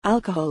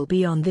Alcohol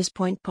Beyond This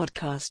Point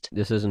podcast.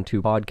 This isn't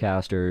two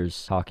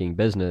podcasters talking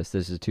business.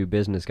 This is two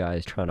business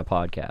guys trying to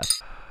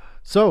podcast.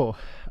 So,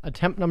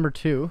 attempt number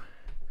 2.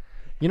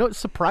 You know,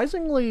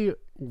 surprisingly,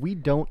 we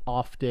don't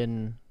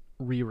often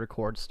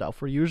re-record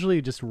stuff. We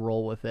usually just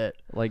roll with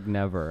it. Like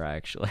never,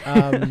 actually.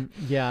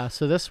 Yeah,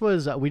 so this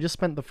was, we just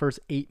spent the first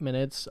 8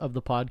 minutes of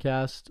the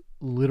podcast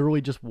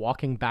literally just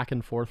walking back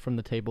and forth from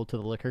the table to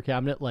the liquor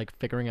cabinet, like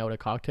figuring out a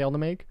cocktail to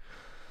make.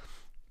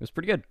 It was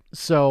pretty good.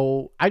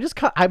 So I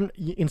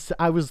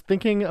was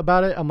thinking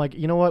about it. I'm like,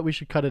 you know what? We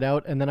should cut it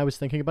out. And then I was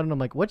thinking about it. And I'm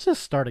like, let's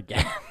just start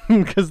again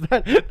because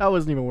that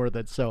wasn't even worth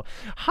it. So,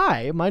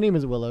 hi, my name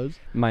is Willows.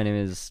 My name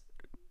is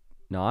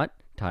not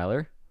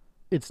Tyler.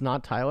 It's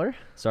not Tyler.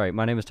 Sorry,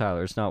 my name is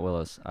Tyler. It's not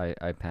Willis. I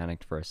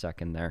panicked for a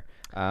second there.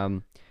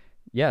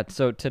 Yeah.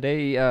 So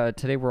today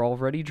we're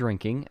already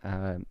drinking.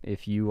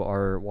 If you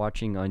are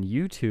watching on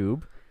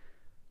YouTube,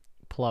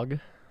 Plug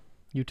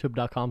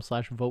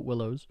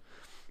youtube.com/votewillows.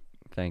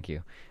 thank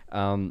you.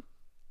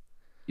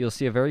 You'll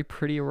see a very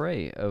pretty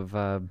array of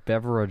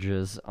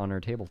beverages on our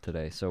table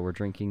today. So we're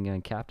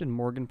drinking Captain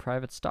Morgan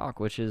Private Stock,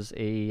 which is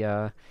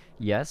a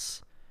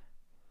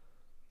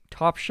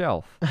top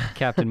shelf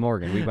Captain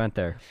Morgan. We went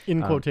there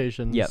In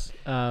quotations. Yep.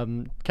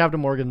 Captain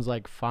Morgan's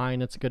like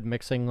fine. It's good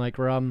mixing like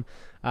rum.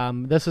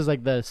 This is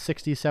like the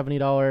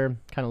 $60-$70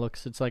 kind of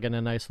looks. It's like in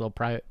a nice little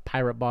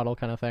pirate bottle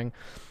kind of thing.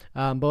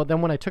 But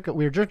then when I took it,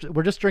 we're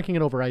just drinking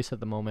it over ice at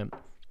the moment.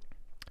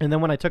 And then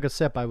when I took a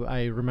sip,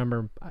 I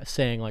remember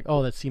saying like,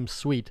 oh, that seems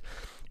sweet.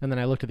 And then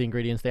I looked at the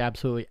ingredients. They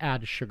absolutely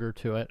add sugar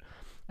to it.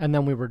 And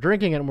then we were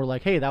drinking it and we're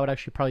like, hey, that would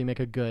actually probably make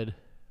a good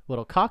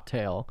little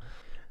cocktail.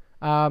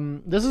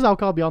 This is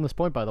Alcohol Beyond This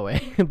Point, by the way,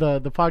 the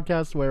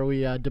podcast where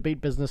we debate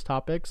business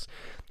topics,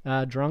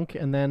 drunk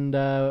and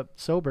then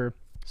sober.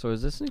 So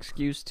is this an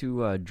excuse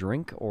to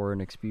drink or an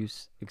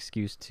excuse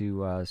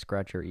to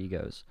scratch our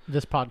egos?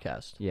 This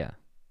podcast. Yeah,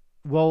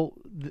 Well,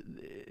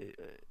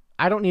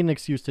 I don't need an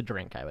excuse to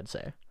drink, I would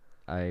say.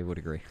 I would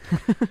agree.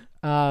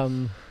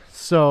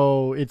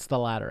 So it's the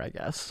latter, I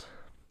guess.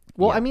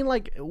 Well, Yeah. I mean,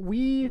 like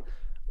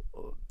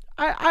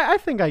I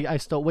think I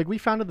still like we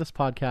founded this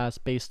podcast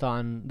based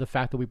on the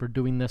fact that we were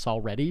doing this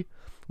already.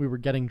 We were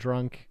getting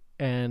drunk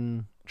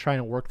and trying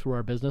to work through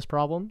our business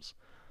problems.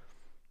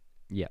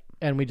 Yeah.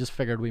 And we just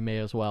figured we may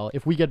as well.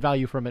 If we get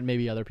value from it,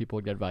 maybe other people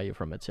would get value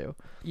from it too.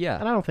 Yeah.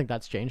 And I don't think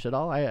that's changed at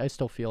all. I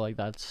still feel like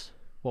that's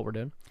what we're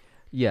doing.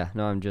 Yeah.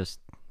 No, I'm just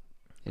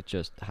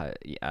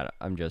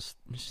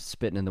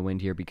spitting in the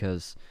wind here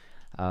because,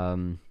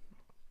 no,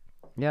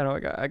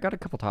 I got a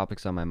couple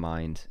topics on my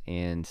mind,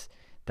 and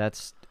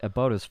that's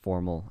about as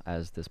formal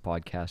as this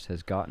podcast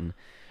has gotten,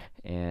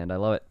 and I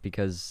love it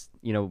because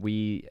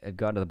we have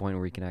gotten to the point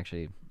where we can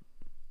actually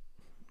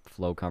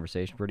flow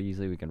conversation pretty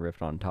easily. We can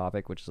riff on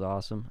topic, which is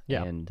awesome.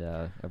 Yeah. And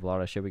have a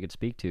lot of shit we could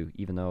speak to,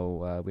 even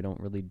though we don't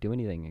really do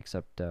anything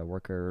except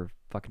work our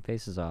fucking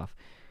faces off.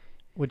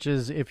 Which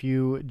is, if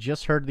you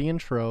just heard the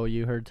intro,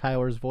 you heard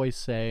Tyler's voice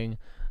saying,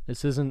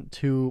 this isn't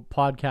two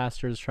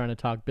podcasters trying to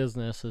talk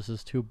business. This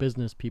is two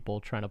business people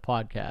trying to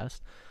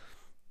podcast.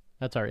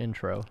 That's our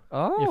intro.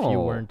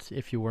 Oh.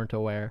 If you weren't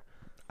aware.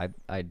 I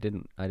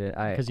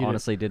you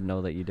honestly didn't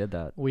know that you did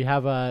that. We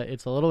have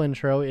it's a little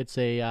intro. It's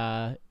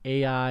a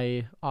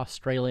AI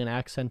Australian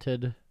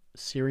accented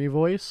Siri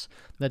voice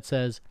that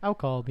says,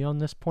 Alcohol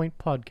Beyond This Point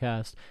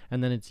podcast.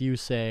 And then it's you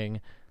saying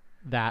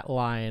that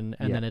line,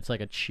 and Yeah. then it's like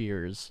a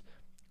cheers.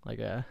 Like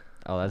a...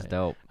 Oh, that's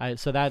dope.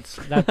 So that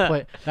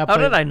play. How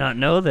did I not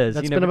know this?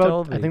 That's You been never about.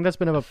 told me. I think that's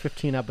been about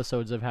 15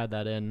 episodes I've had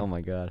that in. Oh my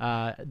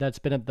god. That's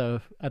been at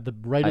the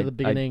right at the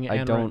beginning. I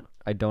and don't.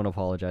 I don't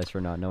apologize for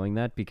not knowing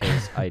that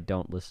because I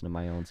don't listen to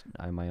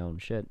my own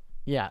shit.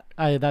 Yeah,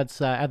 that's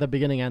at the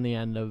beginning and the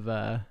end of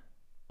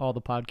all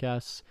the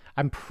podcasts.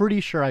 I'm pretty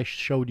sure I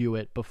showed you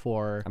it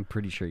before. I'm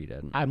pretty sure you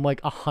didn't. I'm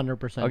like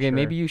 100% Okay, sure.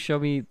 maybe you show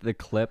me the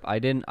clip. I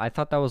didn't. I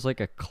thought that was like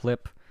a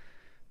clip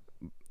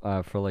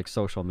for like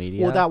social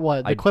media. Well, that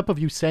was the clip of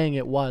you saying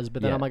it was,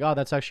 but then Yeah. I'm like, oh,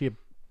 that's actually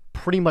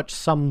pretty much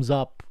sums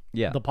up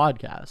Yeah. the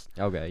podcast.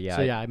 Okay. Yeah.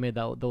 So yeah, I made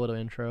the little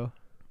intro.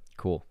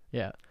 Cool.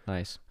 Yeah,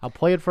 Nice. I'll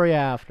play it for you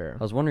after.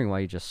 I was wondering why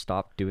you just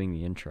stopped doing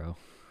the intro,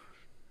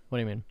 What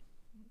do you mean?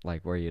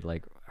 like where you'd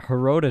like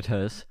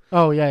Herodotus.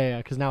 Oh yeah.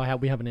 Because now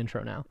we have an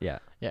intro now. Yeah.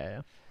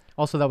 Yeah.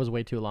 Also, that was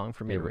way too long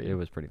for me to read. It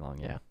was pretty long.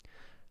 Yeah. Yeah.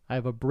 I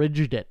have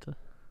abridged it.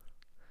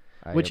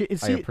 I, Which is-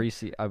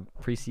 see- I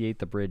appreciate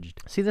the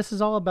bridged. See, this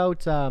is all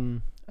about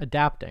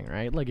adapting,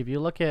 right? Like if you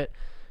look at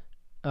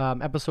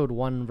episode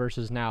 1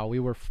 versus now, we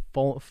were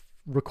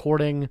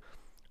recording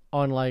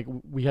on like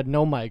we had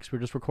no mics. We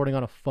were just recording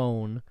on a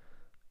phone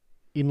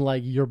in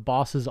like your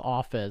boss's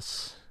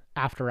office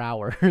after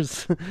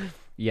hours.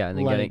 Yeah, and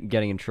then Like-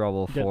 getting in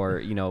trouble Get-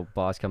 for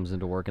boss comes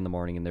into work in the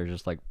morning and there's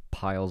just like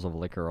piles of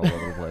liquor all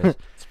over the place,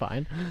 It's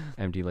fine.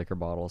 empty liquor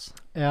bottles.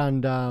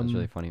 And That's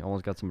really funny.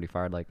 Almost got somebody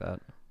fired like that.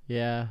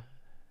 yeah.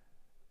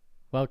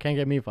 Well, can't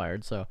get me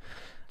fired, so.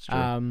 It's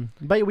true.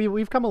 But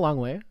we've come a long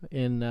way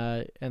in,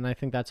 and I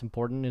think that's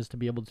important is to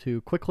be able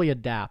to quickly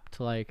adapt.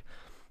 Like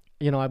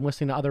I'm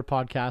listening to other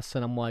podcasts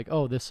and I'm like,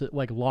 oh, this is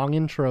like long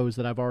intros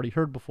that I've already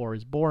heard before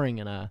is boring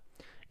in a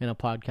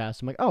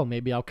podcast. I'm like, oh,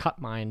 maybe I'll cut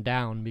mine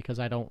down because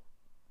I don't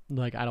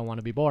want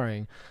to be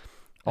boring.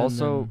 And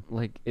Also,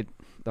 then-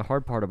 the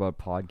hard part about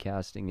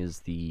podcasting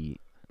is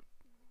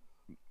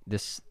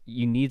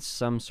you need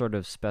some sort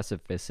of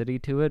specificity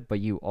to it, but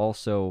you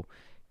also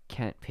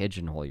can't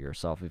pigeonhole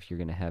yourself if you're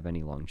going to have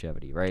any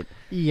longevity, right?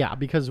 yeah,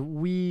 because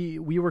we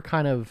were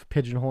kind of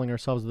pigeonholing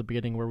ourselves at the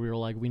beginning where we were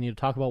like, we need to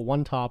talk about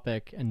one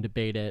topic and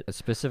debate it. It's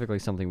specifically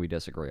something we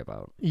disagree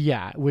about.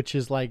 Yeah, which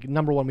is like,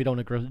 number one, we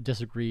don't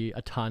disagree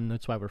a ton.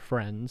 That's why we're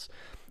friends.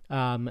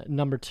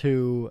 Number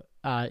two,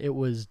 it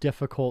was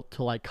difficult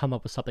to like come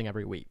up with something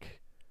every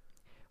week.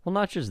 Well,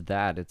 not just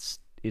that.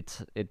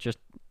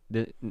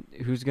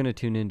 Who's going to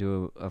tune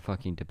into a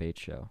fucking debate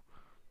show?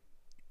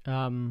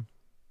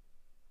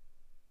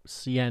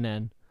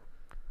 CNN.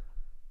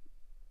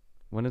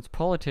 When it's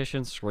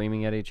politicians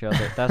screaming at each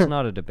other, that's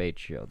not a debate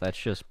show. That's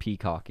just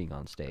peacocking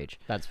on stage.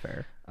 That's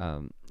fair. I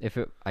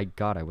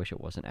wish it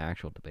was an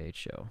actual debate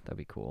show. That'd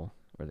be cool.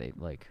 Where they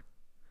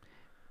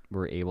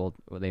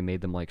they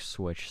made them like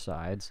switch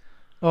sides.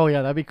 Oh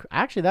yeah,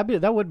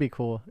 that would be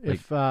cool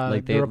if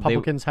the the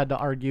Republicans had to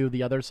argue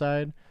the other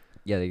side.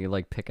 Yeah, they could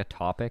like pick a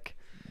topic,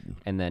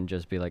 and then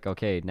just be like,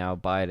 okay, now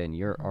Biden,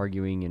 you're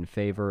arguing in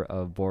favor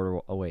of border.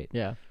 Oh wait,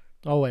 Yeah.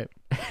 Oh wait.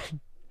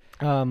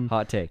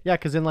 hot take. Yeah,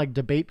 because in like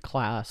debate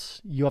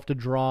class, you have to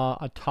draw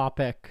a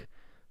topic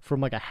from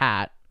like a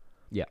hat,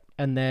 Yeah,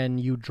 and then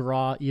you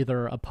draw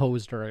either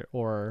opposed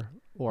or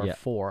Yeah.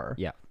 for.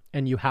 yeah.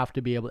 And you have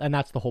to be able, and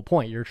that's the whole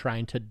point. You're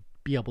trying to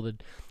be able to.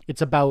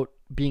 It's about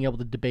being able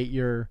to debate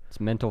your. It's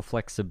mental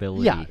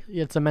flexibility. Yeah,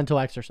 it's a mental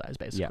exercise,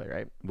 basically,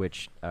 right?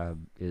 Which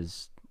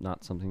is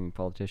not something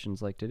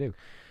politicians like to do.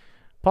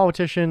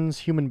 Politicians,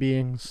 human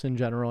beings in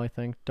general, I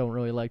think, don't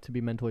really like to be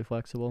mentally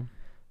flexible.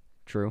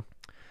 True.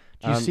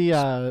 Do you see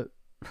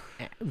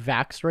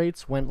vax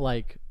rates went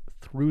like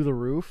through the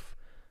roof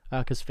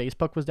because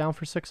Facebook was down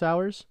for 6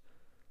 hours,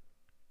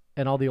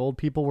 and all the old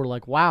people were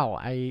like, "Wow,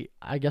 I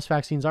guess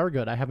vaccines are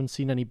good. I haven't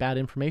seen any bad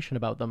information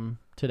about them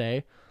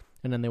today,"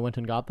 and then they went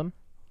and got them.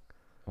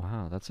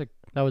 Wow,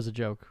 That was a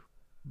joke,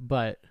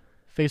 but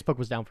Facebook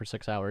was down for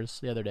 6 hours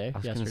the other day. I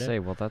was going to yesterday. say,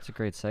 well, that's a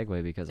great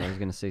segue because I was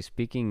going to say,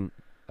 speaking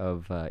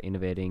of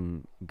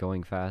innovating,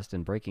 going fast,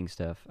 and breaking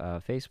stuff,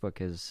 Facebook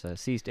has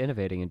ceased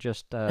innovating and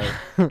just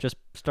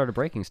started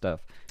breaking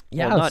stuff.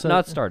 Yeah, well, so-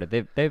 not started.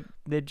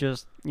 They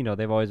just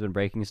they've always been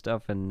breaking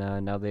stuff, and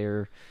now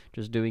they're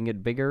just doing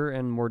it bigger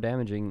and more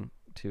damaging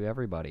to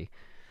everybody.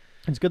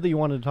 It's good that you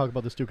wanted to talk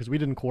about this too, because we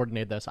didn't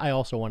coordinate this. I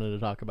also wanted to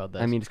talk about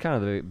this. I mean, it's kind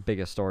of the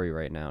biggest story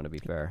right now, to be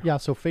fair. yeah.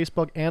 So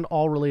Facebook and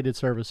all related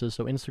services,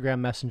 so Instagram,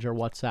 Messenger,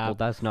 WhatsApp. Well,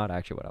 that's not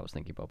actually what I was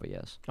thinking about, but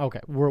yes.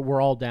 Okay,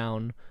 we're all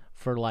down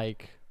for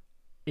like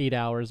 8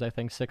 hours, I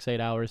think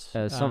 6-8 hours.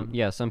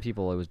 Some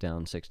people it was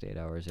down 6 to 8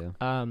 hours.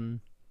 Yeah.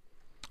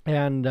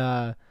 And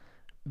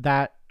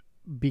that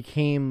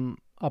became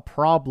a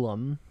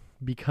problem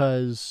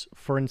because,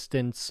 for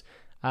instance,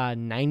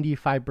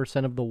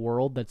 95% of the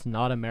world that's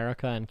not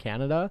America and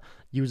Canada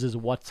uses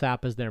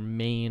WhatsApp as their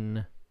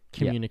main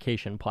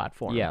communication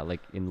platform. Yeah,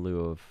 like in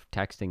lieu of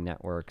texting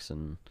networks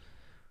and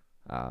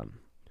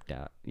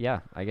yeah,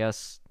 I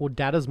guess. Well,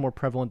 data's more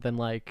prevalent than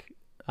like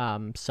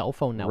cell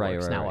phone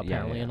networks now, right. Yeah,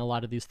 apparently, yeah. in a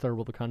lot of these third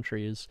world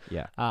countries.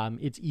 Yeah.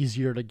 It's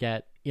easier to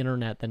get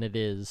internet than it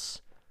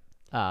is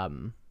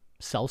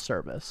cell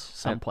service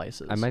some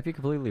places. I might be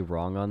completely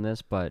wrong on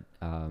this, but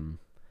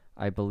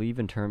I believe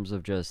in terms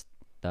of just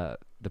the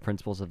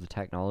principles of the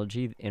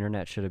technology, the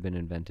internet should have been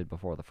invented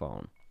before the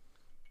phone.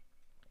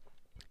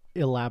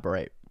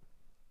 Elaborate.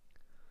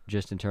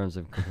 Just in terms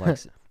of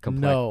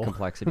No.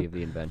 complexity of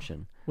the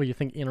invention. Well, you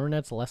think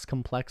internet's less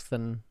complex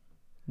than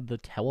the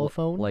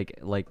telephone? Like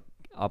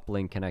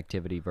uplink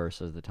connectivity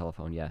versus the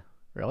telephone. Yeah.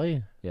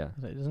 Really? Yeah.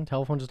 Isn't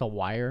telephone just a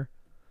wire?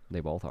 They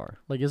both are.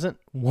 Like, isn't...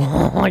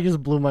 Whoa, I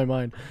just blew my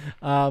mind.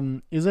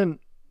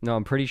 Isn't... No,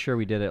 I'm pretty sure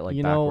we did it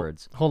you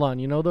backwards. know... Hold on.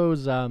 You know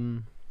those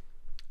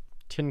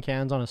tin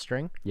cans on a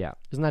string? Yeah.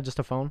 Isn't that just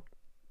a phone?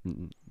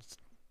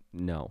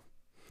 No.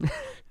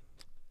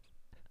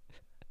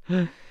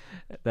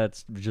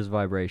 That's just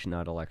vibration,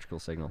 not electrical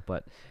signal.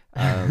 But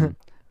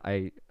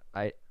I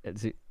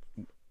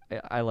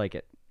like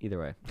it either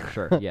way.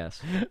 Sure.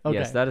 Yes. Okay.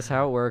 Yes, that is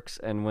how it works.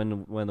 And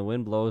when the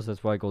wind blows,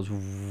 that's why it goes.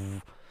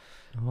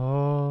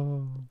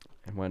 Oh.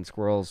 And when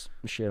squirrels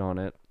shit on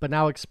it. But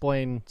now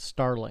explain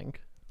Starlink.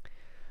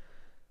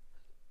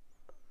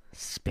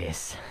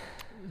 Space.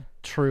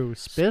 True.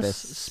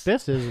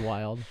 Spiss is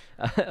wild.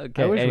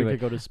 Okay. I wish Anyway, we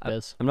could go to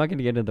Spiss. I'm not going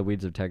to get into the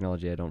weeds of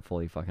technology. I don't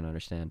fully fucking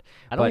understand.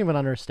 I don't but- even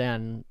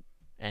understand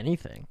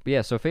anything. But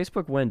yeah, so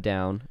Facebook went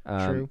down.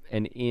 True.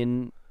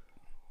 And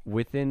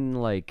within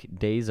like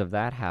days of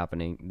that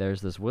happening,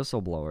 there's this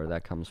whistleblower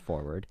that comes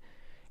forward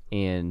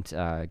and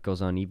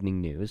goes on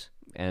evening news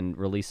and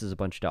releases a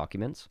bunch of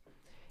documents.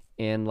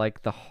 And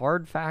like the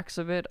hard facts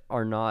of it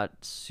are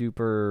not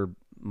super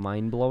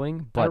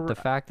mind-blowing, but re- the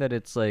fact that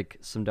it's like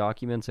some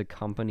documents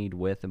accompanied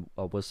with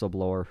a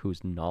whistleblower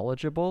who's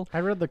knowledgeable, I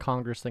read the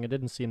Congress thing. It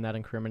didn't seem that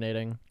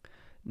incriminating.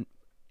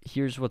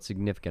 here's what's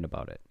significant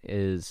about it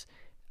is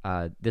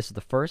this is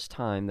the first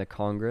time that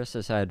Congress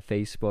has had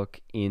Facebook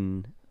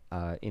in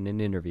an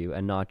interview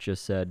and not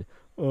just said,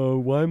 "Oh,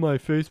 why my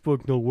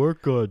Facebook no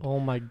work good?" Oh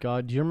my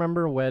god. Do you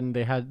remember when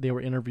they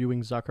were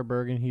interviewing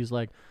Zuckerberg and he's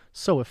like,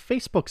 "So if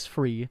Facebook's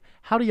free,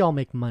 how do y'all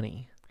make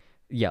money?"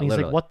 Yeah, And he's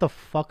literally. like, "What the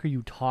fuck are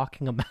you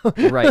talking about?"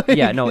 Right.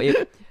 Yeah, no,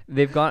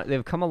 they've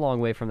come a long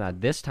way from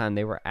that. This time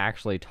they were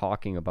actually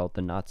talking about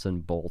the nuts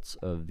and bolts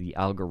of the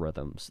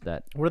algorithms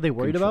that Were they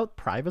worried Control- about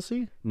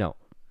privacy? No,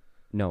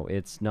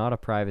 it's not a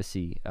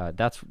privacy.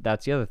 That's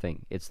the other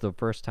thing. It's the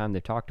first time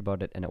they talked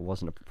about it, and it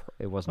wasn't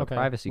a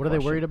privacy. What are they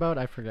question. worried about?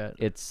 I forget.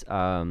 It's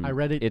I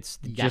read it It's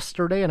just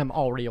yesterday, and I'm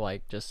already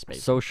like just spacing.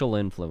 social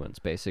influence,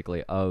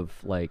 basically,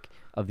 of the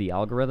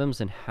algorithms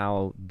and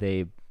how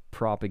they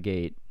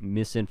propagate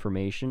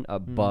misinformation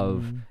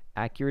above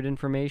accurate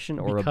information,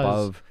 or Because-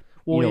 above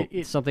well,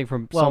 something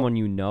from well- someone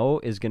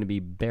is going to be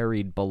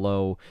buried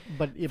below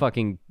but it,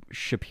 fucking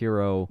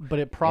Shapiro. but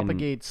it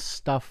propagates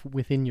stuff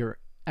within your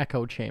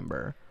echo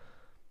chamber.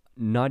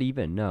 Not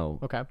even, no.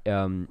 Okay.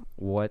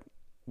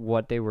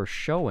 What they were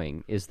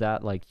showing is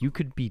that like you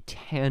could be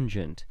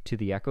tangent to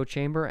the echo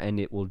chamber and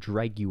it will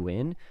drag you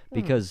in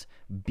because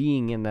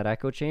being in that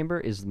echo chamber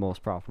is the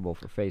most profitable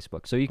for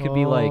Facebook. So you could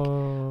be like,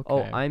 "Oh,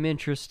 Okay. I'm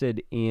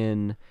interested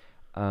in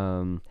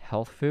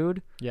health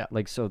food." Yeah.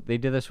 Like, so they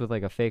did this with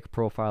like a fake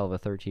profile of a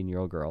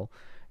 13-year-old girl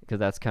because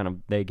that's kind of,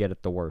 they get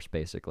it the worst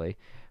basically.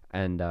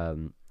 And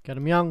Get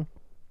them young.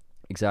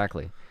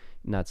 exactly.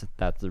 And that's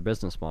their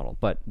business model.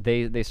 But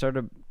they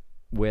started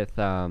with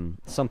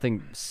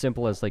something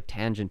simple as like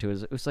tangent to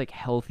it. It was like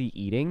healthy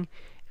eating,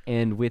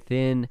 and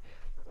within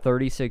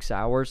 36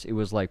 hours it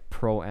was like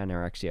pro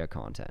anorexia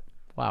content.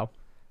 Wow.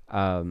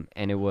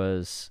 And it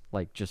was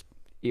like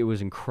it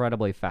was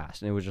incredibly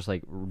fast, and it was just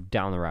like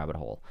down the rabbit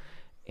hole.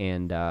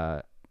 And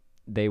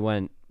they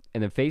went,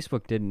 and then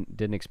Facebook did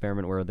an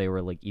experiment where they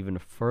were like even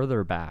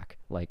further back,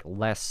 like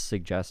less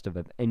suggestive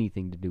of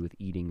anything to do with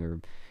eating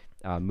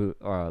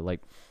or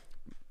like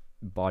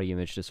body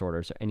image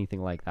disorders or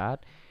anything like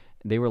that.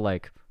 They were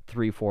like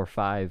 3, 4,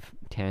 5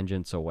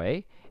 tangents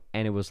away,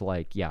 and it was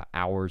like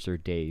hours or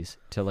days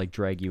to like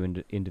drag you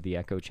into the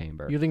echo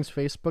chamber. You think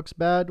Facebook's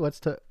bad?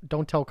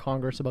 Don't tell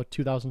Congress about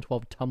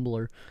 2012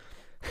 Tumblr.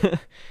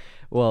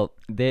 Well,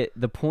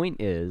 the point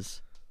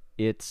is,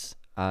 it's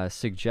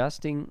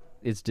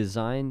it's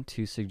designed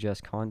to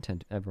suggest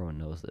content. Everyone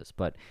knows this,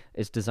 but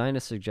it's designed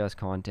to suggest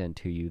content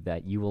to you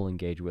that you will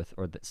engage with,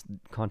 or that's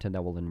content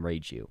that will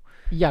enrage you.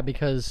 Yeah,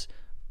 because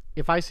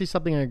if I see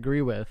something I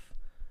agree with,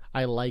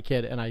 I like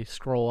it and I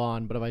scroll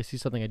on, but if I see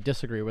something I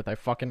disagree with, I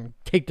fucking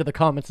take to the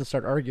comments and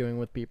start arguing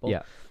with people.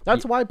 Yeah.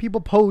 That's why people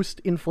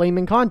post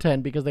inflaming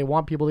content, because they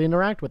want people to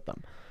interact with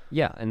them.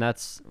 Yeah, and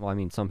that's, well, I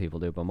mean, some people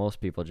do, but most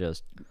people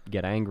just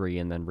get angry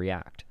and then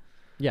react.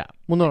 Yeah.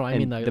 Well, no, I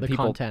And mean the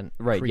people, content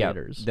right,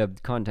 creators Yeah,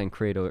 the content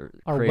creators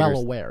are well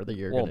aware that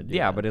you're well, going to do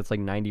yeah, that. but it's like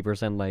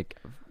 90% like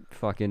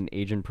fucking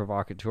agent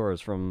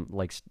provocateurs from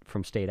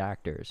state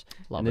actors.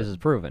 Love and this it. is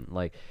proven.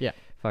 Like, Yeah.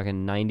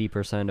 fucking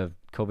 90% of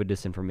COVID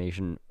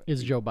disinformation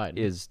Is Joe Biden.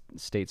 is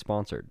state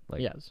sponsored. Like,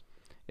 yes.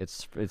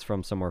 it's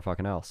from somewhere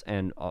fucking else.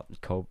 And and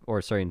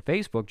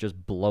Facebook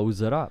just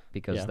blows it up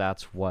because Yeah.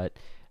 that's what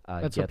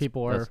That's what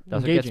people are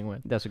that's engaging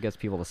with. That's what gets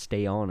people to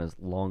stay on as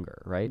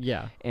longer, right?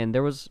 Yeah. And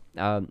there was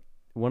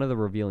one of the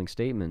revealing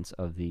statements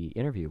of the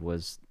interview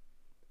was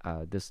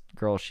this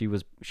girl.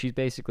 She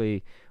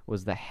basically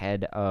was the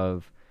head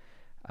of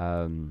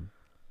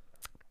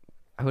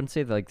I wouldn't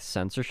say like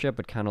censorship,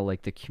 but kind of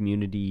like the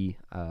community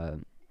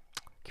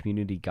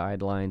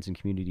guidelines and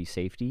community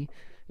safety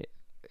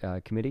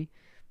committee.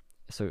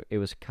 So it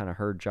was kind of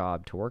her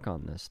job to work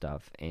on this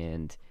stuff,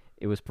 and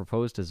it was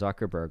proposed to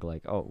Zuckerberg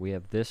like, "Oh, we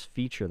have this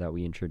feature that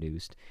we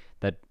introduced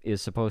that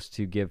is supposed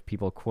to give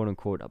people quote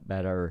unquote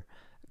better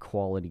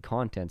quality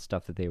content,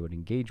 stuff that they would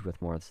engage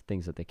with more,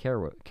 things that they care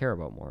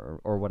about more,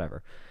 or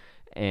whatever."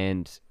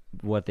 And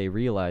what they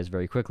realized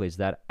very quickly is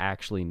that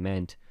actually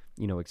meant,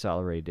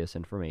 accelerated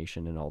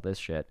disinformation and all this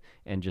shit,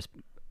 and just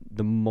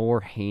the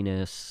more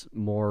heinous,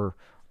 more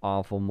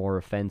awful, more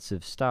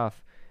offensive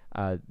stuff,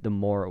 the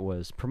more it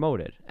was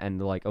promoted. And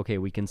they're like, okay,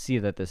 we can see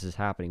that this is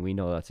happening. We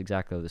know that's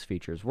exactly how this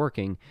feature is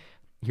working.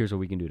 Here's what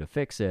we can do to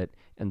fix it.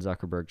 And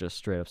Zuckerberg just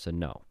straight up said,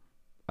 no,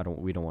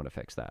 we don't want to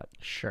fix that.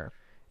 Sure.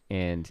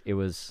 And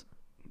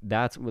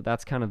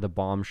that's kind of the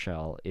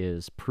bombshell,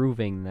 is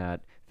proving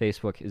that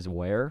Facebook is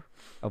aware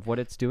of what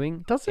it's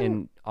doing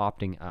and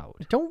opting out.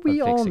 Don't we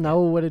of all fixing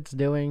know what it's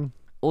doing?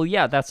 Well,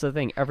 yeah, that's the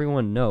thing.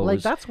 Everyone knows.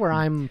 Like, that's where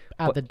I'm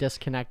at but- the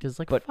disconnect, is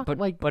like, But fuck, but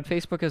like, but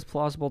Facebook has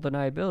plausible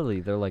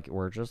deniability. They're like,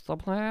 we're just a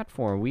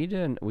platform. We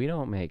don't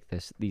make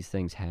these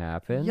things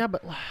happen. yeah,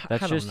 but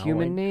That's I don't just know,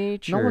 human like,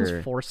 nature. No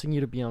one's forcing you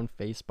to be on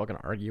Facebook and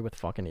argue with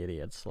fucking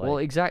idiots. Like, Well,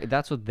 exactly.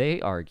 That's what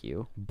they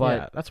argue. But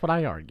yeah, that's what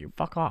I argue.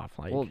 Fuck off.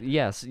 Like, well,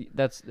 yes,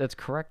 that's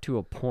correct to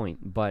a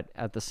point. But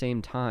at the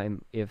same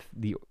time, if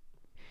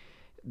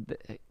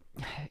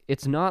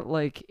it's not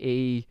like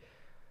a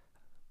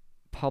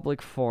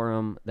public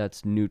forum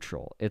that's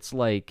neutral. It's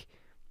like,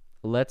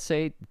 let's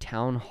say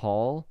town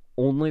hall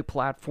only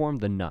platformed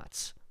the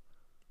nuts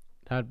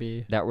That'd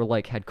be. that were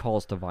like had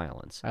calls to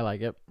violence I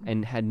like it.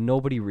 and had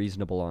nobody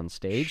reasonable on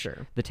stage.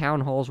 Sure. The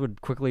town halls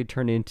would quickly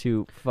turn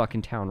into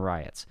fucking town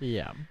riots,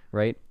 Yeah.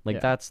 right?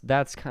 Like Yeah.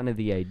 that's kind of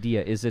the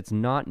idea. Is it's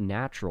not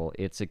natural.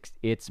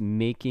 It's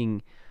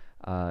making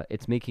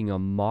a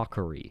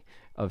mockery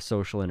of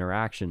social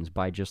interactions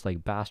by just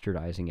like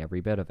bastardizing every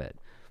bit of it.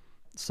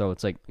 So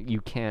it's like you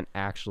can't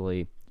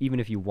actually, even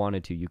if you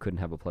wanted to, you couldn't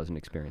have a pleasant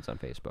experience on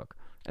Facebook,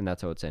 and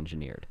that's how it's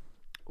engineered.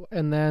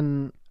 And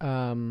then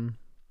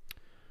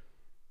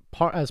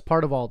as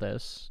part of all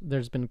this,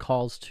 there's been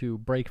calls to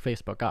break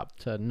Facebook up,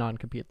 to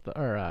non-compete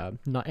or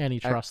not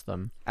antitrust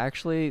them.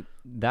 Actually,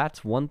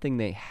 that's one thing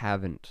they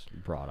haven't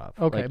brought up.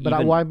 Okay, Like, but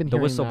even I've been the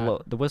hearing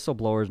that. the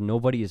whistleblowers,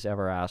 nobody has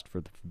ever asked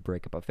for the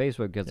breakup of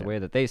Facebook because the way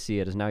that they see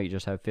it is now you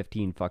just have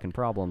 15 fucking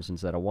problems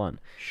instead of one.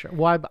 Sure.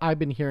 Well, I've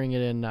been hearing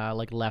it in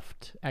like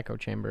left echo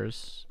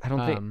chambers. I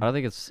don't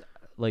think it's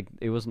like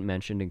it wasn't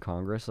mentioned in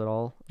Congress at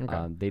all.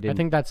 Okay. They didn't. I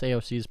think that's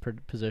AOC's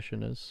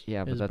position is.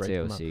 Yeah, but is that's break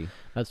them up. AOC.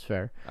 That's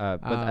fair.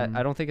 But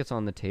I don't think it's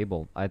on the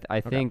table. I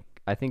think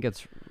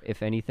it's,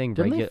 if anything,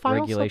 Didn't they file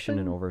regulation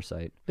and something?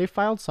 oversight. They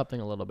filed something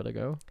a little bit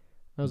ago.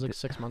 That was like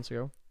 6 months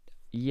ago.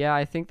 Yeah,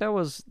 I think that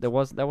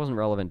wasn't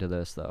relevant to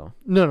this though.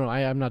 No,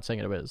 I'm not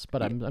saying it is,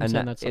 but I'm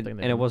saying that's something.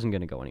 And it wasn't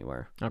going to go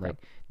anywhere. Okay.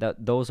 Like,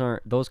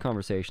 those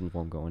conversations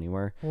won't go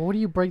anywhere. Well, what do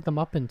you break them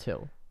up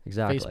into?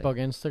 Exactly. Facebook,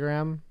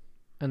 Instagram,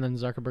 and then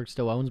Zuckerberg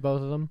still owns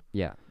both of them.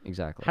 Yeah,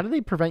 exactly. How do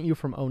they prevent you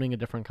from owning a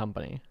different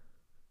company?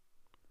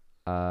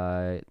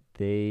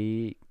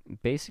 They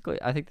basically,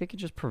 I think they could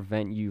just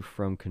prevent you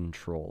from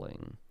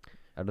controlling.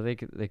 How do they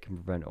can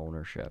prevent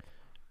ownership?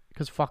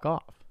 Because fuck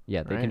off.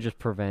 Yeah, they right? can just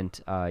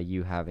prevent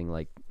you having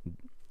like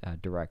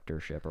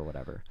directorship or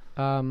whatever.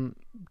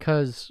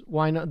 Because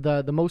why not?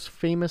 The most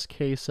famous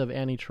case of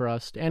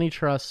antitrust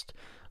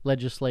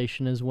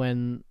legislation is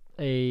when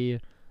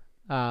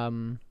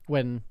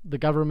when the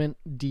government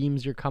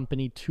deems your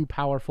company too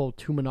powerful,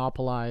 too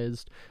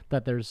monopolized,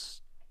 that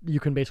you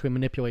can basically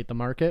manipulate the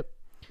market.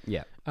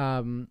 Yeah.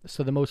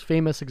 So the most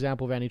famous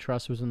example of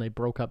antitrust was when they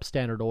broke up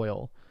Standard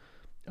Oil.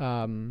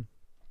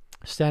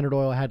 Standard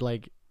Oil had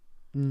like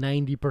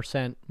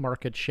 90%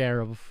 market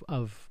share of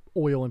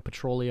oil and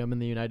petroleum in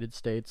the United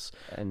States.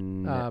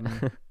 And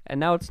and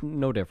now it's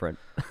no different.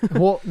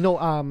 Well, no,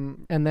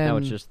 and then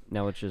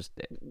now it's just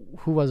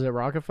who was it?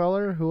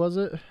 Rockefeller? Who was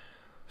it?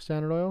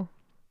 Standard Oil?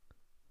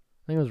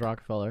 I think it was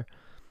Rockefeller.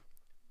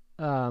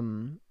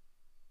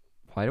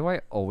 Why do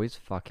I always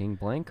fucking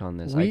blank on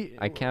this? We-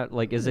 I can't,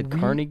 like, is it we-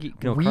 Carnegie?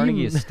 No, we-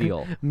 Carnegie is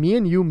Steel. Me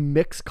and you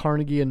mix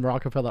Carnegie and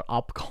Rockefeller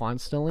up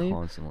constantly.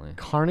 Constantly.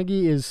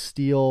 Carnegie is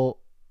steel.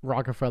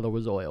 Rockefeller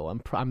was oil.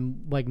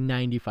 I'm like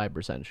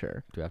 95%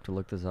 sure. Do I have to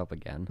look this up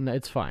again? No,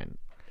 it's fine.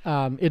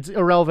 It's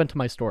irrelevant to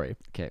my story.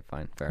 Okay,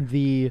 fine, fair.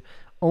 The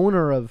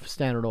owner of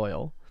Standard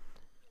Oil,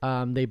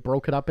 they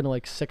broke it up into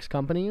like 6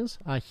 companies.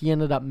 He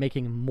ended up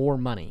making more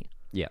money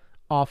Yeah.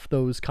 off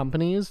those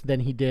companies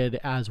than he did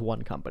as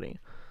one company.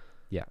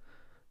 Yeah.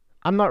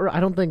 I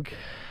don't think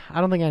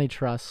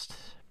antitrust.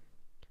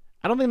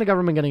 I don't think the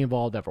government getting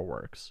involved ever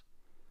works.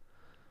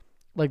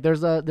 Like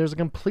there's a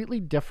completely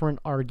different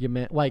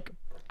argument. Like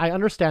I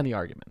understand the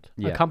argument.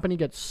 Yeah. A company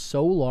gets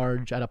so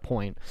large at a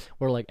point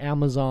where like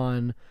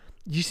Amazon.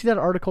 Did you see that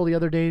article the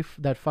other day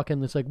that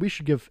fucking it's like we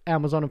should give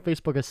Amazon and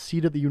Facebook a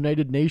seat at the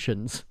United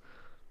Nations?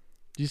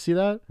 Did you see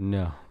that?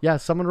 No. Yeah,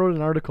 someone wrote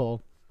an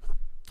article,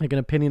 like an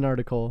opinion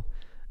article,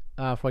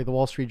 for like the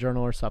Wall Street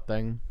Journal or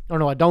something. Oh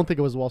no, I don't think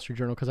it was the Wall Street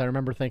Journal because I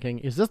remember thinking,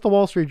 is this the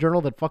Wall Street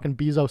Journal that fucking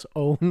Bezos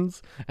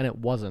owns? And it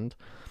wasn't.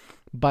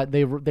 But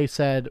they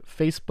said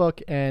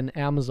Facebook and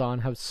Amazon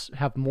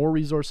have more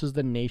resources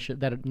than nations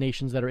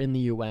that are in the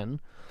UN.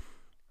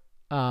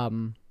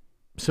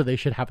 So they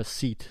should have a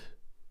seat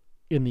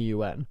in the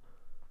UN.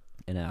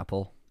 An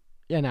Apple.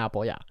 In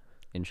Apple, yeah.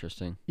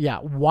 Interesting. Yeah,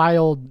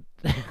 wild.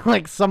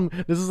 This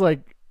is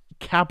like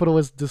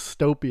capitalist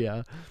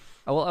dystopia.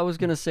 Well, I was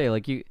gonna say,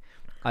 like,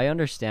 I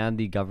understand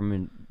the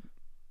government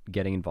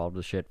getting involved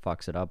with shit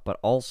fucks it up, but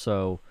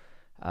also,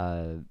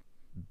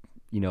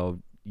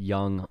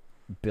 young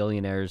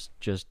billionaires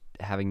just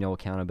having no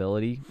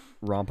accountability,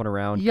 romping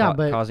around,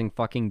 causing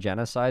fucking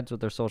genocides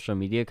with their social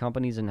media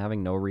companies and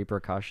having no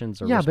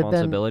repercussions or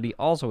responsibility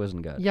also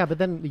isn't good. Yeah, but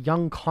then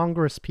young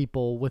Congress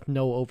people with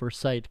no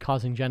oversight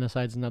causing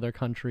genocides in other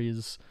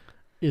countries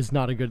is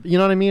not a good. You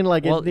know what I mean?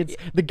 Like, Well, it's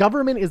the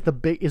government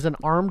is an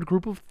armed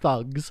group of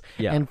thugs,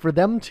 Yeah. and for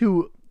them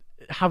to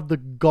have the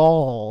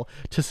gall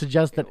to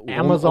suggest that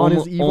Amazon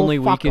is evil,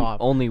 off.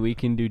 Only we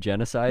can do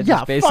genocides.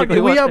 Yeah, is basically fuck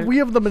it. what We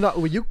have the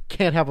monopoly. You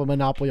can't have a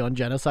monopoly on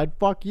genocide.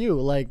 Fuck you.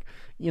 Like,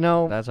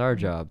 that's our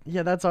job.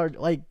 Yeah, that's our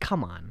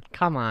come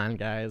on,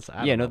 guys.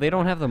 They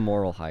don't have the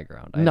moral high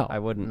ground. No, I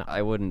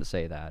wouldn't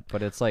say that.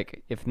 But it's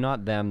like, if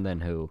not them,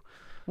 then who?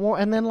 Well,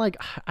 and then like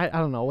I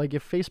don't know. Like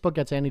if Facebook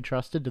gets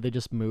antitrusted, do they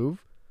just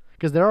move?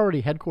 because they're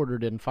already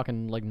headquartered in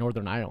fucking like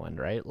Northern Ireland,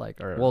 right? Like,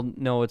 or Well,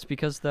 no, it's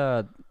because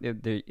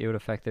it would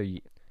affect their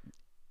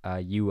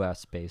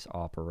U.S. based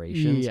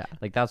operations. Yeah.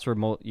 Like that's where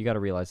you got to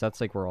realize that's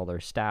like where all their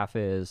staff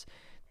is.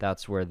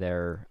 That's where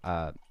their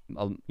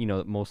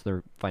most of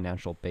their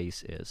financial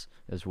base is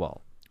as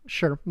well.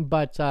 sure,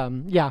 but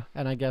yeah,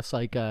 and I guess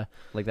like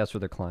Like that's where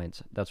their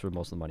clients. That's where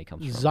most of the money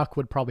comes from. Zuck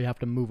would probably have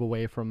to move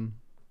away from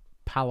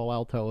Palo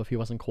Alto if he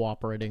wasn't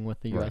cooperating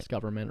with the U.S. Right.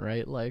 government,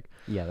 right? Like,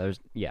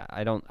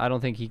 I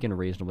don't think he can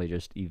reasonably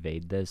just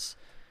evade this.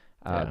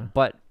 Yeah.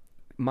 But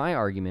my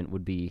argument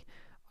would be,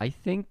 I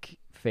think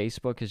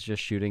Facebook is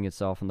just shooting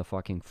itself in the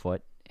fucking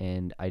foot,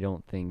 and I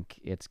don't think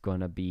it's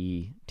gonna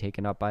be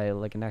taken up by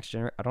like a next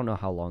generation. I don't know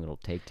how long it'll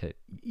take to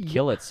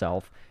kill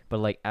itself, but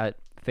like at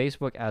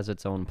Facebook as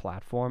its own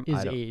platform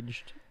is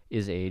aged.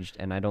 is aged,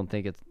 and I don't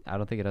think it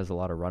has a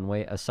lot of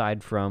runway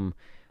aside from,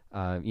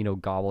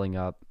 gobbling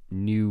up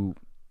new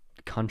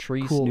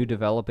countries, Cool. new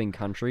developing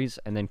countries,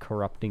 and then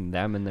corrupting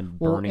them, and then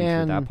Well, burning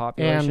through that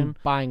population.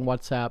 and buying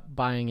WhatsApp,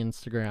 buying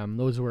Instagram.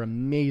 Those were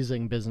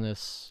amazing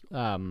business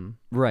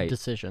Right.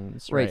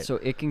 decisions, Right. right? So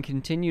it can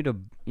continue to,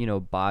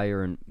 buy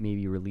or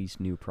maybe release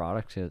new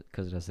products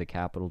because it has the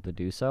capital to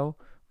do so.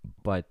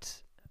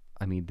 But,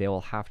 I mean, they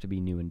will have to be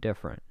new and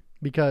different.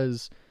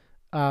 Because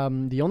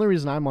the only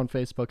reason I'm on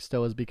Facebook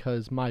still is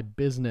because my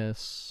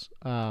business,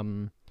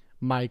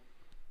 my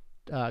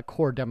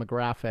core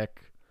demographic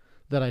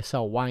that I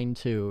sell wine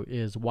to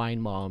is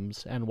wine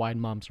moms, and wine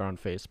moms are on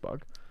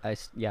Facebook.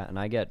 And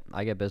I get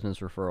business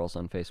referrals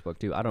on Facebook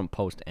too. I don't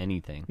post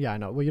anything. Yeah, I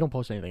know. Well, you don't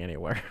post anything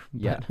anywhere.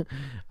 Yeah. But,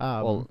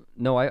 Well,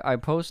 no, I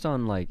post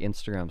on like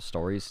Instagram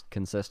stories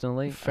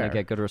consistently. And Fair. I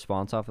get good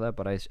response off of that,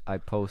 but I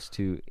post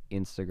to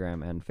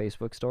Instagram and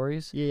Facebook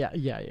stories. yeah.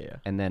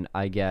 And then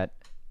I get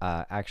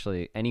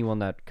actually anyone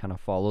that kind of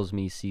follows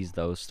me sees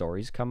those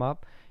stories come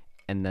up,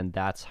 and then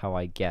that's how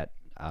I get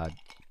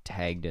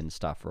tagged in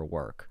stuff for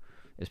work,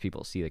 is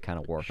people see the kind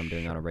of work I'm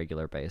doing on a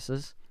regular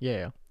basis,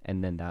 Yeah.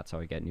 and then that's how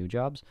I get new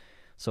jobs.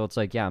 So it's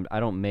like, I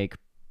don't make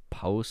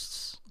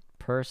posts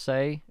per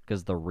se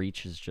because the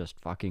reach is just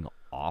fucking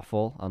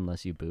awful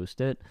unless you boost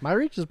it. My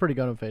reach is pretty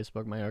good on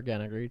Facebook, my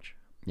organic reach.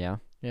 Yeah,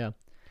 Yeah.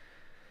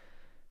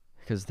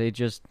 because they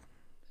just,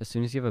 as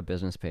soon as you have a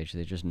business page,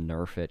 they just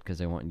nerf it because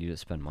they want you to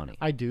spend money.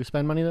 I do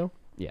spend money though.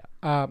 Yeah.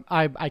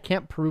 I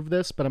can't prove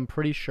this, but I'm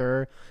pretty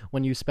sure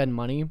when you spend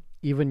money,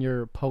 even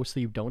your posts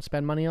that you don't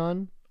spend money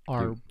on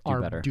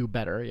do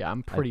better. Yeah,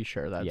 I'm pretty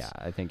sure that's Yeah,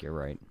 I think you're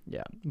right.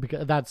 yeah,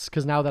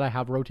 because now that I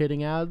have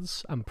rotating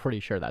ads, I'm pretty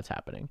sure that's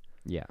happening.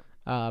 Yeah.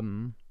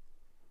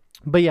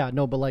 But yeah,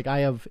 no, but like I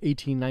have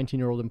 18,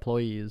 19-year-old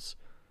employees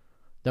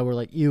that were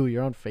like,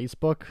 you're on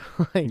Facebook?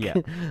 Like, Yeah.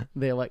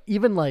 They like,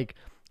 even like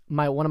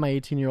one of my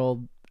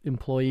 18-year-old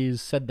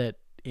employees said that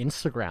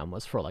Instagram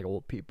was for like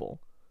old people.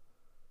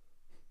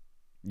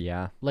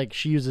 Yeah. Like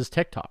she uses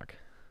TikTok.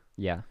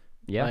 Yeah.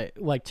 Yeah.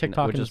 Like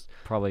TikTok which and is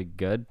probably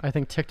good. I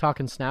think TikTok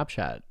and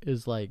Snapchat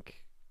is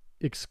like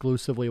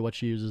exclusively what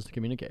she uses to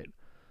communicate.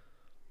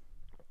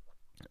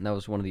 And that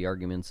was one of the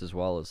arguments as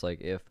well, is like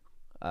if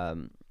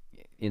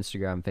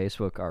Instagram and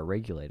Facebook are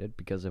regulated,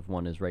 because if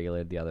one is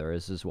regulated, the other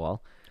is as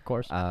well. Of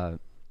course.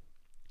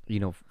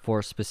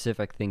 For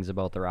specific things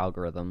about their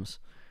algorithms,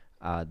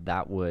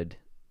 that would,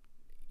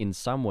 in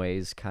some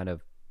ways, kind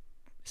of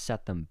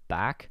set them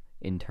back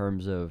in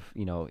terms of,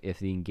 if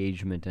the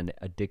engagement and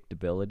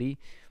addictability,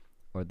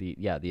 or the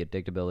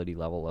addictability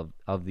level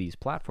of these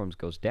platforms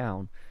goes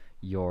down,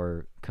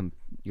 your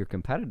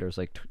competitors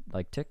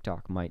like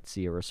TikTok might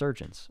see a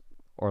resurgence,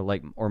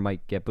 or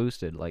might get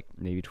boosted. Like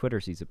maybe Twitter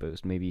sees a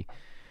boost, maybe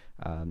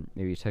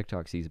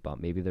TikTok sees a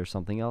bump, maybe there's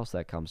something else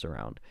that comes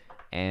around,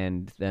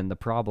 and then the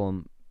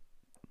problem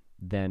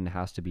then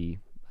has to be,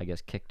 I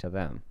guess, kicked to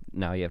them.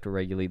 Now you have to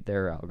regulate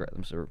their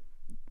algorithms, or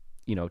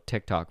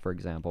TikTok, for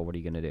example. What are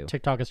you gonna do?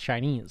 TikTok is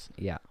Chinese.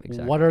 Yeah,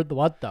 exactly.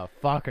 What the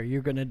fuck are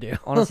you gonna do?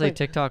 Honestly,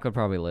 TikTok would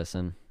probably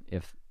listen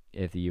if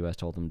the U.S.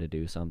 told them to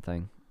do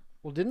something.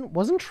 Well,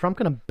 wasn't Trump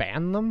gonna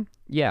ban them?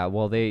 Yeah,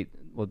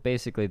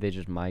 basically they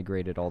just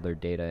migrated all their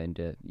data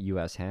into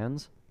U.S.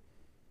 hands.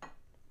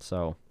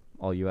 So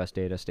all U.S.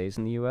 data stays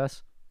in the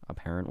U.S.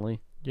 apparently,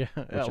 Yeah,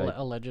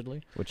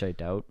 allegedly. which I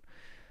doubt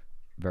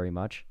very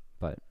much,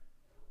 but.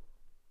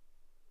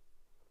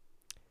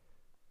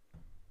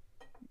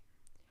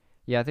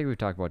 Yeah, I think we've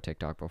talked about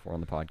TikTok before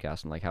on the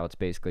podcast, and like how it's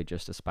basically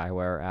just a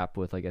spyware app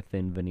with like a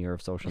thin veneer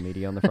of social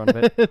media on the front of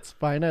it. It's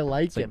fine. I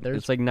like it.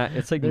 It's like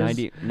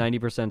 90%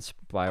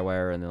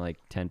 spyware and then like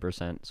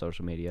 10%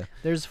 social media.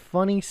 There's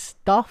funny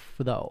stuff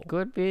though.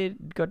 Good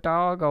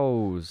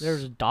doggos.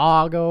 There's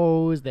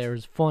doggos.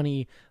 There's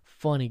funny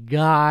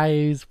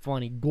guys.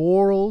 Funny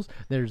girls.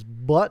 There's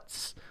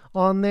butts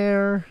on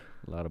there.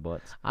 A lot of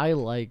butts. I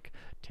like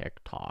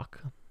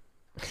TikTok.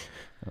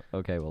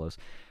 Okay, Willis.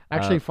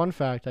 Actually, fun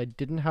fact: I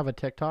didn't have a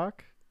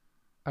TikTok.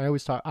 I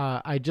always talk.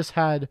 I just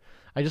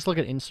look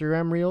at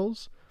Instagram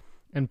Reels,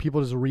 and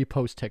people just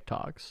repost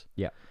TikToks.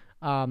 Yeah.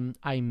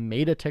 I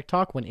made a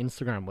TikTok when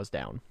Instagram was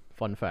down.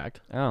 Fun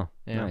fact. Oh,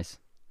 Yeah. nice.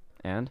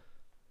 And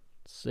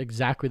It's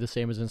exactly the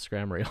same as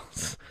Instagram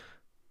Reels.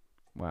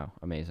 Wow,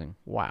 amazing.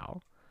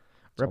 Wow.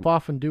 Rip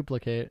off and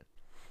duplicate.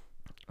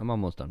 I'm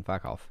almost done.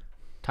 Fuck off.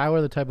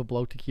 Tyler, the type of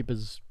bloke to keep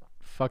his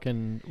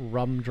fucking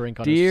rum drink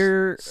on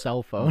Dear his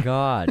cell phone.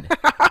 God.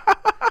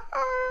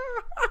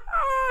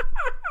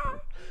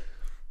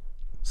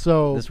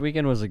 So This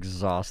weekend was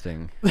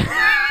exhausting.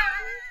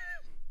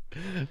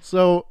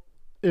 So,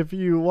 if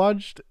you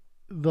watched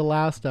the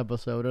last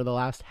episode or the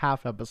last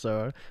half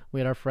episode, we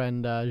had our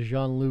friend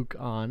Jean-Luc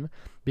on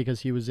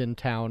because he was in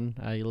town.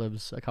 He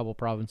lives a couple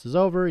provinces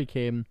over. He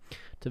came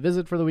to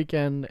visit for the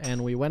weekend,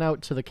 and we went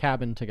out to the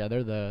cabin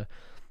together, the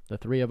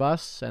three of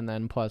us, and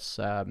then plus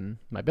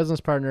my business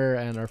partner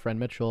and our friend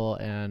Mitchell,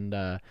 and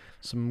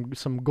some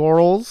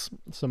gorals,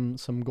 some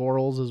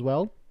gorals as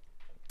well.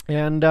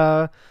 And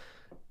I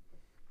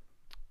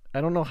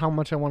don't know how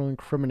much I want to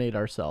incriminate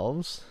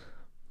ourselves.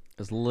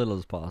 As little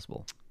as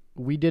possible.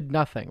 We did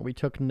nothing. We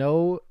took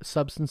no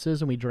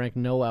substances and we drank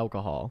no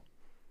alcohol.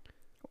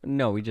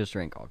 No, we just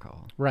drank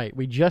alcohol. Right.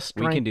 We just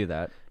drank. We can do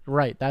that.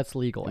 Right. That's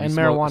legal. We And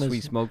smoke- marijuana is.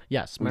 We smoked.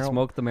 Yes. We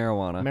smoked the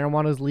marijuana.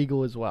 Marijuana is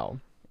legal as well.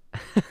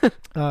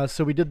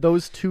 So we did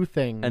those two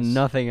things. And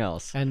nothing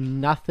else.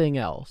 And nothing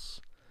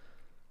else.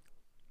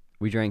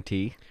 We drank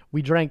tea.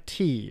 We drank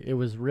tea. It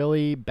was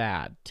really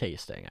bad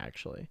tasting,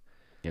 actually.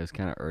 It was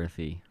kind of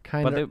earthy.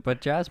 Kind of.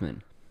 But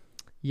jasmine.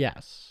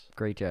 Yes.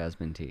 Great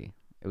jasmine tea.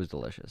 It was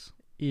delicious.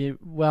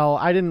 Well,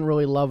 I didn't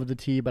really love the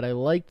tea, but I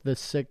liked the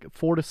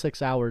 4 to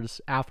 6 hours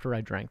after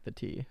I drank the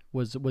tea.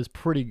 Was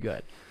pretty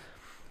good.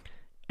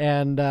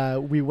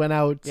 And we went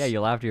out. Yeah, you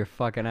laughed your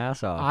fucking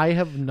ass off. I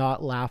have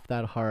not laughed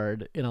that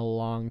hard in a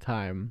long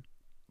time.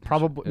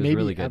 Probably, It was maybe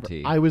really good ever.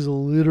 tea. I was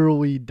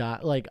literally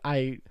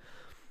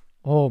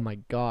oh my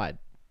God.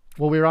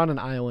 Well, we were on an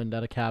island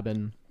at a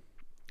cabin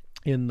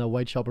in the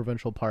Whiteshell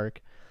Provincial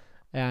Park.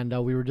 And it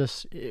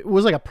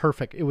was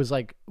like it was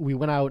like we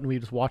went out and we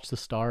just watched the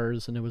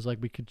stars, and it was like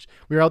we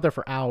were out there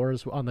for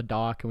hours on the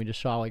dock, and we just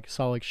saw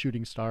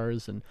shooting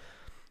stars, and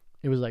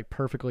it was like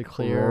perfectly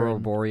clear. Aurora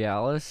and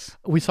Borealis.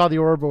 we saw the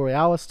Aurora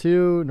Borealis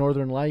too,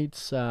 Northern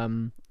Lights.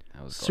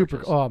 That was Super.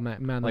 gorgeous. Oh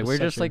man, that Like was we're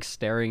such just like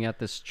staring at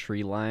this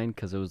tree line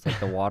because it was like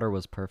the water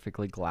was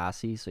perfectly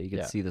glassy, so you could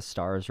Yeah. see the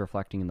stars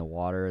reflecting in the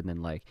water, and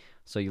then like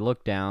so you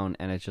look down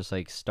and it's just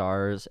like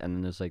stars, and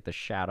then there's like the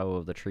shadow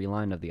of the tree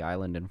line of the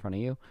island in front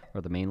of you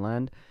or the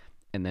mainland,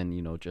 and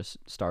then just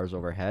stars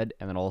overhead,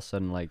 and then all of a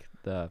sudden like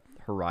the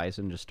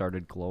horizon just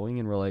started glowing,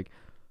 and we're like,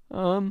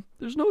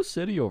 there's no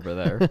city over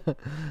there.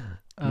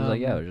 I was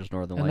like, yeah, it was just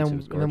Northern Lights. It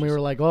was and then we gorgeous.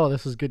 were like, oh,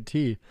 this is good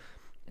tea,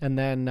 and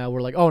then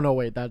we're like, oh no,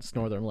 wait, that's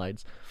Northern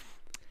Lights.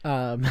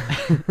 We're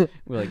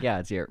like, yeah,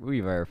 it's here.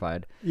 We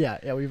verified.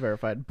 Yeah, we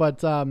verified.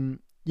 But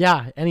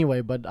yeah.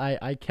 Anyway, but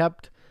I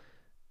kept,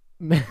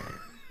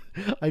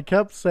 I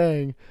kept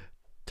saying,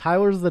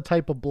 Tyler's the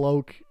type of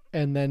bloke,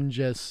 and then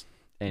just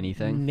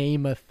Anything.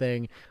 name a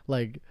thing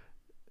like,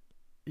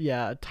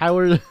 yeah,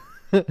 Tyler,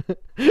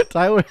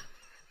 Tyler.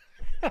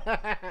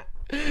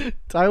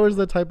 Tyler's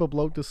the type of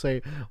bloke to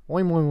say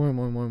 "Oing, oing, oing,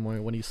 oing, oing,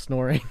 oing" when he's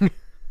snoring.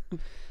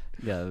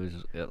 Yeah,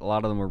 a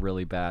lot of them were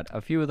really bad.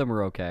 A few of them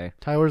were okay.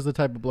 Tyler's the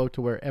type of bloke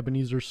to wear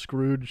Ebenezer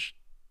Scrooge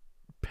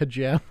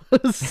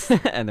pajamas.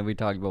 And then we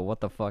talked about what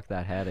the fuck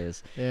that hat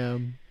is. Yeah.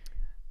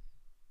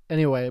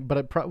 Anyway,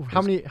 but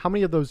how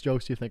many of those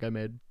jokes do you think I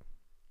made?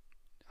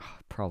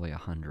 Probably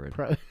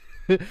 100.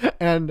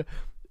 And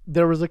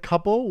there was a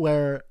couple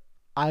where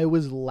I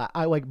was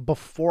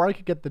before I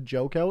could get the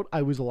joke out,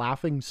 I was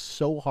laughing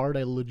so hard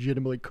I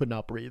legitimately could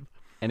not breathe.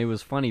 And it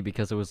was funny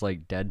because it was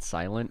like dead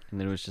silent, and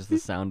then it was just the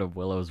sound of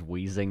Willow's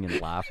wheezing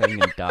and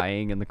laughing and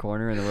dying in the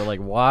corner, and then we're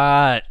like,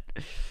 what?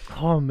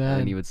 Oh And man.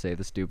 then he would say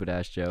the stupid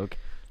ass joke.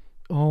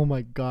 Oh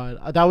my god.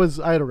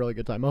 I had a really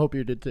good time. I hope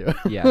you did too.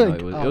 Yeah, no,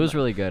 Like, it was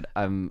really good.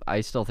 I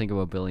still think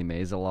about Billy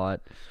Mays a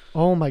lot.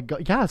 Oh my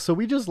god. Yeah, so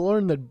we just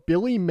learned that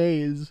Billy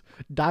Mays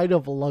died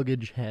of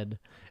luggage head.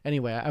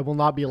 Anyway, I will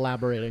not be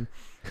elaborating.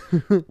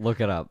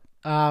 Look it up.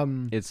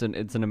 Um It's an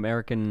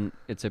American.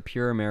 It's a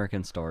pure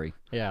American story.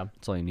 yeah.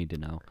 That's all you need to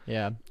know.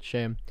 Yeah,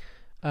 shame.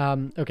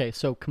 Okay,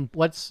 so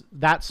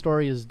that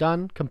story is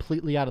done,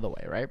 completely out of the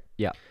way, right?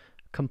 Yeah.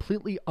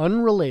 Completely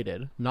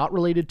unrelated, not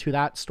related to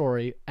that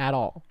story at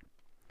all.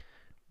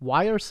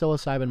 Why are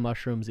psilocybin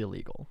mushrooms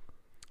illegal?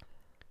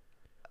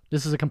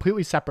 This is a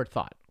completely separate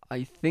thought.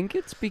 I think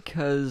it's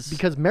because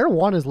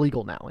Marijuana is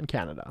legal now in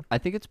Canada. I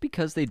think it's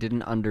because they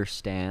didn't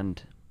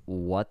understand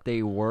what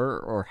they were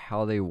or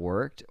how they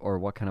worked or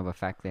what kind of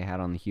effect they had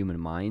on the human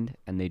mind,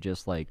 and they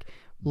just like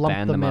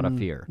banned them out of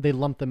fear. They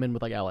lumped them in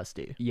with like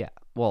LSD. Yeah.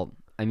 Well,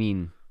 I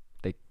mean,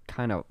 they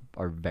kind of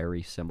are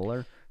very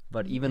similar,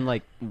 but even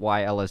like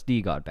why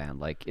LSD got banned,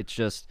 like it's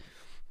just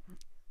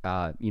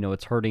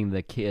it's hurting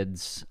the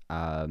kids.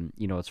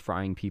 It's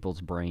frying people's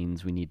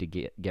brains. We need to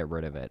get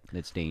rid of it.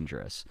 It's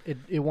dangerous.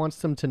 It wants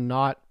them to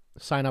not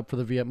sign up for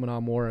the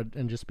Vietnam War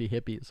and just be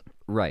hippies.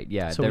 Right.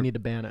 Yeah. So we need to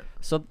ban it.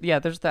 So yeah,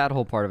 there's that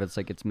whole part of it. It's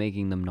like it's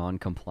making them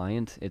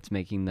non-compliant. It's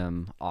making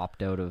them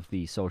opt out of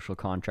the social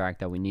contract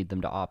that we need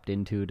them to opt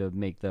into to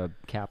make the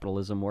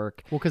capitalism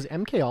work. Well, because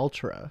MK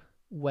Ultra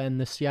when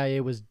the CIA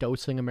was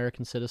dosing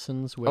American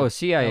citizens with Oh,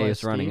 CIA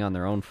is LSD. running on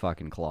their own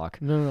fucking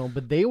clock. No,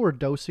 but they were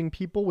dosing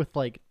people with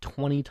like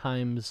 20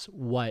 times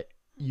what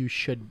you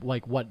should,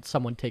 like what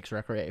someone takes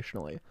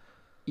recreationally.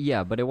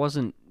 Yeah, but it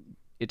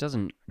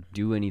doesn't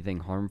do anything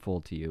harmful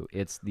to you.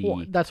 It's the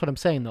Well, that's what I'm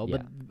saying though.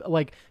 Yeah. But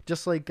like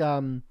just like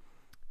in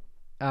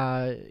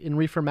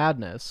Reefer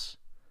Madness,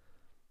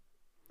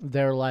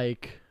 they're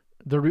like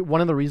one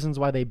of the reasons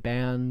why they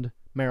banned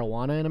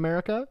marijuana in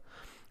America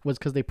was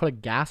because they put a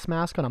gas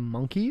mask on a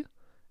monkey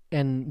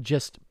and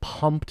just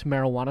pumped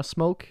marijuana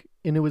smoke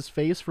into his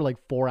face for like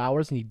 4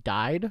 hours, and he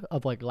died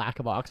of like lack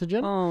of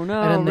oxygen. Oh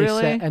no, and then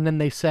really?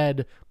 they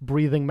said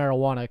breathing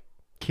marijuana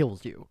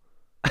kills you.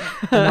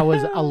 And that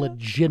was a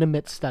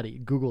legitimate study.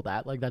 Google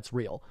that. Like that's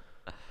real.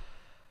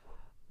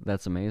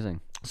 That's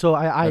amazing. So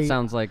That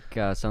sounds like the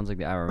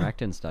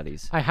ivermectin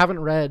studies. I haven't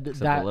read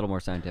Except that. a little more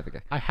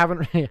scientific. I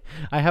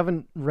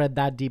haven't read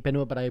that deep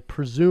into it, but I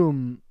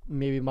presume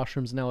maybe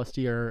mushrooms and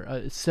LSD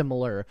are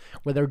similar,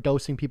 where they're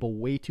dosing people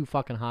way too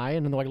fucking high,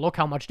 and then they're like, "Look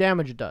how much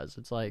damage it does."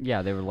 It's like,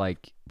 Yeah, they were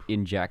like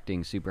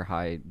injecting super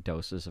high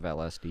doses of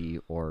LSD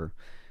or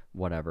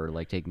whatever,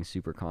 like taking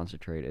super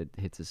concentrated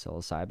hits of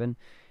psilocybin,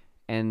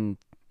 and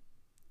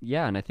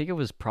yeah, and I think it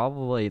was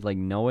probably like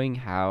knowing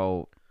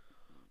how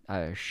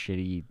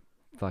shitty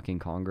fucking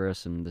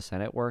Congress and the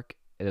Senate work.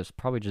 It was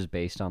probably just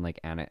based on like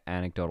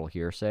anecdotal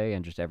hearsay,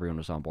 and just everyone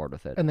was on board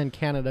with it. and then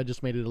Canada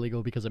just made it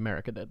illegal because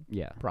America did,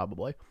 Yeah,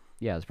 probably.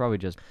 yeah, it's probably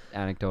just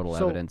anecdotal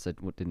So- evidence that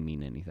didn't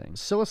mean anything.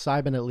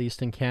 Psilocybin, at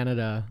least in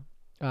Canada,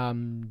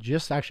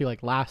 just actually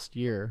like last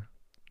year,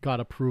 got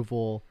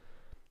approval.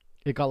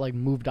 It got like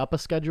moved up a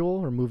schedule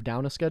or moved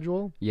down a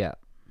schedule, Yeah,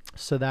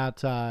 so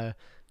that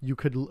you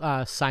could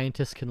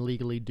scientists can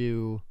legally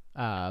do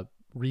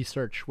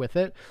research with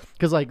it,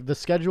 because like the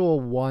Schedule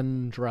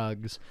 1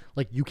 drugs,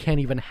 like you can't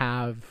even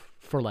have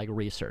for like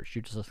research.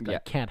 You just like, Yeah,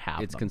 can't have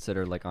it's them.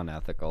 considered like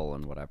unethical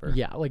and whatever.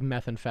 Yeah, like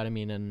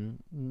methamphetamine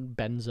and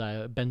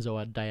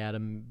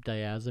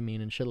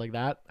benzodiazepine and shit like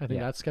that. I think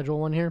Yeah. that's Schedule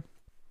 1 here.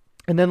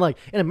 And then like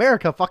in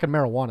America, fucking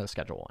marijuana is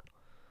Schedule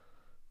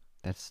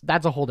 1.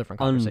 That's a whole different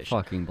conversation.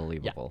 unfucking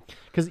believable.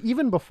 Because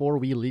even before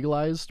we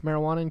legalized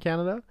marijuana in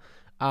Canada,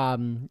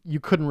 you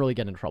couldn't really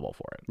get in trouble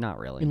for it Not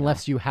really. no.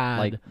 unless you had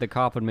like the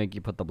cop would make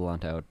you put the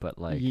blunt out, but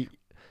like,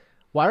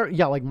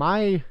 like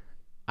my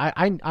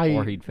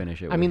or he'd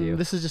finish it. I with mean, you.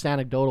 this is just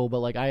anecdotal, but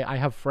like I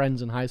have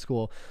friends in high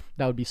school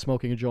that would be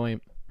smoking a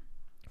joint.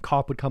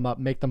 Cop would come up,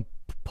 make them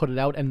put it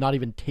out, and not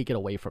even take it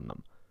away from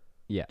them.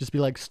 Yeah. Just be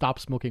like, stop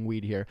smoking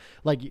weed here.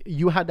 Like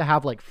you had to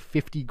have like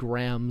 50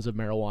 grams of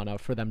marijuana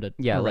for them to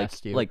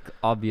arrest you. like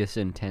obvious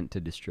intent to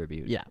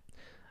distribute. Yeah.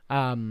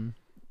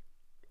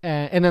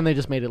 And then they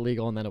just made it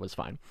legal, and then it was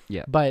fine.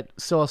 Yeah. But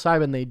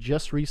psilocybin, they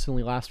just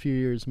recently, last few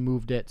years,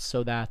 moved it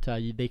so that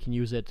they can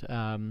use it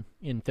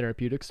in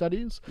therapeutic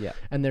studies. Yeah.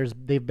 And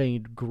they've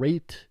made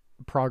great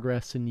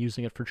progress in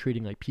using it for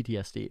treating like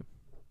PTSD.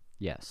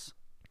 Yes.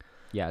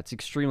 Yeah, it's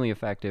extremely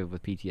effective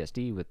with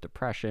PTSD, with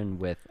depression,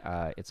 with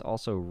it's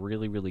also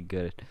really, really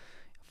good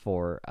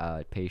for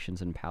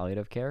patients in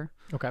palliative care.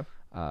 Okay.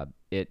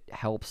 It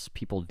helps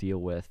people deal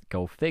with,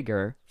 go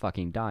figure,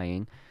 fucking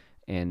dying,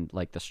 and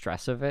like the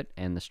stress of it,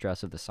 and the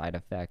stress of the side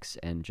effects,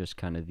 and just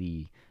kind of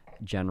the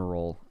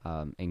general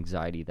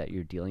anxiety that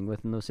you're dealing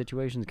with in those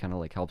situations. Kind of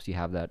like helps you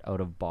have that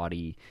out of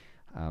body,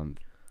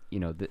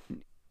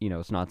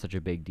 it's not such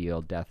a big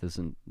deal. Death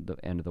isn't the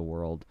end of the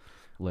world,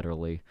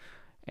 literally.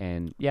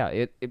 And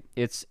yeah,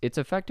 it's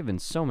effective in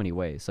so many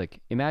ways. Like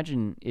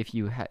imagine if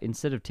you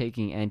instead of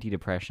taking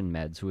antidepressant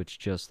meds, which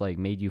just like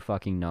made you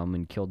fucking numb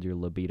and killed your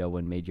libido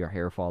and made your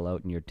hair fall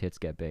out and your tits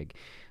get big,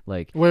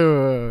 like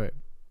Wait.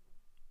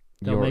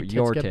 They'll your make tits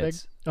your get big?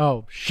 tits.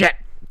 Oh shit.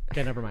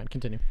 Okay, never mind.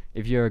 Continue.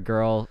 If you're a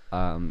girl,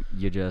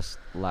 you just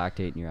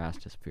lactate and your ass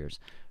disappears.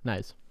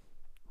 Nice.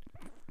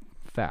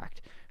 Fact.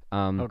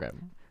 Okay.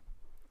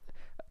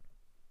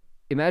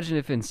 Imagine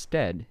if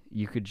instead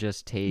you could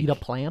just take Eat a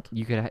plant?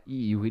 You could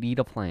eat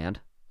a plant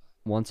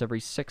once every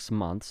 6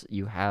 months.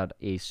 You had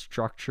a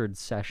structured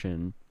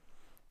session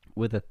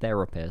with a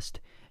therapist,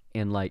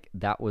 and like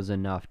that was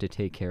enough to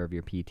take care of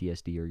your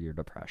PTSD or your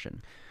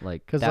depression.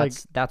 Like 'Cause,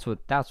 that's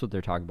what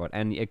they're talking about,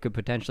 and it could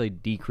potentially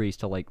decrease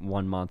to like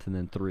 1 month and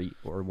then 3,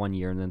 or 1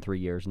 year and then 3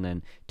 years and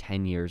then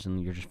 10 years,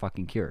 and you're just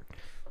fucking cured.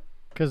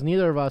 Because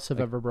neither of us have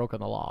ever broken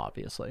the law,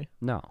 obviously.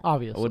 No,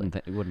 Obviously.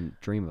 I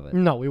wouldn't dream of it.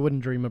 No, we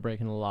wouldn't dream of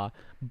breaking the law.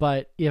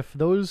 But if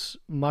those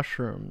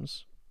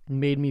mushrooms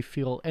made me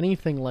feel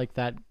anything like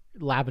that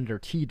lavender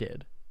tea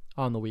did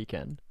on the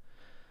weekend,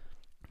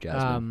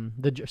 Jasmine.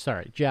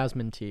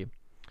 jasmine tea.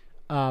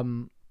 I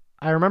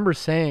remember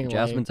saying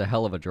Jasmine's a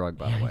hell of a drug,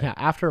 by the way. yeah,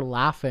 after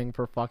laughing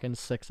for fucking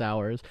 6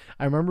 hours,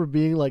 I remember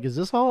being like, is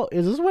this what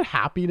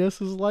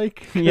happiness is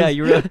like? Yeah,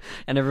 you were,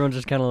 and everyone's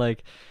just kind of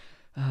like,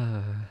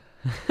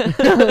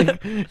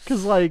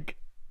 Because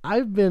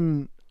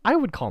I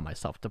would call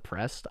myself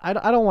depressed. I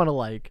don't want to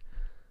like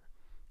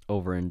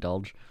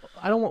overindulge.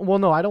 I don't want. Well,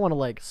 no, I don't want to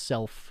like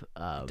self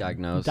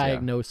Diagnose, yeah.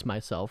 diagnose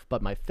myself.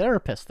 But my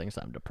therapist thinks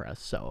I'm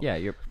depressed. So Yeah,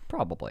 you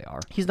probably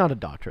are. he's not a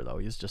doctor though.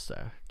 He's just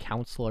a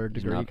counselor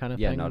degree Not- kind of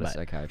yeah, thing. not a but,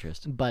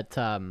 psychiatrist. But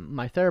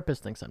my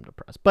therapist thinks I'm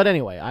depressed. But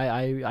anyway,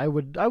 I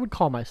would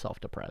call myself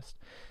depressed,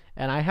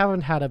 and I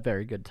haven't had a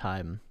very good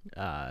time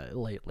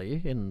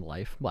lately in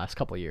life last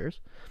couple of years,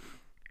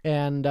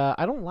 and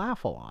I don't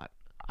laugh a lot.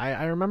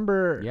 I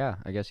remember. Yeah,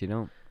 I guess you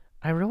don't.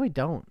 I really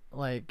don't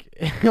like.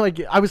 Like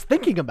I was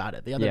thinking about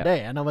it the other Yeah.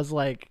 day, and I was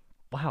like,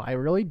 wow, I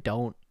really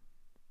don't.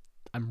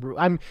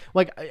 I'm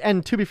like,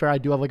 and to be fair, I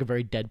do have like a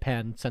very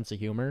deadpan sense of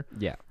humor.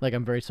 Yeah. Like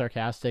I'm very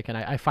sarcastic, and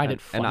I find it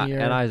funnier.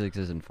 And Isaac's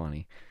isn't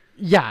funny.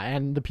 Yeah,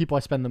 and the people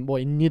I spend the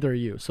well, neither are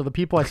you. So the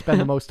people I spend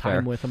the most Fair.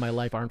 time with in my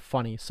life aren't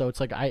funny. So it's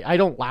like I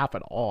don't laugh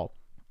at all.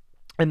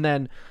 And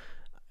then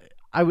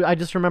I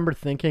just remember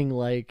thinking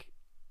like,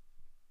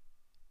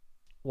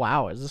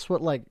 wow, is this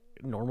what like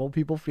normal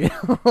people feel?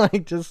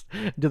 Like just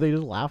do they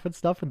just laugh at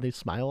stuff and they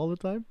smile all the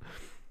time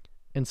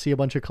and see a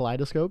bunch of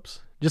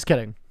kaleidoscopes? Just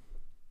kidding.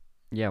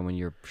 Yeah, when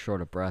you're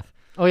short of breath,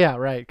 Oh yeah,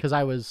 right. Because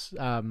I was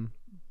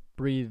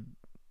breathe.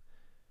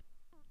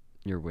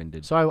 you're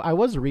winded. So I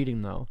was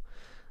reading though.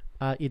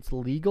 It's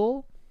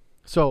legal.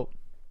 So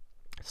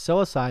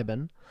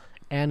psilocybin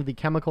and the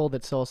chemical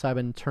that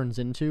psilocybin turns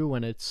into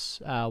when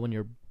it's when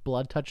your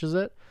blood touches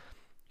it,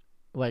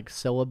 like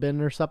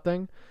psilocybin or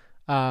something,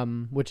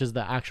 which is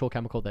the actual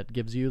chemical that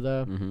gives you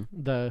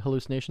the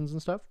hallucinations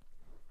and stuff.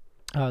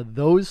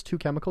 Those two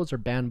chemicals are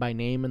banned by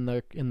name in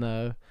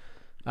the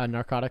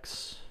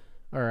narcotics,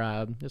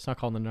 or it's not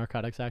called the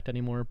Narcotics Act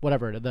anymore.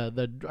 Whatever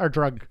our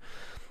drug,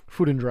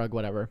 food and drug,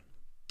 whatever.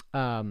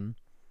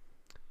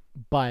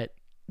 But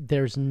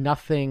there's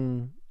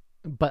nothing,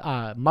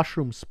 but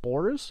mushroom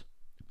spores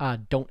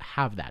don't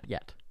have that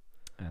yet.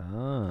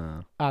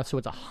 Ah. So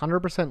it's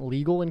 100%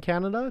 legal in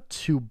Canada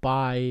to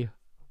buy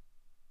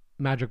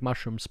magic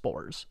mushroom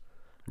spores.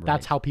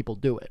 That's Right. how people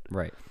do it.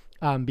 Right.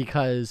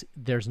 Because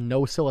there's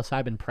no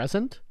psilocybin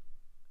present.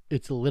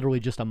 It's literally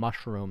just a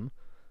mushroom.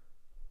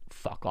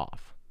 Fuck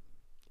off.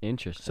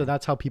 Interesting. So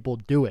that's how people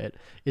do it,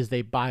 is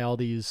they buy all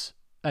these,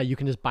 you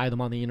can just buy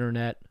them on the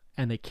internet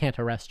and they can't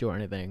arrest you or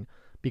anything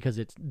because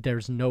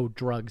there's no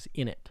drugs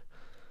in it.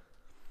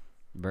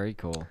 Very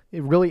cool.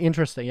 Really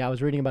interesting. Yeah, I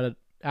was reading about it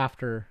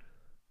after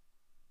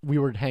we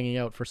were hanging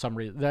out for some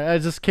reason. It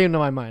just came to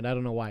my mind. I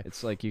don't know why.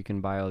 It's like you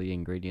can buy all the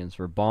ingredients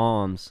for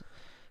bombs,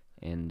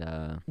 and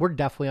We're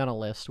definitely on a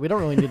list. We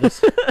don't really need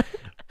this.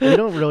 We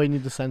don't really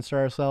need to censor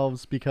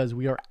ourselves because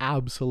we are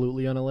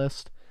absolutely on a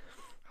list.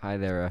 hi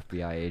there,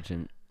 FBI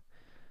agent.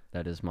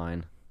 That is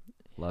mine.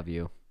 Love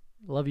you.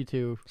 Love you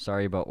too.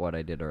 Sorry about what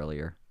I did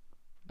earlier.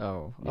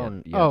 Oh,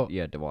 You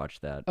had to watch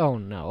that. oh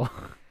no.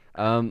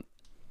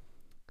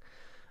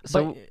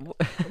 So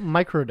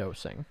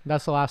Microdosing.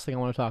 That's the last thing I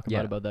want to talk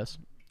Yeah. about this.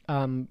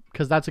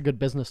 Because that's a good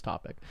business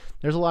topic.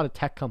 There's a lot of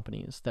tech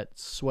companies that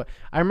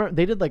I remember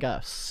they did like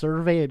a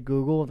survey at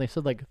Google and they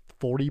said like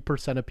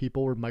 40% of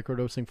people were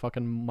microdosing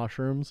fucking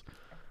mushrooms.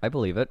 I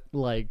believe it.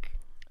 Like,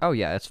 Oh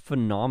yeah, it's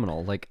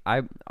phenomenal. Like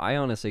I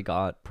honestly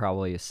got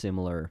probably a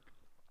similar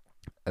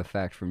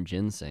effect from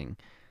ginseng,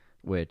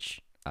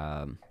 which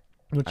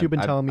you've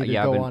been telling me to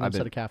I've go been- on I've instead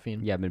been- of caffeine.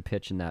 Yeah, I've been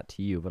pitching that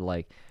to you, but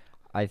like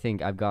I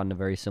think I've gotten a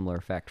very similar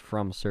effect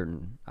from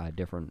certain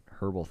different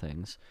herbal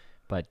things.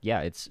 But yeah,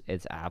 it's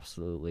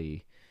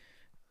absolutely,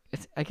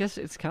 I guess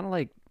it's kind of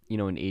like, an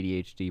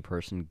ADHD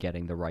person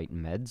getting the right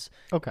meds.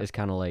 Okay. It's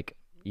kind of like,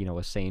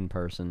 a sane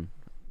person.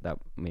 That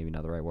maybe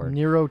not the right word.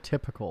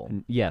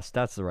 Neurotypical. Yes,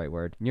 that's the right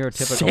word.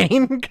 Neurotypical.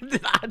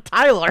 Sane?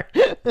 Tyler.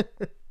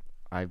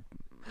 I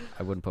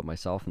wouldn't put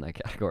myself in that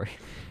category.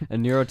 A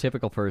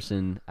neurotypical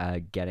person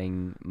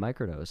getting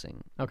microdosing,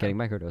 Okay. getting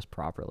microdosed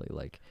properly,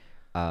 like,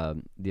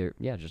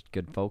 just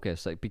good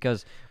focus, like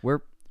because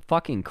we're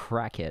fucking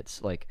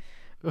crackheads, like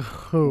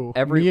Who?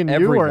 every Me and you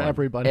everyone, or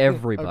everybody?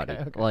 everybody,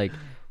 Okay. like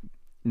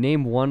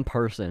name one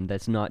person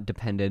that's not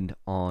dependent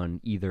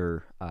on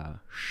either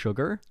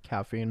sugar,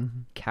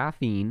 Caffeine.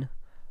 caffeine,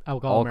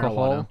 Alcohol.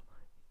 alcohol,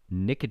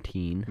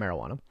 nicotine,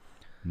 Marijuana.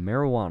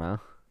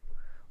 marijuana,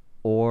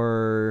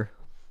 or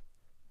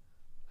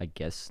I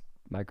guess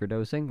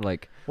microdosing,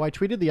 like. Well, I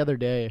tweeted the other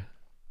day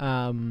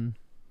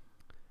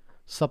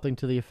something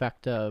to the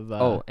effect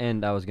of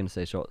And I was gonna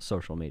say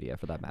social media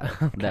for that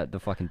matter. That the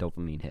fucking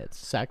dopamine hits.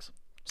 sex.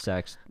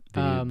 Sex,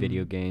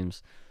 video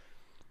games.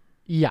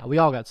 Yeah, we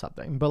all got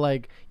something. But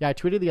like, yeah, I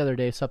tweeted the other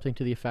day something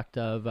to the effect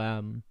of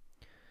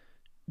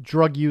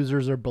drug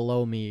users are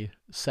below me,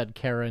 said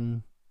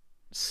Karen,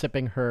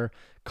 sipping her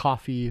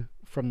coffee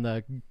from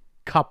the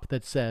cup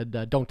that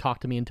said, don't talk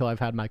to me until I've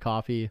had my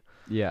coffee.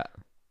 Yeah,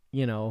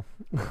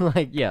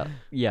 Like,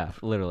 yeah,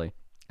 literally.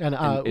 and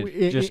And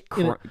it just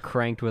in a-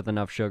 cranked with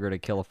enough sugar to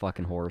kill a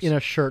fucking horse. in a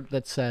shirt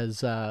that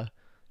says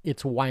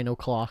it's wine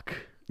o'clock.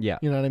 Yeah,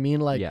 You know what I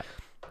mean? Like yeah.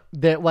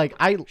 that. Like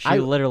She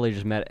literally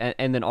just met,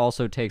 and then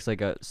also takes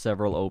like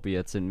several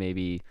opiates and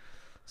maybe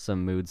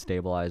some mood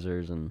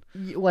stabilizers and.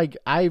 like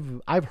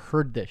I've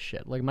heard this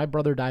shit. Like my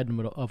brother died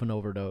of an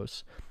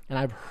overdose, and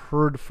I've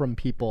heard from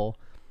people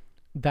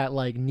that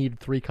like need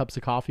 3 cups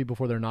of coffee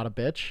before they're not a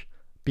bitch,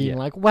 being Yeah.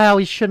 like, well,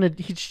 he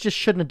just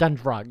shouldn't have done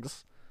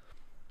drugs.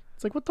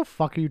 It's like, what the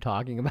fuck are you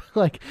talking about?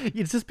 Like,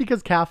 it's just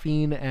because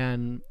caffeine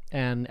and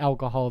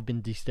alcohol have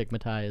been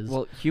destigmatized.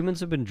 Well, humans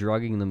have been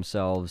drugging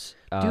themselves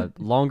Dude.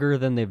 longer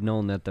than they've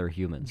known that they're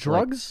humans.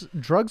 Like,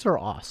 drugs are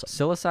awesome.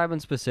 psilocybin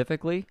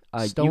specifically,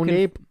 Stoned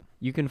ape.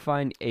 You can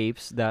find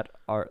apes that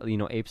are,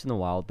 apes in the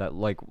wild that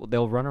like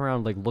they'll run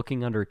around like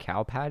looking under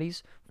cow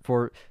patties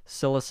for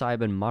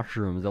psilocybin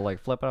mushrooms. They'll like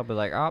flip it up and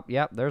like, oh,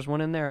 yep, there's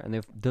one in there, and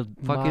they'll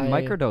fucking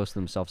My- microdose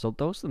themselves. They'll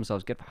dose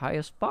themselves, get high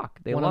as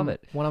fuck. They love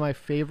it. One of my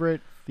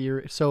favorite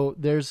theories. So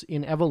there's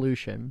in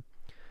evolution,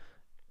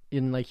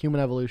 in like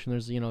human evolution,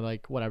 there's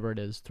like whatever it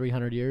is,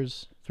 300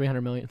 years,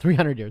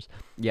 300 years,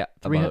 Yeah,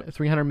 about,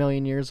 300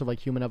 million years of like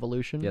human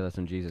evolution. yeah, that's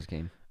when Jesus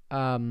came.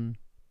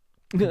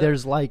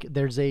 There's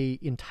a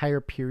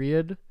entire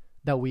period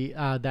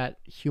that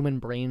human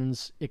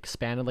brains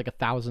expanded like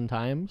 1,000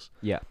 times,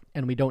 Yeah,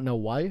 and we don't know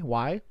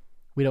why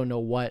we don't know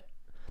what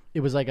it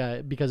was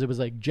like because it was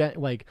like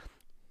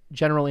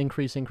general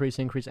increase,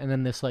 and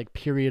then this like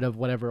period of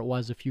whatever it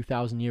was, a few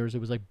thousand years, it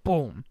was like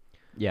boom,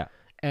 yeah,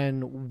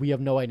 and we have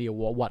no idea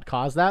what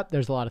caused that.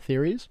 There's a lot of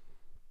theories,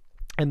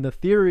 and the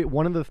theory,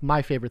 one of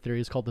my favorite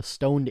theories, is called the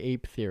stoned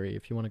ape theory,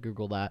 if you want to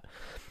Google that.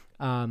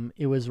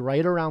 It was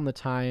right around the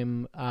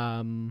time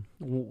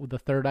the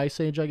third ice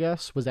age, I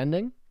guess, was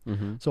ending.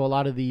 mm-hmm. So a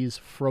lot of these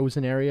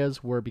frozen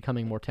areas were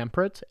becoming more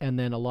temperate, and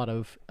then a lot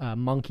of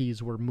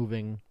monkeys were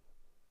moving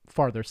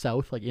farther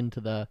south, like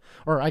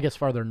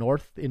farther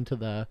north into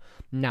the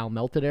now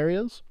melted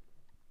areas.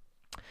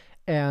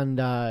 And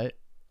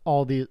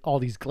all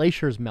these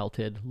glaciers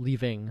melted,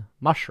 leaving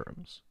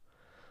mushrooms.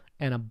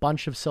 And a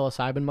bunch of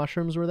psilocybin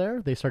mushrooms were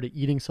there. They started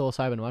eating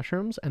psilocybin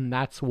mushrooms, and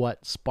that's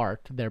what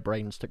sparked their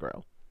brains to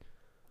grow.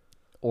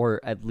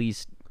 Or at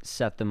least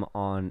set them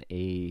on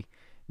a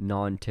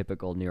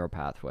non-typical neural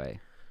pathway.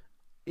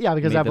 Yeah,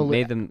 because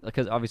made them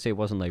because obviously it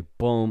wasn't like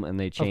boom and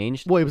they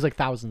changed. Well, it was like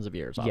thousands of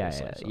years.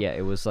 Obviously, Yeah.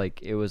 It was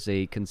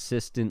a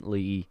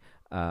consistently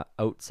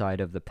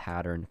outside of the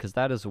pattern, because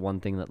that is one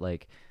thing that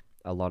like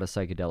a lot of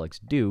psychedelics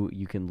do.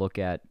 You can look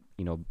at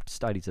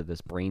studies of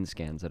this, brain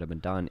scans that have been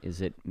done. Is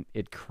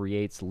it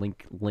creates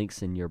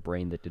links in your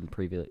brain that didn't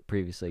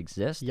previously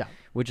exist. Yeah,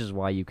 which is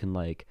why you can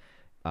like.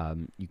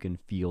 You can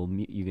feel,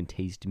 you can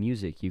taste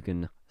music, you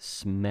can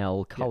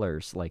smell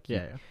colors. Like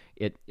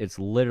it's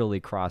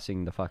literally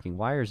crossing the fucking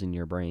wires in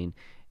your brain,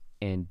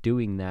 and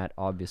doing that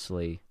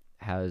obviously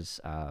has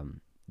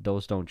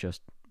those don't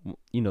just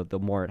the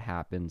more it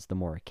happens, the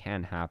more it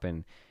can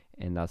happen,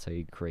 and that's how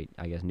you create,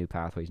 I guess, new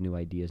pathways, new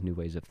ideas, new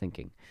ways of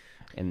thinking.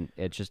 And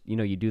it just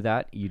you do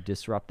that, you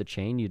disrupt the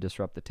chain, you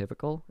disrupt the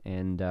typical,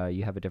 and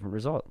you have a different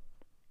result.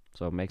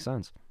 So it makes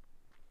sense.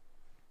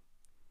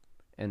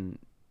 And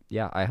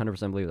yeah, I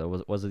 100% believe that.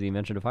 Was it the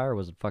invention of fire?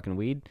 Was it fucking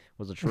weed?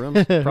 Was it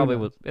shrooms?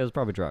 It was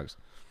probably drugs.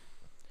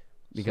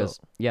 Because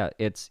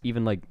it's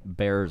even like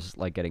bears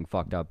like getting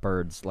fucked up,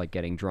 birds like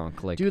getting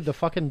drunk. Like, dude, the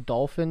fucking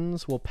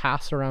dolphins will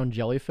pass around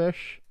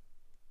jellyfish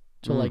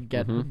to like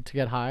get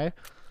high.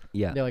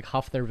 Yeah, They like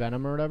huff their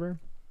venom or whatever.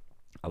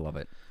 I love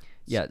it.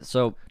 Yeah,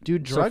 so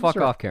Dude, so drugs fuck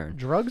are, off, Karen.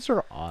 Drugs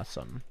are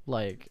awesome.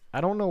 Like,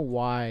 I don't know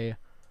why.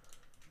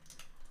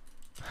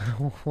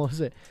 What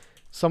was it?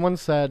 Someone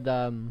said,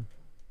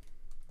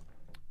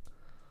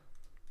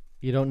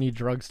 you don't need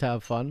drugs to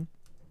have fun.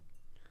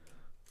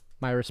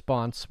 My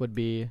response would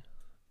be,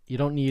 you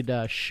don't need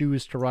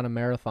shoes to run a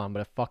marathon,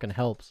 but it fucking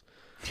helps.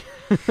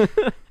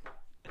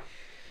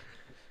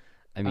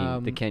 I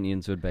mean, the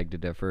Kenyans would beg to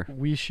differ.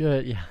 We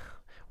should, yeah.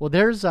 Well,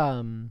 there's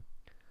what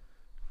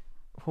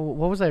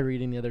was I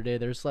reading the other day?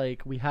 There's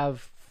like, we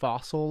have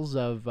fossils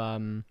of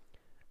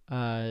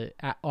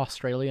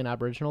Australian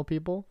Aboriginal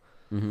people,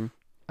 Mm-hmm.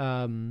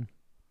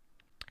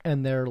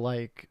 and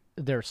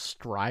their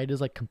stride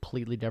is like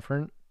completely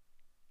different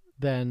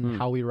than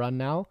how we run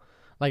now.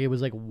 Like, it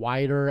was like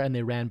wider, and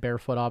they ran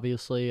barefoot,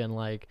 obviously, and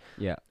like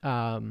Yeah.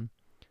 and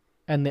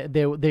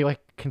they like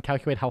can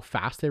calculate how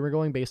fast they were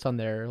going based on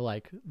their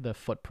like the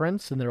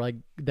footprints, and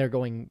they're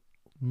going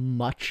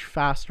much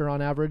faster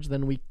on average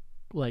than we,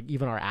 like,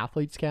 even our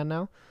athletes can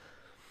now.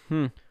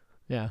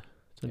 Yeah,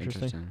 it's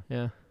interesting.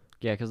 Yeah.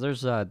 Yeah, because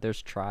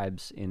there's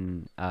tribes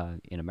in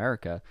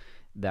America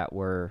that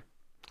were,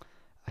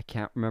 I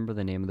can't remember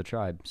the name of the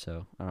tribe,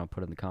 so I don't know,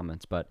 put it in the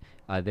comments, but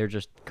they're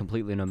just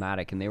completely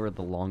nomadic, and they were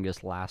the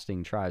longest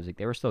lasting tribes. Like,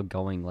 they were still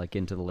going like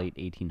into the late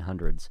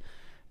 1800s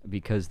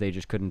because they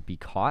just couldn't be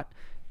caught,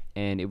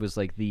 and it was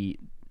like the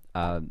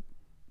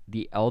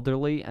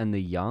elderly and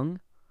the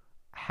young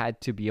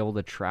had to be able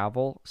to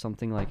travel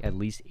something like at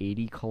least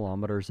 80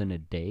 kilometers in a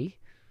day.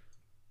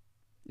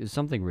 It was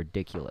something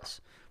ridiculous.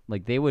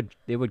 Like, they would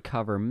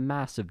cover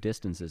massive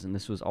distances, and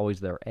this was always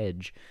their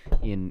edge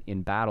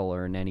in battle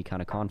or in any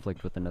kind of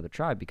conflict with another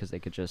tribe, because they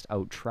could just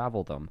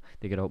out-travel them.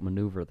 They could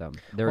outmaneuver them.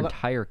 Their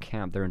entire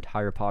camp, their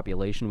entire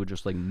population would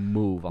just like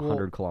move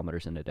 100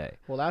 kilometers in a day.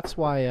 Well, that's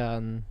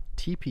why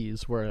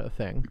teepees were a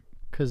thing,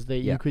 because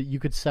you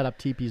could set up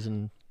teepees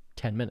and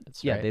 10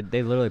 minutes. Yeah, right?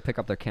 they literally pick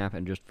up their camp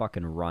and just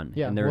fucking run.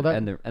 Yeah, and well,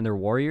 that- and their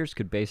warriors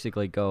could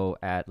basically go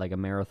at like a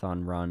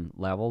marathon run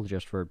level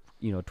just for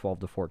 12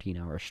 to 14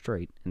 hours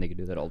straight, and they could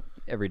do that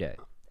every day,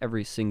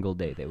 every single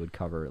day. They would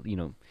cover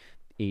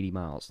 80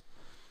 miles,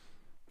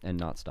 and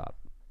not stop.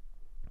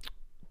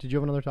 Did you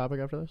have another topic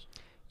after this?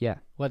 Yeah.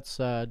 Let's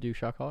do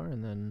shot caller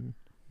and then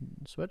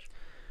switch.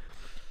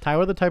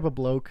 Tyler, the type of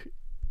bloke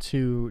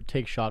to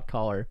take shot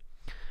caller.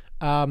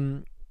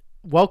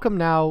 Welcome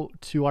now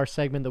to our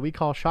segment that we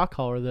call Shot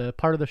Caller, the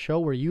part of the show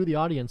where you, the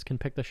audience, can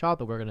pick the shot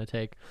that we're going to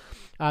take.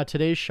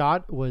 Today's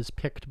shot was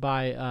picked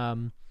by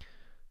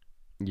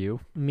You?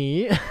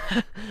 me.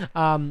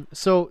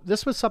 So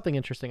this was something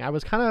interesting. I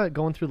was kind of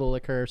going through the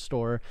liquor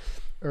store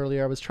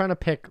earlier. I was trying to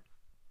pick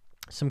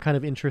some kind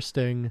of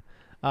interesting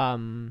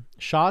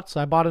shots.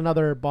 I bought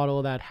another bottle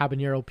of that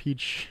habanero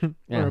peach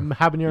Yeah. or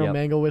habanero Yep.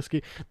 mango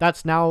whiskey.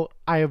 That's now,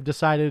 I have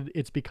decided,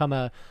 it's become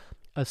a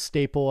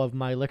staple of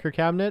my liquor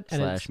cabinet,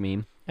 and Slash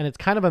meme. it's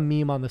kind of a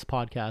meme on this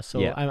podcast. So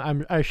Yeah.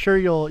 I'm sure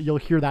you'll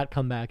hear that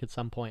come back at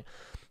some point.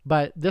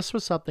 But this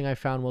was something I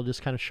found while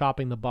just kind of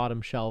shopping the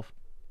bottom shelf.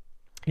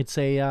 It's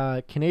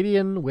a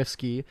Canadian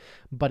whiskey,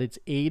 but it's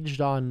aged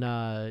on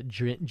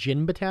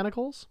gin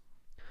botanicals.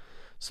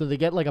 So they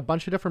get like a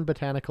bunch of different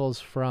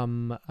botanicals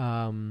from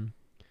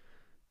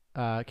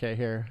okay,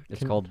 here.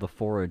 It's called the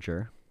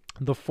Forager.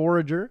 The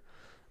Forager,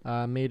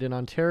 made in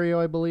Ontario,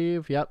 I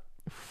believe. Yep.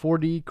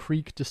 40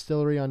 Creek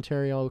Distillery,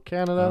 Ontario,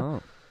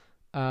 Canada.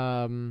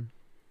 Oh.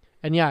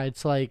 And yeah,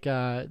 it's like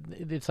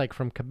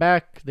from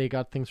Quebec. They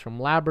got things from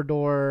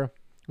Labrador.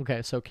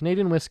 Okay, so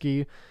Canadian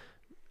whiskey,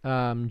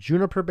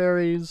 juniper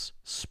berries,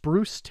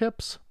 spruce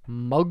tips,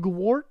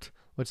 mugwort,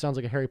 which sounds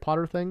like a Harry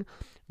Potter thing,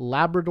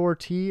 Labrador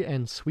tea,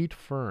 and sweet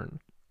fern.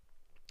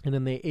 And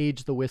then they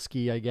age the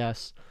whiskey, I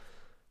guess.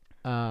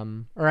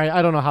 Or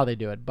I don't know how they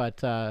do it,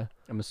 but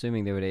I'm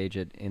assuming they would age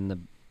it in the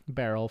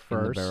barrel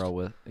first. in the barrel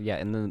with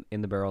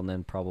in the barrel, and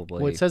then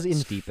probably Well, it says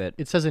steep it.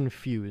 It says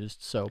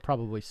infused, so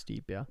probably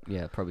steep, yeah.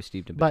 Yeah, probably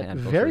steeped in But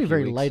botanicals for a very, few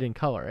very weeks. light in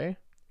color, eh?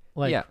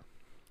 Like, yeah.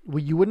 well,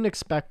 you wouldn't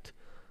expect.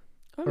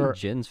 I mean, or-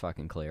 gin's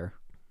fucking clear.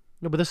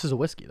 No, but this is a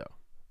whiskey though.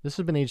 This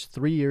has been aged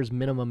 3 years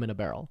minimum in a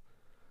barrel.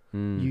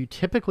 Mm. You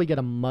typically get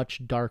a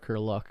much darker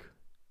look,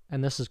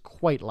 and this is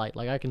quite light.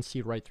 Like I can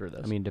see right through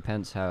this. I mean,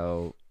 depends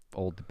how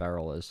old the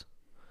barrel is.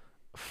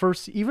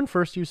 first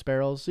use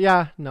barrels.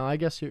 Yeah, no, I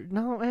guess you're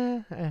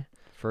no.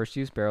 First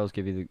use barrels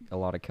give you a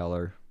lot of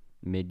color.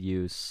 Mid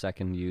use,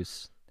 second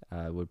use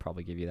would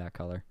probably give you that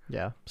color.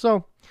 Yeah,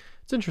 so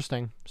it's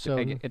interesting. So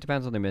It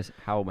depends on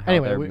how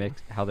Anyway,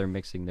 how they're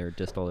mixing their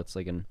distillates.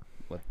 Like in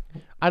what?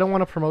 I don't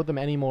want to promote them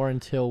anymore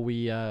until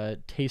we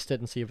taste it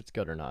and see if it's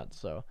good or not.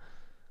 So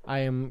I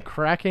am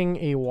cracking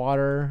a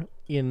water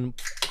in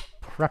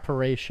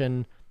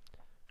preparation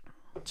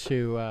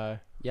to.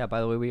 Yeah.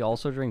 By the way, we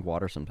also drink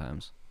water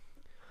sometimes.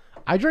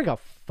 I drink a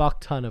fuck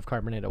ton of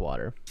carbonated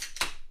water.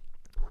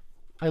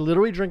 I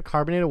literally drink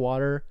carbonated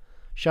water,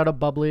 shout out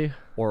bubbly,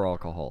 Or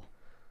alcohol.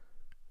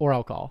 or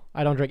alcohol.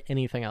 I don't drink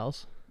anything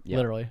else. Yeah.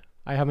 Literally.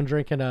 I haven't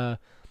drinking a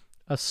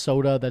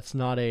soda that's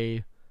not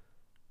a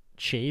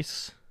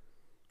chase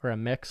or a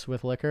mix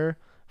with liquor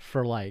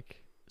for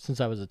since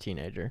I was a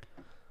teenager.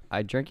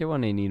 I drink it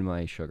when I need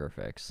my sugar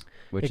fix,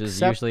 which is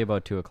Except usually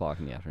about 2:00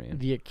 in the afternoon.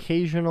 The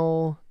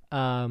occasional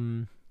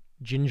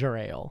ginger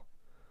ale.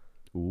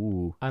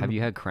 Ooh. I'm- Have you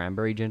had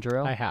cranberry ginger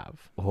ale? I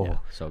have. Oh, Yeah.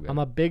 so good. I'm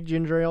a big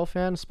ginger ale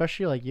fan,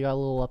 especially like you got a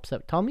little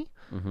upset tummy.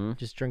 Mm-hmm.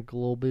 Just drink a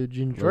little bit of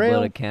ginger little ale.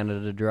 bit of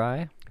Canada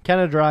Dry.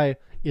 Canada Dry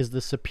is the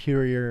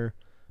superior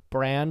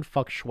brand.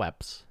 Fuck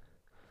Schweppes.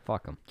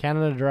 Fuck them.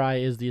 Canada Dry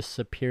is the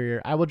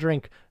superior. I will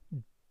drink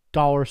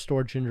dollar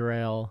store ginger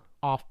ale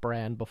off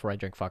brand before I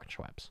drink fucking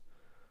Schweppes.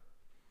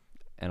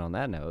 And on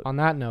that note, On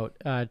that note,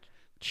 cheers.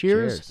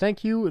 Cheers.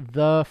 Thank you,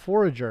 The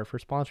Forager, for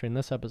sponsoring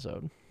this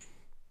episode.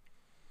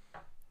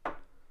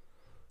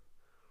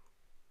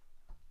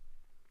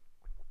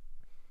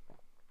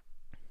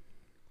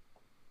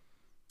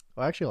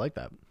 Oh, I actually like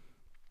that.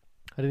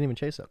 I didn't even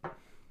chase it. And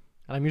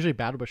I'm usually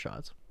bad with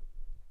shots.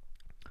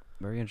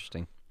 very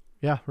interesting.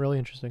 Yeah, really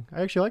interesting.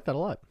 I actually like that a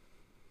lot.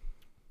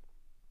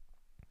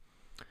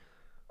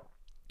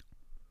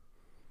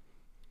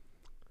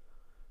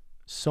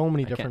 So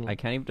many different. I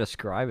can't even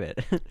describe it.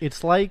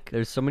 It's like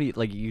There's so many,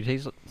 like, you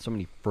taste so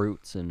many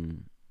fruits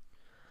and.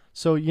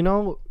 so you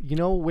know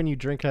when you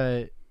drink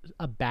a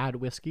bad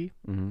whiskey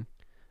Mm-hmm.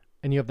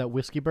 and you have that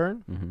whiskey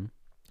burn. Mm-hmm.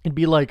 It'd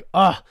be like,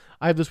 I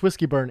have this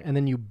whiskey burn, and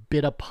then you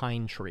bit a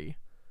pine tree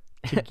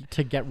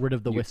to get rid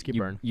of the whiskey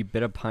burn, You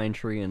bit a pine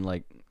tree and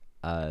like,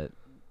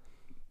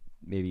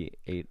 maybe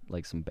ate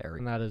like some berry.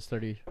 and that is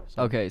 30.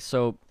 Okay,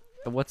 so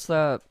what's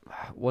the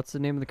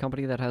name of the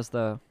company that has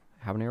the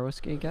habanero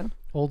whiskey again?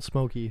 Old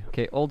Smoky.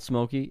 Okay, Old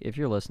Smoky. If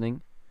you're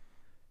listening,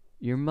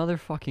 your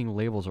motherfucking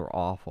labels are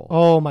awful.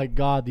 Oh my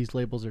God, these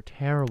labels are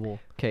terrible.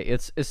 Okay,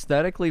 it's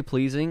aesthetically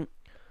pleasing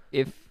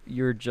if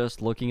you're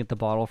just looking at the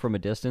bottle from a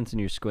distance and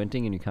you're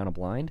squinting and you're kind of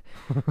blind.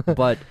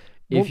 But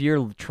if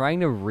you're trying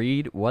to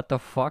read what the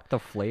fuck the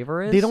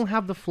flavor is, They don't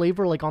have the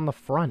flavor like on the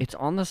front. It's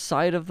on the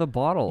side of the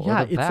bottle.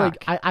 Yeah, or the it's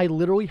back. like I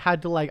literally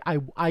had to like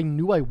I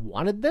knew I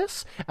wanted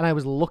this, and I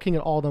was looking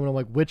at all of them and I'm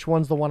like, which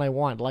one's the one I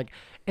want? Like,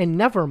 and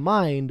never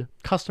mind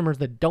customers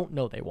that don't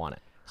know they want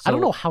it. I don't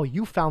So- know how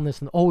you found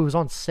this. It was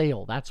on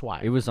sale. That's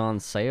why. It was on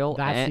sale.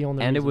 That's and, the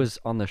only and it reason. was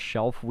on the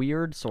shelf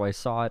weird, so I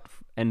saw it.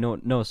 And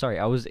no, sorry,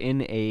 I was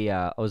in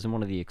I was in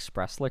one of the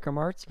express liquor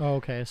marts. Oh,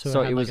 okay, so,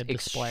 So it, had, it was like, a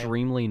display.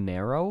 extremely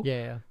narrow.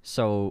 Yeah,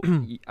 So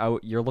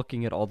you're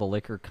looking at all the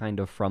liquor kind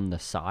of from the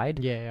side.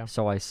 yeah.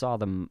 So I saw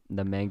the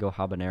mango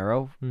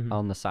habanero Mm-hmm.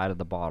 on the side of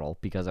the bottle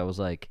because I was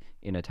like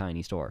in a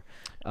tiny store,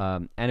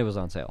 and it was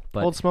on sale.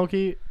 But Old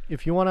Smoky,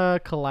 if you want to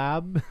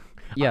collab,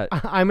 yeah,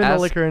 I'm in the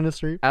ask- liquor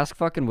industry. Ask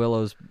fucking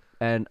Willows,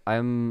 and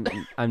I'm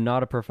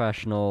not a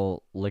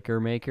professional liquor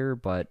maker,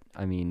 but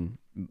I mean,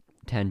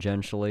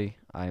 tangentially,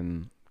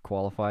 I'm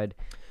qualified.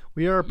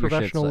 We are Your shit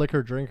professional suck.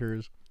 liquor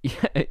drinkers.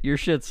 Yeah, your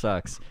shit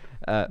sucks.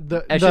 I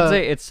The- should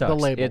say it the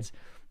sucks. label.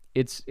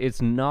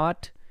 It's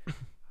not.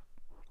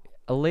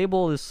 A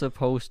label is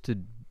supposed to,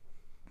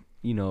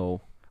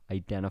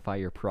 identify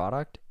your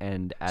product,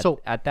 and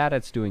at that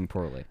it's doing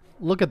poorly.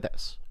 Look at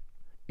this.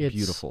 It's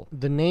Beautiful.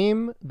 The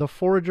name, the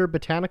Forager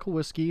Botanical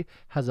Whiskey,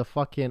 has a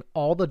fucking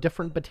all the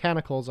different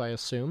botanicals. I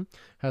assume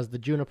has the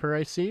juniper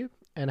I see,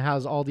 and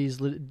has all the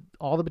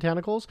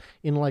botanicals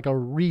in like a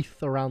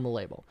wreath around the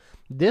label.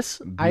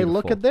 This I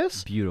look Beautiful. at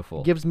this,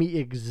 Beautiful. gives me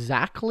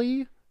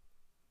exactly.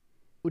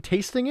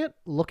 Tasting it,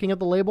 looking at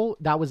the label,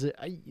 that was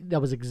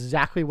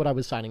exactly what I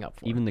was signing up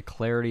for. Even the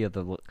clarity of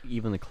the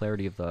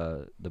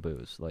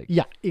booze, like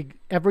Yeah,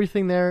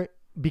 everything there,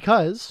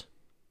 because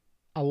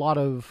a lot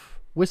of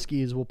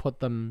whiskeys will put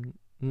them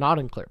not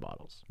in clear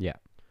bottles. yeah.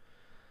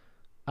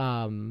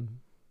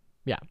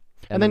 Yeah.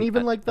 And then- then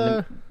even like and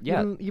then- the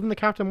yeah. even the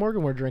Captain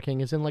Morgan we're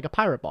drinking is in like a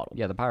pirate bottle.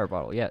 Yeah, the pirate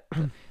bottle. Yeah,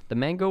 the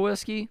mango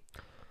whiskey,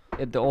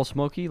 the Old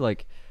Smoky,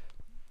 like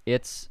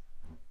it's.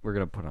 We're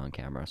gonna put it on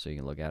camera so you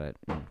can look at it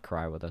and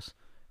cry with us.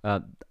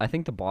 I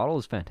think the bottle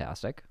is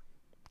fantastic.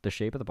 The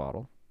shape of the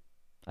bottle.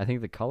 I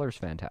think the color's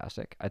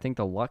fantastic. I think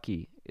the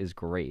Lucky is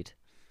great.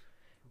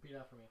 Repeat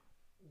after me.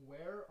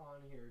 Where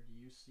on here do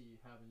you see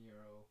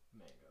habanero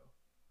mango?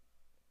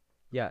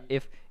 Yeah,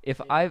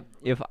 if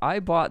I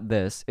bought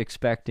this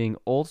expecting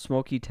Old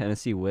Smoky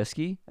Tennessee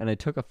whiskey and I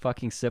took a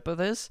fucking sip of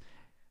this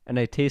and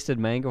I tasted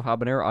mango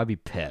habanero, I'd be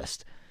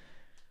pissed.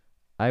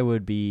 I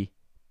would be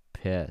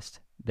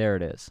pissed. There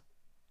it is.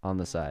 On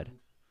the side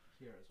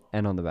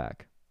and on the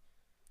back.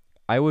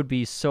 I would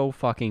be so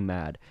fucking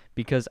mad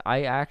because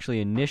I actually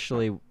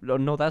initially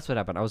no, that's what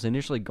happened. I was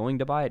initially going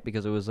to buy it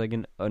because it was like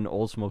an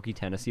Old Smoky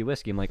Tennessee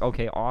whiskey. I'm like,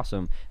 okay,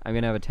 awesome. I'm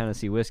gonna have a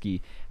Tennessee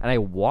whiskey, and I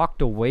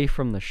walked away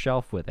from the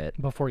shelf with it,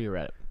 Before you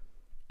read it.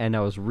 and I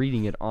was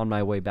reading it on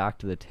my way back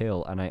to the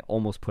till, and I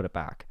almost put it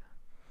back.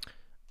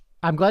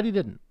 I'm glad you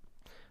didn't.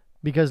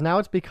 Because now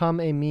it's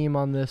become a meme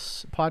on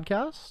this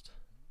podcast,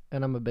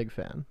 and I'm a big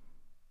fan.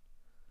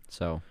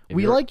 So if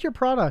We you're- like your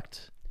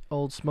product,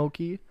 Old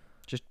Smoky.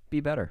 just be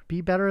better. Be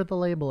better at the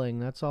labeling.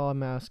 That's all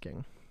I'm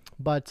asking.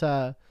 But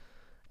yeah,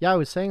 I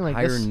was saying like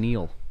Hire this.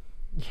 Neil.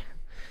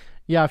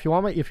 Yeah, if you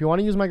want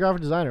to use my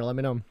graphic designer, let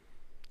me know.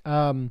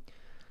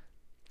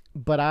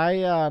 But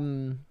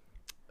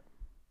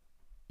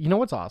you know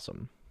what's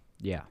awesome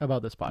Yeah.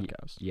 about this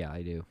podcast? Yeah,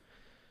 I do.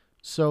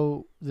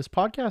 So this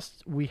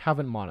podcast we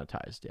haven't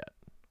monetized yet.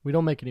 We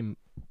don't make any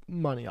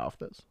money off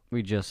this.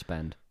 We just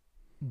spend.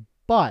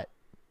 But,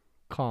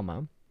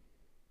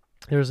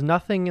 there's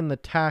nothing in the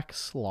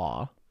tax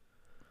law.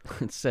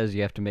 It says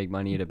you have to make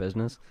money at a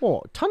business.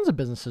 Well, tons of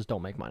businesses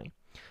don't make money.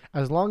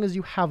 As long as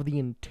you have the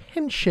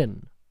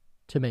intention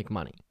to make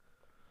money.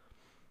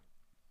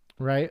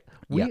 Right?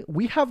 Yeah.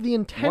 We have the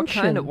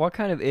intention. What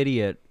kind of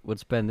idiot would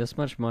spend this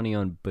much money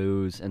on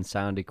booze and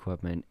sound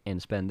equipment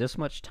and spend this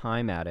much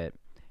time at it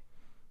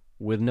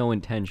with no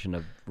intention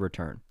of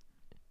return?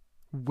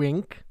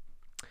 Wink.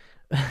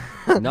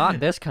 Not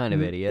this kind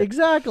of idiot.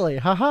 Exactly.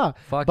 Haha.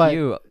 Fuck But-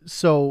 you,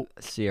 So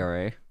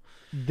CRA.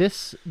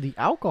 the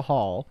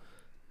alcohol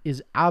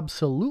is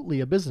absolutely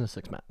a business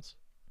expense.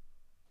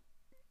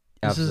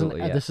 Absolutely,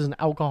 yeah. This is an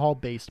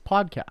alcohol-based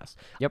podcast.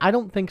 Yep. I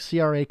don't think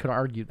CRA could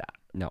argue that.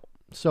 No.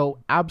 So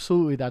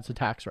absolutely, that's a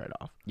tax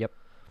write-off. Yep.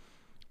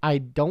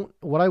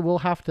 What I will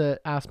have to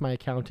ask my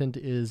accountant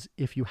is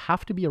if you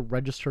have to be a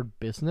registered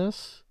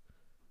business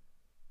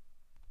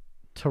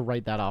to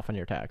write that off on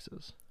your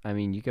taxes. I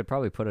mean, you could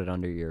probably put it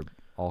under your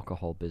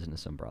alcohol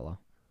business umbrella.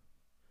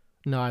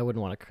 No, I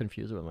wouldn't want to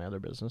confuse it with my other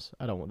business.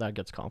 That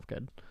gets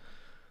complicated.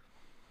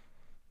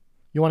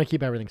 You want to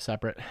keep everything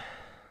separate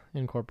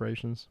in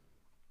corporations.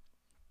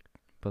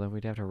 But then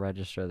we'd have to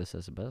register this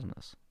as a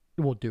business.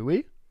 Well, do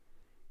we?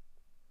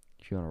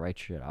 If you want to write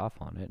shit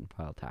off on it and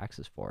file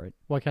taxes for it.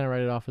 Why can't I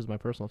write it off as my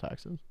personal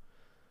taxes?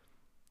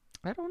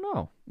 I don't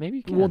know. Maybe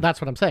you can. Well, that's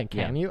what I'm saying.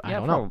 Can you? I Yeah,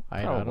 don't know. Probably.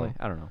 I don't know.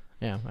 I don't know.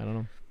 Yeah, I don't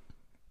know.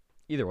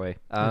 Either way.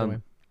 Either way.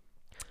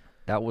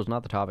 That was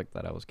not the topic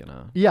that I was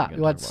gonna. Yeah,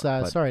 gonna let's. talk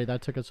about, but, Sorry,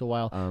 that took us a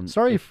while.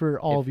 Sorry if- for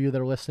all if- of you that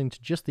are listening to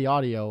just the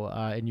audio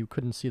and you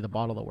couldn't see the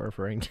bottle that we're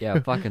referring to. Yeah,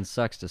 it fucking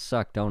sucks to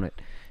suck, don't it?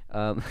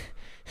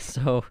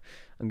 So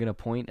I'm gonna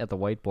point at the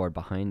whiteboard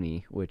behind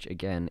me, which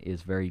again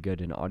is very good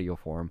in audio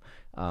form.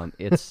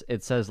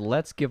 It says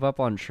 "Let's give up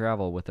on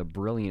travel" with a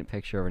brilliant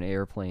picture of an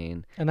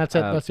airplane. And that's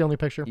it. That's the only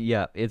picture.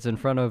 Yeah, it's in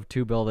front of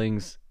two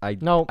buildings. I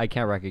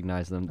can't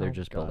recognize them. They're Oh,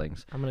 just God.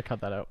 buildings. I'm gonna cut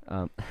that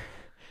out.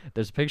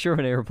 There's a picture of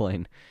an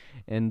airplane,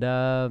 and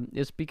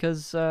it's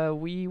because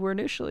we were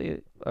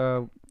initially,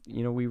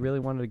 we really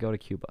wanted to go to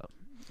Cuba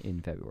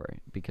in February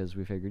because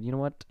we figured, you know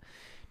what,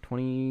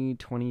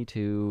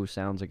 2022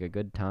 sounds like a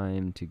good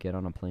time to get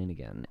on a plane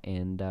again,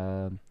 and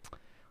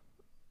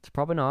it's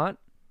probably not.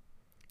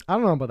 I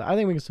don't know about that. I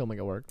think we can still make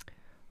it work.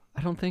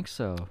 I don't think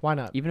so. Why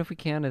not? Even if we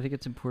can, I think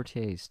it's in poor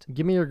taste.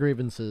 Give me your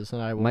grievances,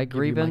 and I will My give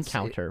grievance you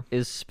my counter.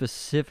 is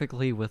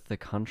specifically with the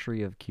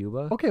country of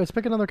Cuba. Okay, let's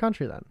pick another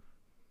country then.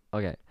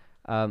 Okay.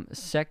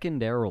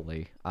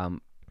 Secondarily,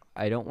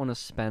 I don't want to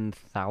spend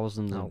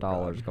thousands Oh, of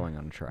dollars God. going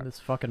on a trip. This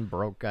fucking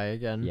broke guy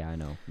again. Yeah, I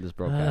know. This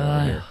broke guy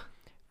over here.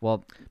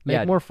 Well, Make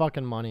yeah, more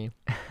fucking money.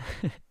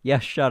 yeah,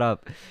 shut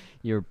up.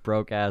 Your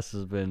broke ass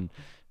has been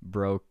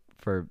broke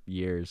for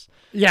years.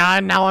 Yeah,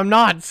 and now I'm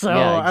not, so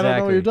Yeah, I don't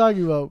know what you're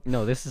exactly. talking about.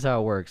 No, this is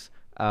how it works.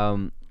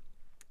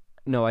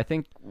 No, I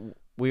think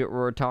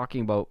we're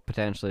talking about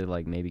potentially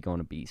like maybe going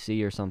to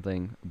BC or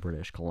something,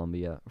 British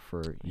Columbia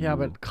for Yeah, you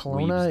but weebs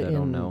Kelowna that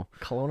don't know.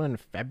 in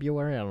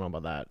February? I don't know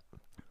about that.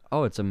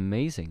 Oh, it's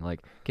amazing.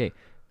 Like, okay,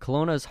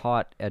 Kelowna's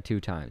hot at two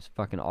times,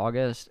 fucking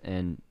August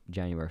and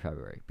January,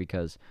 February,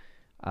 because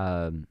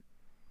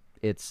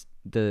it's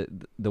the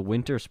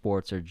winter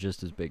sports are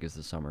just as big as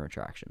the summer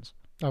attractions.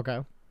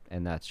 Okay.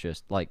 And that's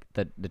just like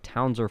the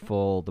towns are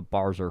full, the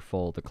bars are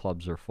full, the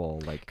clubs are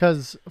full. Like,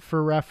 Because,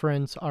 for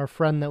reference, our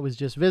friend that was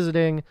just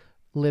visiting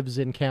lives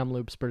in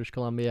Kamloops, British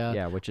Columbia.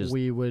 yeah, which is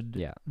the-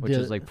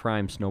 is like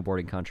prime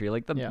snowboarding country.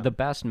 Like Yeah. the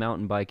best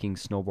mountain biking,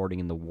 snowboarding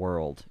in the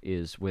world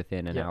is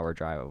within an Yeah. hour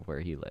drive of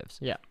where he lives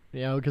Yeah,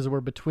 because we're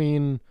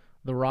between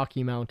the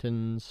Rocky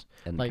Mountains,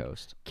 and like, the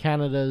coast.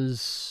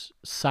 Canada's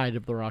side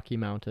of the Rocky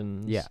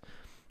Mountains. Yeah.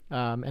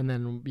 And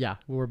then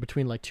we're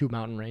between like two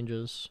mountain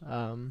ranges.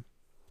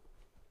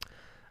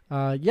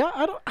 I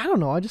don't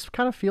know. I just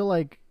kind of feel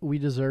like we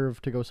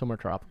deserve to go somewhere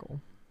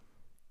tropical.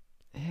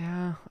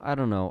 Yeah, I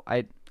don't know.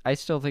 I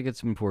still think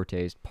it's in poor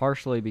taste,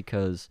 partially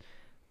because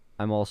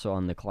I'm also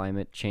on the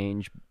climate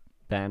change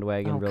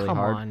bandwagon really come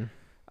hard.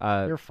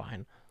 on. You're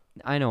fine.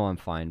 I know I'm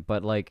fine,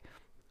 but like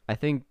I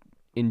think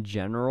in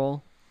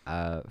general,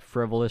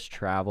 frivolous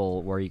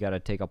travel where you got to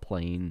take a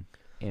plane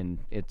and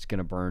it's going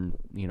to burn,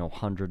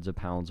 hundreds of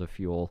pounds of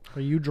fuel.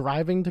 Are you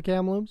driving to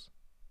Kamloops?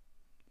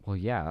 Well,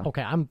 yeah.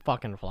 Okay, I'm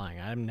fucking flying.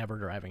 I'm never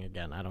driving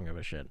again. I don't give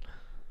a shit.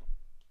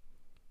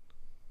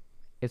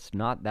 It's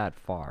not that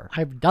far.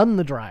 I've done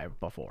the drive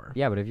before.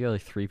 Yeah, but if you have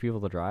like 3 people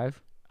to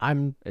drive,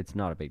 I'm it's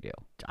not a big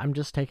deal.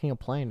 just taking a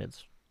plane.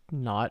 It's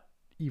not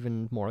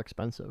even more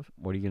expensive.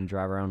 What are you going to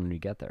drive around when you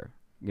get there?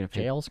 You're going to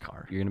JL's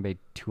car. You're going to pay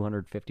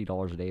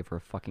 $250 a day for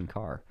a fucking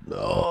car.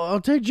 Oh,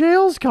 I'll take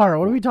JL's car.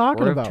 What are we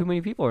talking Or if about? too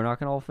many people are not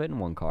going to all fit in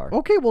one car.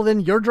 Okay, well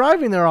then you're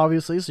driving there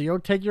obviously, so you'll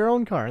take your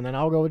own car and then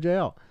I'll go with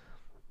JL.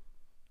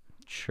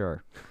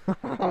 Sure.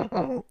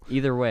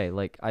 Either way,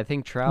 like I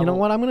think travel. You know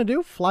what I'm gonna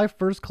do? Fly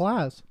first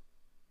class.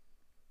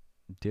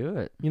 Do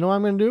it. You know what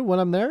I'm gonna do when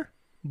I'm there?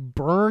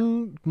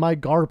 Burn my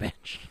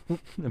garbage.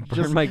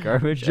 Burn my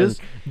garbage.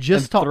 Just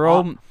and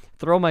to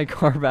throw my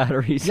car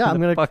batteries. yeah, in I'm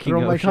the gonna fucking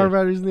throw my ocean. car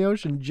batteries in the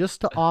ocean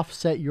just to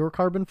offset your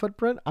carbon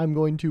footprint. I'm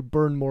going to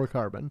burn more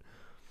carbon.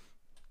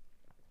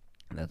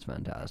 That's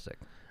fantastic.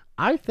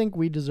 I think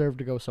we deserve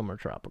to go somewhere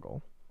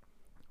tropical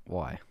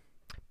Why?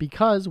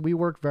 because we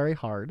work very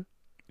hard.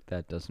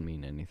 That doesn't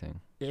mean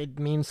anything. It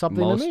means something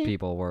Most to me.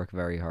 people work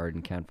very hard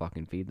and can't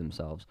fucking feed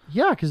themselves.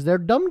 Yeah, because they're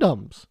dum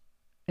dums,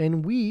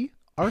 and we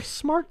are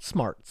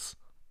smarts.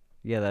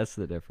 Yeah, that's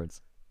the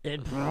difference.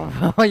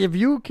 If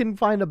you can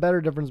find a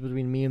better difference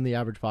between me and the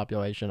average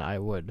population, I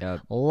would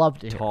love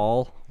to hear.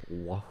 Tall,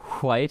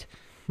 white,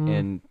 Hmm.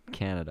 in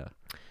Canada.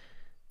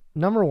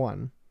 Number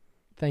one,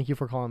 thank you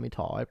for calling me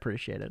tall. I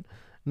appreciate it.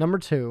 Number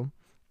two,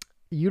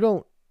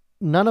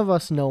 none of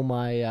us know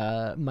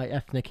my my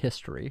ethnic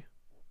history.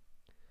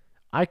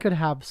 I could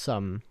have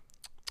some.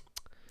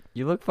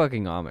 You look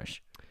fucking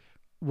Amish.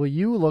 Well,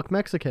 you look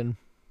Mexican,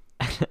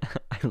 I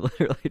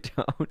literally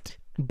don't.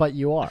 but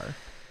you are.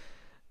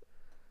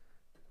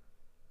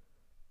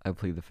 I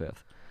plead the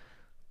fifth.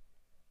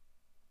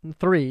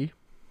 3,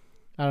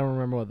 I don't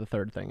remember what the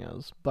third thing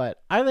is,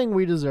 but I think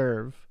we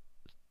deserve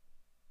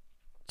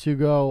to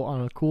go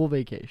on a cool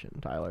vacation,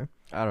 Tyler.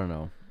 I don't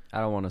know. I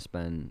don't want to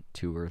spend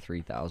 $2,000 or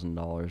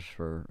 $3,000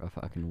 for a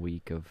fucking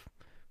week of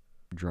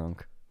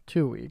drunk.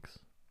 2 weeks,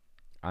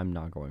 I'm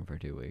not going for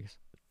 2 weeks.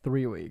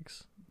 3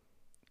 weeks,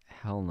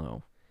 Hell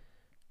no.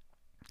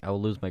 I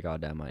will lose my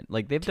goddamn mind.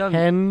 Like they've done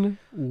 10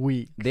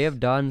 weeks. They have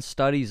done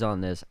studies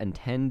on this, and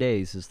 10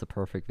 days is the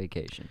perfect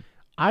vacation.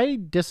 I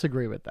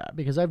disagree with that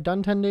because I've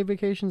done 10-day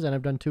vacations and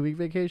I've done 2-week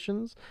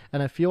vacations,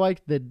 and I feel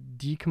like the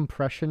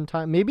decompression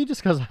time, maybe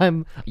just because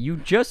You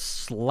just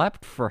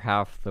slept for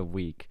half the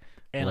week.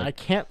 and Like, I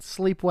can't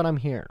sleep when I'm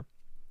here.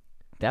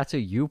 that's a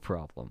you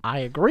problem. I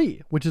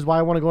agree, which is why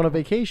I want to go on a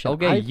vacation.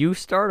 Okay, you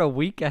start a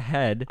week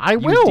ahead. I you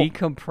will.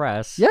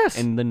 decompress. Yes.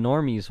 And the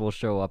normies will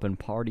show up and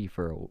party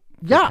for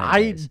Yeah,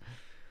 10 days.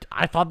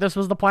 I thought this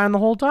was the plan the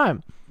whole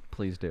time.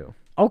 Please do.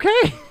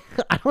 Okay,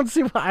 I don't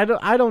see why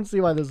I don't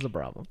see why this is a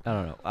problem. I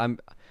don't know.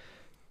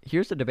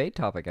 Here's the debate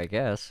topic, I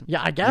guess.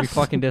 Yeah, I We guess.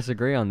 fucking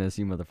disagree on this,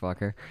 you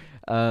motherfucker.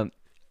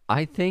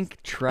 I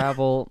think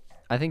travel.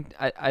 I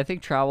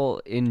think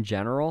travel in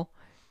general,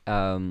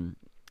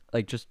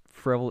 like just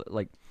frivol.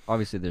 Like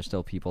obviously, there's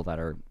still people that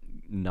are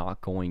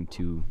not going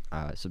to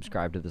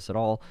subscribe to this at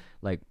all.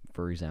 Like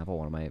for example,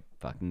 one of my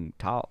fucking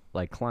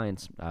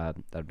clients that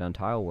I've done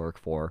tile work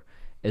for.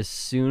 As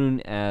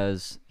soon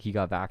as he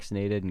got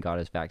vaccinated and got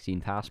his vaccine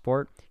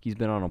passport, he's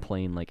been on a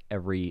plane like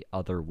every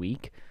other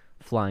week,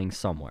 flying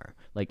somewhere.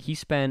 Like he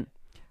spent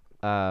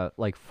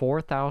like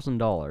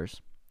 $4,000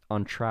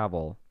 on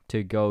travel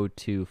to go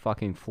to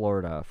fucking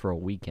Florida for a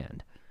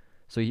weekend.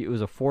 So it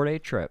was a 4-day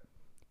trip.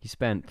 He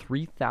spent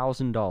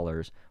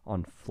 $3,000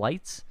 on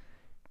flights,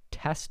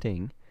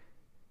 testing,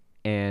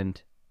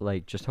 and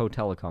like just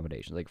hotel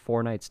accommodations, like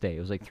 4-night stay. It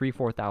was like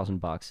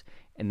 $4,000,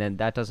 and then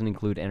that doesn't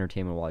include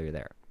entertainment while you're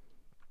there.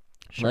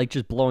 Sure. Like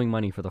just blowing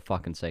money for the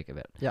fucking sake of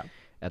it. Yeah.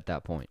 At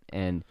that point,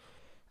 and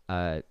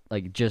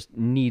like just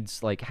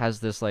needs like has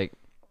this like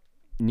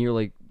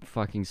nearly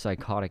fucking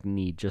psychotic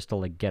need just to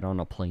like get on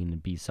a plane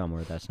and be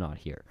somewhere that's not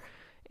here.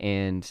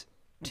 And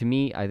to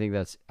me, I think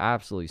that's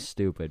absolutely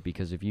stupid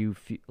because if you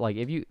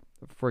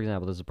for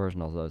example, there's a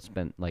person also that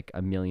spent like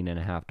 $1.5 million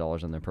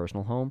on their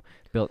personal home,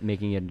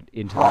 making it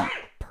into the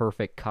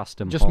perfect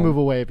custom Just home. move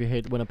away if you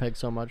hate Winnipeg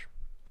so much.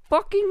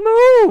 Fucking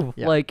move.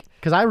 Yeah. Like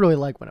Because I really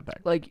like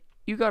Winnipeg.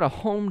 you got a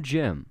home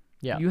gym.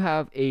 Yeah. You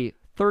have a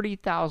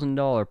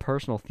 $30,000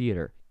 personal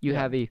theater. You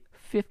have a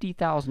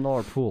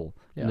 $50,000 pool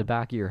in the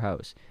back of your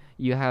house.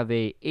 You have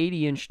a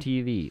 80-inch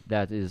TV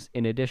that is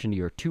in addition to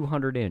your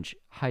 200-inch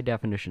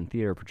high-definition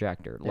theater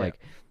projector. Yeah. Like,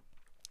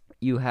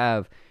 you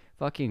have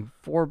fucking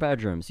 4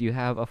 bedrooms. You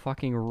have a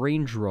fucking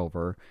Range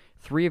Rover.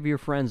 3 of your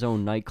friends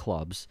own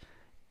nightclubs.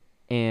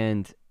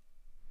 And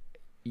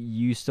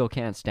you still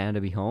can't stand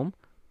to be home?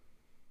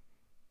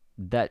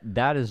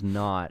 That is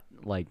not,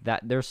 like,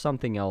 that. There's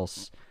something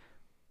else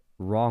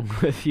wrong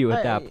with you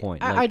at that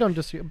point. Like, I don't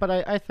disagree, but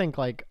I think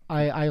like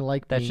I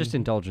like that's being, just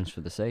indulgence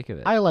for the sake of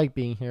it. I like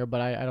being here, but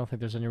I don't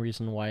think there's any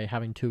reason why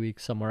having 2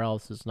 weeks somewhere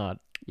else is not.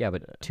 Yeah,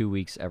 but 2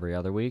 weeks every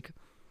other week.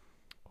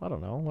 I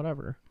don't know,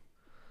 whatever.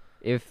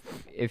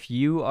 If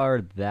you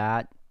are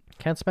that,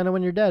 Can't spend it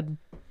when you're dead.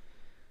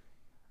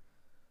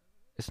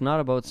 it's not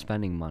about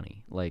spending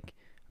money. Like,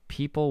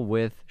 people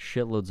with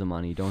shitloads of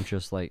money don't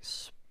just like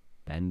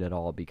spend it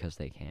all because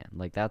they can.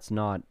 Like, that's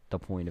not the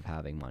point of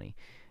having money.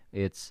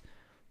 It's,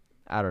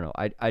 I don't know.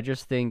 I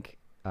just think,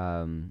 I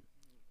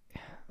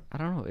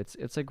don't know.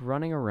 It's like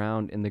running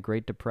around in the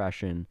Great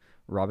Depression,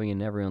 rubbing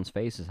in everyone's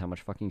faces how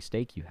much fucking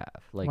steak you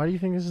have. Like, Why do you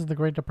think this is the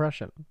Great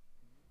Depression?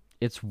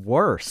 it's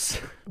worse.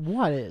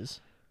 What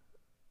is?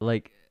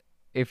 Like,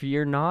 if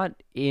you're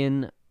not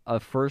in a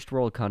first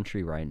world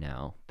country right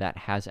now that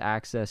has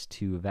access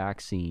to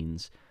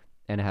vaccines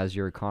and has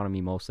your economy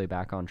mostly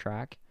back on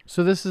track,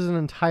 So this is an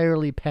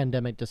entirely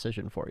pandemic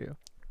decision for you.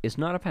 it's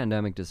not a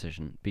pandemic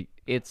decision.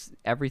 It's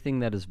everything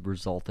that has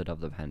resulted of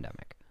the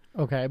pandemic.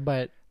 Okay,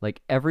 but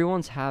Like,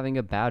 everyone's having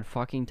a bad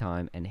fucking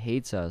time and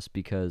hates us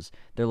because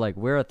they're like,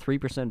 we're at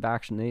 3%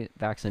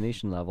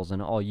 vaccination levels,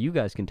 and all you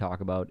guys can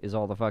talk about is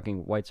all the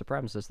fucking white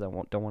supremacists that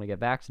don't want to get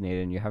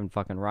vaccinated, and you're having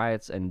fucking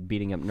riots and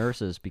beating up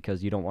nurses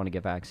because you don't want to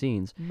get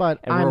vaccines. but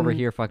And we're over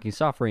here fucking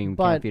suffering and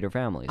but can't feed our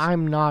families.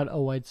 I'm not a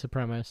white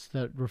supremacist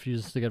that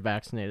refuses to get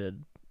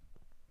vaccinated.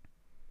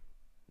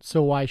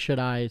 So why should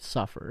I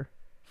suffer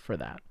for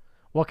that?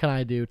 What can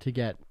I do to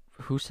get?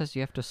 Who says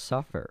you have to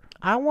suffer?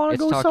 I want to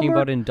It's go talking somewhere.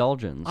 about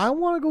indulgence, I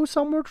want to go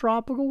somewhere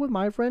tropical with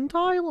my friend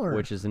Tyler.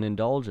 which is an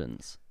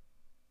indulgence.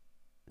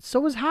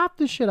 So is half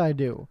the shit I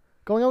do.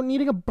 Going out and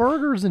eating a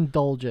burger's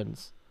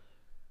indulgence.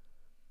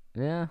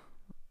 Yeah,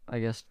 I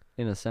guess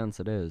in a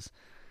sense it is.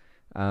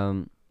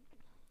 I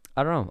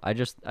don't know. I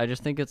just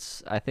think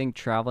I think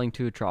traveling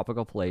to a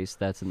tropical place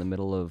that's in the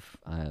middle of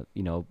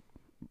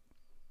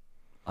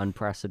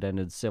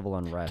unprecedented civil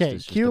unrest Okay,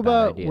 is just a Cuba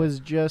bad idea. was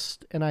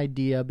just an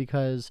idea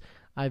because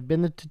I've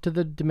been to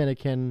the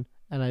Dominican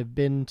and I've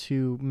been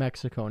to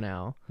Mexico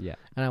now. Yeah.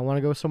 And I want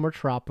to go somewhere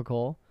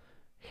tropical.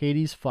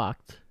 Haiti's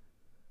fucked.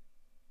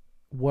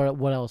 What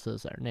else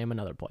is there? Name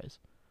another place.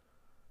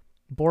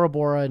 Bora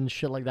Bora and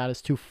shit like that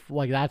is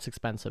that's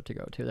expensive to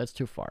go to. That's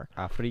too far.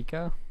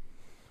 Africa?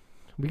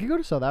 We could go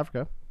to South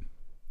Africa.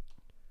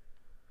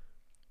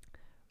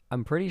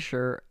 I'm pretty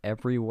sure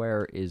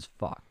everywhere is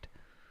fucked.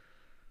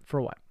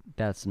 For what?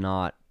 That's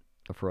not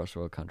a first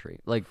world country.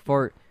 Like,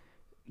 for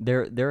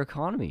their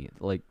economy,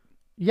 like,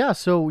 Yeah,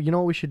 so you know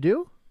what we should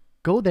do?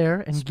 Go there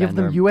and give Spend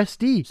them our-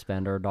 USD.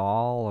 spend our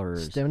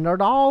dollars. Spend our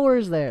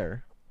dollars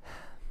there.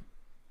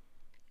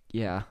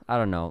 Yeah, I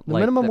don't know. The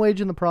minimum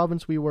wage in the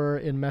province we were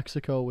in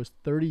Mexico was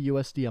 30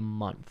 USD a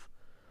month.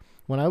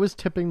 When I was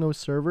tipping those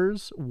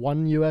servers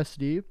 1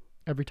 USD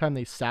every time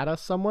they sat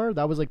us somewhere,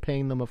 that was like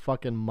paying them a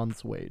fucking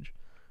month's wage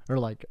or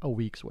like a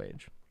week's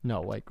wage. No,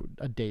 like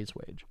a day's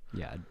wage.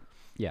 Yeah.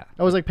 Yeah.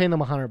 I was like paying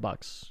them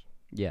 $100,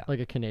 Yeah. like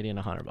a Canadian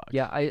 $100.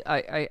 Yeah,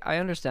 I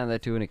understand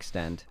that to an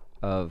extent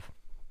of,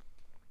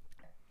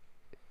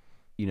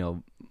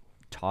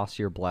 toss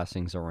your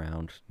blessings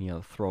around,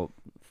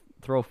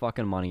 throw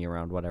fucking money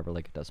around, whatever,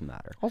 like it doesn't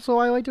matter. Also,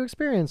 I like to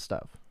experience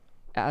stuff.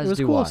 As It was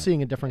do cool I.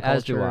 seeing a different culture.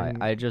 As do I.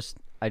 and-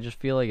 I just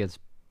feel like it's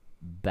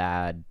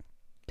bad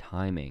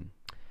timing.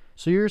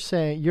 So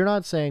you're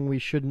not saying we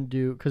shouldn't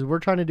do, because we're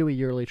trying to do a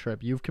yearly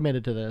trip. You've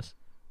committed to this.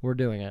 We're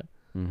doing it.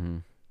 Mm-hmm.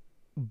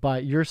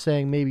 But you're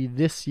saying maybe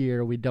this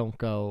year we don't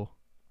go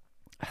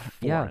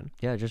foreign.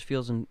 Yeah, it just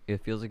feels like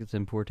it's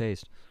in poor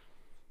taste.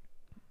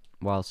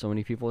 While so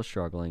many people are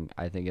struggling,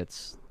 I think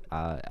it's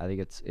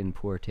in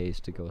poor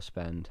taste to go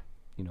spend,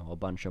 a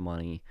bunch of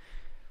money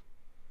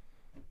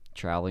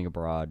traveling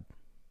abroad,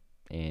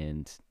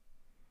 and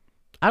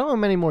I don't have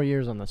many more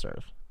years on this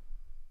earth.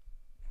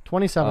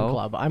 27 Oh.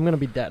 club. I'm going to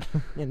be dead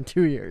in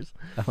 2 years.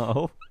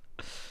 oh,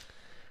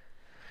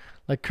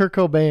 Like Kurt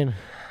Cobain.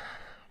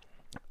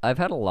 I've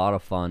had a lot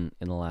of fun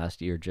in the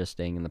last year just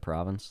staying in the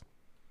province.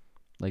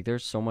 Like,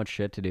 there's so much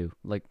shit to do.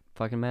 Like,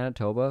 fucking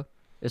Manitoba,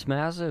 it's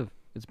massive.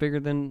 It's bigger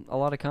than a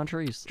lot of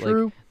countries.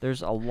 True. Like,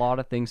 there's a lot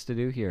of things to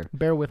do here.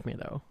 Bear with me,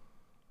 though.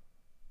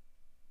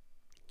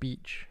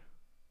 Beach.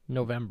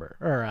 November.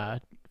 Or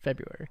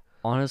February.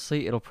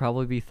 Honestly, it'll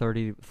probably be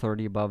 30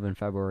 above in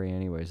February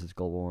anyways. It's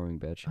global warming,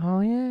 bitch. Oh,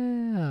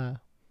 yeah.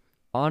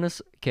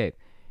 Okay,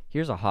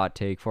 here's a hot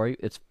take for you.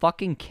 It's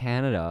fucking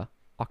Canada.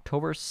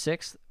 October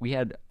 6th, we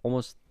had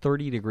almost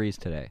 30 degrees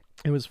today.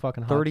 It was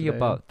fucking hot 30 today.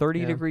 above, 30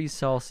 Yeah. degrees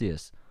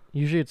Celsius.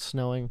 Usually it's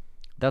snowing.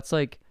 That's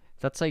like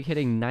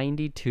hitting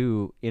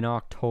 92 in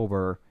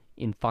October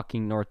in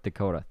fucking North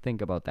Dakota.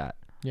 Think about that.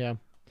 Yeah.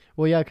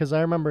 Well, yeah, because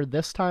I remember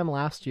this time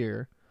last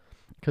year,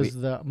 because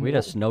We had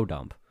a snow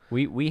dump.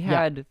 We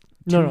had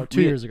No, 2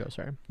 we had- years ago,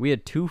 sorry. We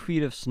had 2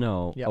 feet of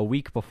snow Yep. a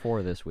week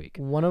before this week.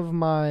 One of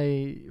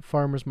my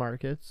farmers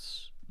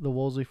markets, the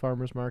Wolseley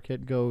Farmers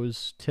Market,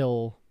 goes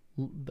till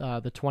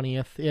the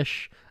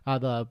 20th-ish,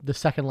 the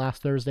second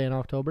last Thursday in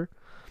October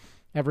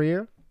every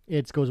year.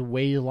 It goes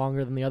way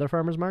longer than the other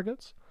farmers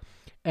markets.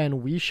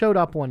 And we showed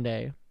up one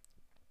day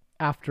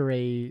after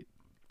a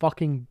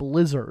fucking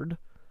blizzard,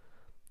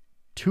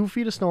 2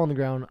 feet of snow on the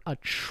ground, a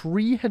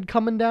tree had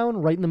coming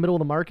down right in the middle of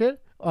the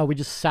market. We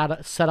just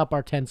set up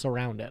our tents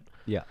around it.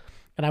 Yeah.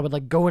 And I would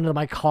like go into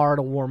my car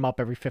to warm up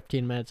every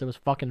 15 minutes. It was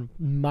fucking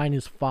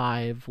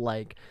 -5,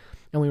 like,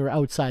 and we were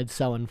outside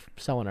selling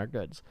our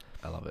goods.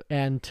 I love it.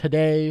 And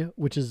today,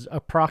 which is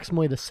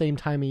approximately the same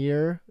time of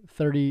year,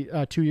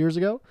 2 years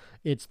ago,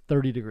 it's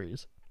 30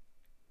 degrees.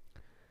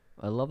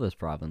 I love this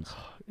province.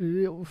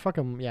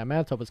 Fucking yeah,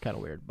 Manitoba's kind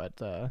of weird, but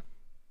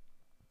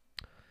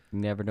You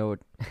never know what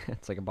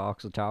it's like a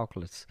box of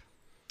chocolates.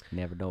 You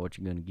never know what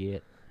you're gonna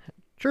get.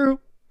 true.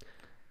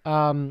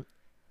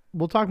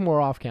 We'll talk more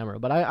off camera,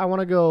 but I want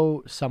to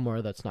go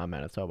somewhere that's not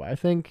Manitoba. I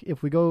think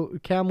if we go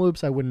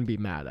Kamloops, I wouldn't be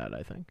mad at.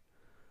 I think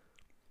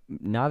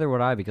Neither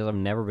would I, because I've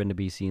never been to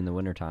BC in the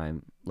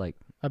wintertime. Like,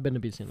 I've been to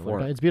BC in the for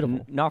winter. It's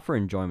beautiful. not for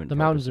enjoyment. The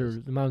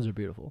purposes, mountains are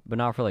beautiful. but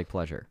not for like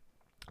pleasure.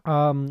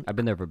 I've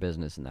been there for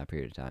business in that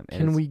period of time. and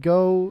Can it's- we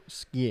go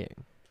skiing?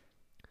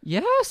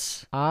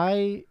 Yes.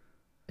 I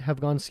have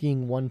gone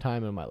skiing one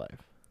time in my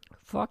life.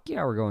 Fuck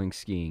yeah, we're going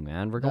skiing,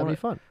 man. That'd be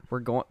fun. We're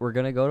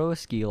gonna go to a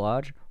ski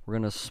lodge. We're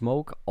gonna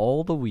smoke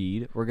all the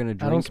weed. We're gonna I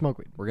don't drink. smoke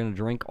weed. We're gonna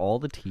drink all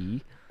the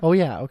tea. Oh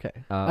yeah, okay.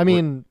 I we're-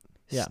 mean,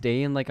 yeah.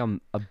 Stay in like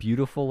a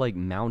beautiful like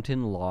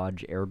mountain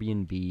lodge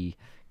Airbnb.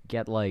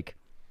 Get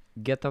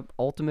the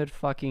ultimate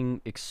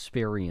fucking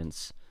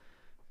experience.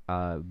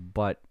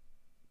 But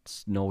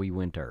snowy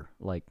winter,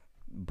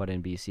 but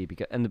in BC,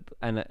 because and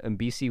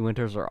BC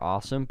winters are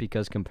awesome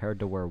because compared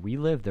to where we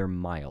live, they're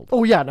mild.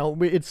 Oh yeah, no,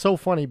 it's so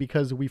funny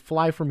because we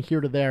fly from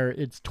here to there.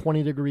 It's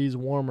 20 degrees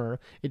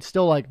warmer. It's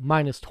still like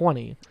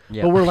 -20,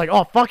 Yeah. but we're like,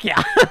 oh fuck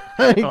yeah,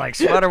 We're like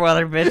sweater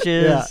weather,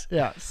 bitches.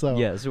 yeah. So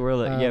Yeah, so we're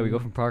like, we go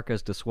Um, from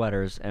parkas to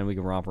sweaters, and we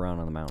can romp around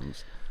on the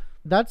mountains.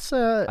 that's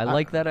I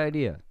like that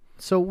idea.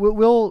 So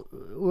we'll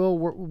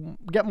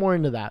get more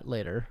into that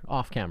later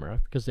off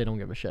camera because they don't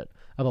give a shit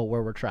about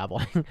where we're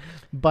traveling.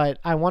 But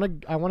I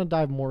want to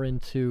dive more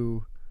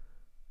into.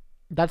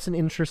 That's an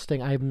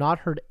interesting. I have not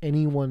heard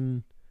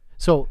anyone.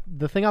 So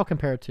the thing I'll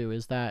compare it to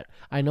is that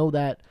I know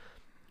that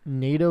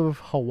native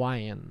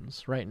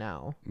Hawaiians right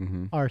now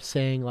are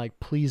saying like,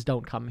 please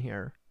don't come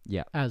here.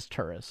 Yeah. As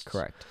tourists.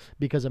 Correct.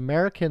 Because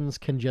Americans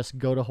can just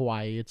go to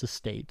Hawaii. It's a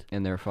state.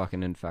 And they're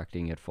fucking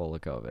infecting it full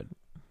of COVID.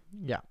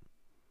 Yeah.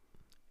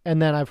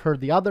 And then I've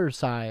heard the other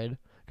side,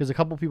 because a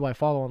couple people I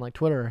follow on like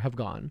Twitter have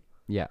gone,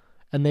 Yeah.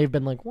 and they've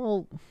been like,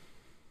 well,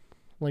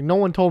 like no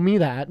one told me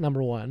that,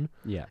 number one,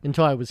 Yeah.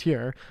 until I was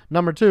here.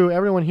 Number two,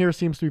 everyone here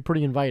seems to be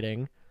pretty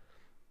inviting.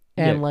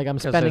 And Yeah, like I'm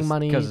spending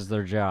money. because it's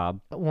their job.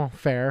 Well,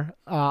 fair.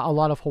 A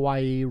lot of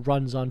Hawaii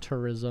runs on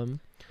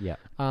tourism. Yeah.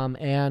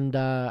 And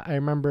I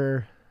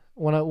remember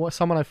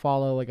someone I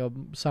follow, like a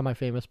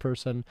semi-famous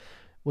person,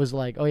 was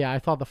like, "Oh yeah, I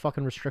thought the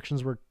fucking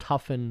restrictions were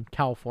tough in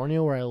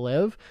California where I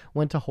live.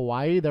 Went to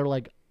Hawaii, they're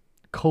like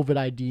COVID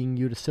IDing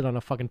you to sit on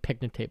a fucking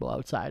picnic table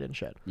outside and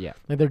shit. Yeah.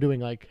 Like they're doing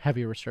like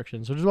heavy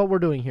restrictions, which is what we're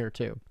doing here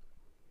too.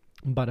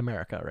 But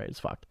America, right, is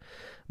fucked.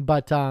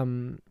 But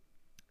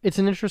it's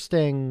an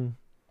interesting.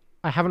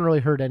 I haven't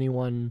really heard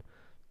anyone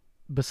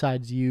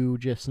besides you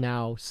just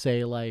now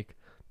say like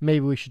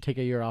maybe we should take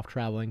a year off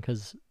traveling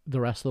because the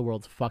rest of the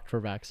world's fucked for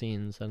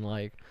vaccines, and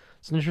like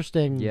it's an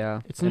interesting.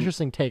 Yeah. It's an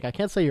interesting take. I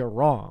can't say you're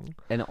wrong.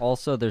 And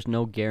also, there's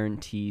no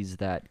guarantees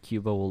that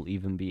Cuba will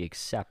even be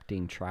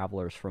accepting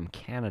travelers from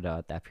Canada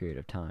at that period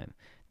of time.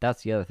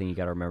 That's the other thing you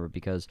got to remember,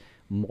 because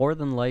more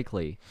than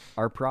likely,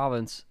 our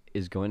province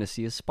is going to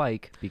see a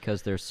spike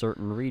because there's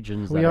certain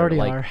regions that We already are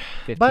like are.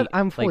 50, But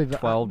I'm fully like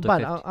 12 to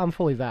but 50. I'm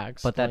fully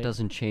vaxxed. But that like,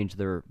 doesn't change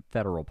their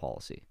federal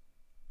policy.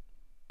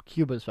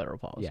 Cuba's federal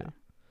policy. Yeah.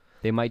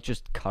 They might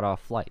just cut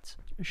off flights.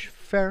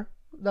 Fair.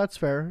 That's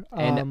fair.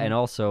 And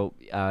also,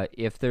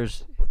 if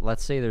there's,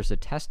 let's say there's a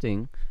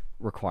testing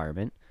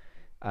requirement,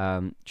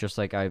 just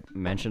like I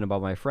mentioned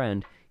about my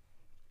friend,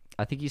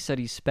 I think he said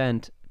he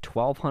spent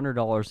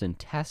 $1,200 in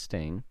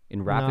testing,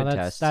 in rapid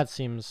tests. That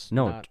seems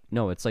No,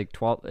 it's like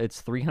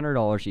it's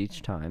 $300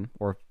 each time,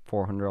 or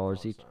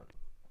 $400 each.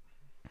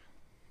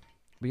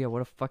 But yeah,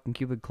 what if fucking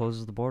Cuba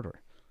closes the border?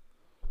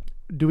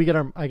 Do we get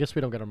our? I guess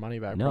we don't get our money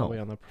back No. probably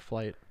on the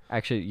flight.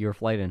 Actually, your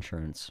flight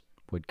insurance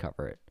would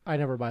cover it. I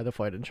never buy the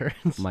flight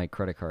insurance. My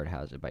credit card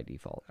has it by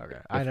default. Okay.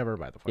 I never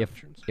buy the flight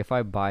insurance. If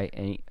I buy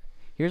any,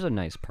 here's a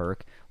nice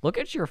perk. Look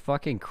at your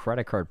fucking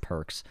credit card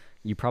perks.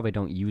 You probably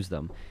don't use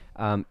them.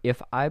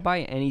 If I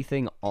buy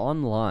anything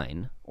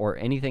online or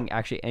anything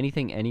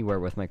anywhere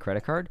with my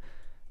credit card,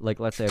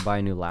 like let's say I buy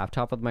a new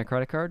laptop with my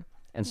credit card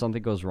and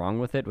something goes wrong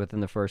with it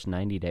within the first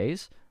 90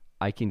 days,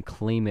 I can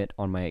claim it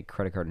on my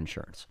credit card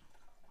insurance.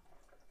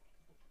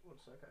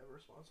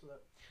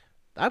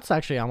 That's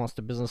actually almost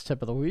a business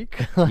tip of the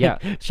week. Yeah,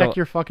 check so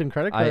your fucking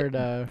credit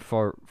card.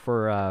 For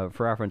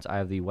reference, I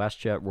have the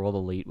WestJet World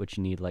Elite, which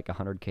you need like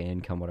 100K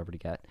income, whatever to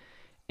get,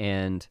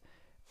 and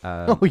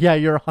oh yeah,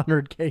 you're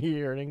 100K a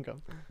year in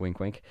income. wink,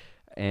 wink.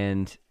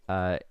 And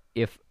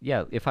if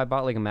I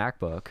bought like a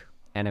MacBook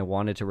and I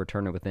wanted to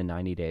return it within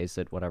 90 days,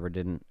 that whatever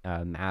didn't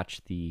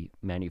match the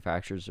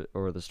manufacturer's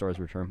or the store's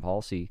return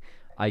policy,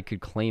 I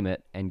could claim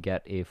it and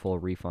get a full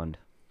refund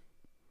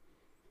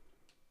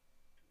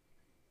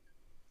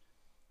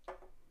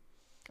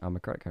on my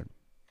credit card.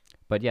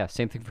 But yeah,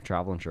 same thing for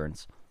travel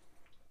insurance.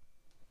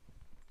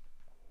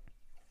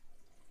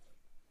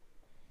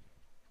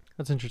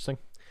 That's interesting.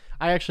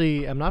 I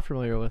actually am not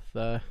familiar with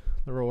the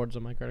rewards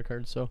on my credit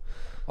card, so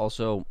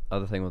Also,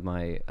 other thing with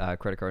my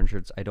credit card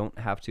insurance, I don't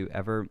have to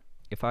ever,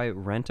 if I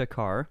rent a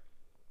car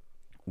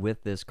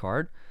with this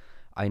card,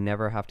 I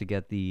never have to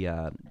get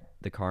the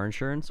car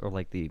insurance or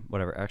like the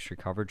whatever extra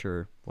coverage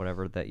or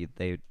whatever that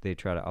they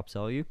try to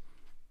upsell you,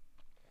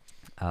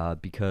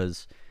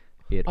 because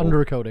it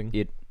undercoding.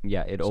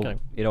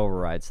 It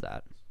overrides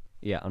that.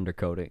 Yeah,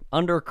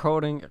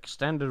 undercoding,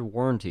 extended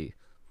warranty.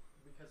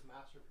 Because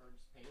MasterCard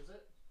pays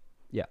it.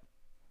 Yeah.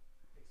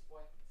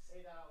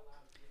 Say that out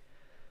loud.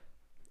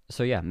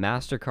 So yeah,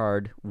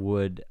 MasterCard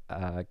would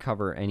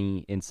cover any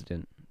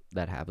incident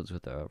that happens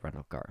with a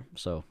rental car.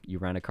 So you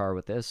rent a car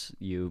with this,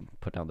 you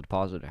put down the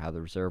deposit, have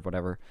the reserve,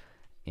 whatever,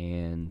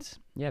 and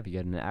yeah, if you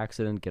get in an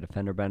accident, get a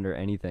fender bender,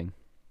 anything.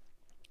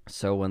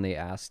 So when they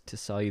ask to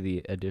sell you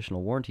the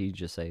additional warranty, you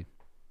just say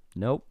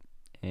nope,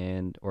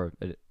 or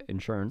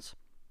insurance.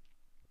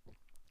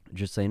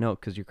 Just say no,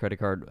 because your credit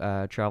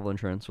card travel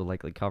insurance will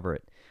likely cover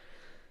it.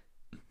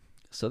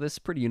 So this is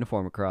pretty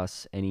uniform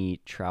across any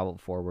travel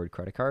forward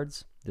credit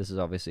cards. This is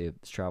obviously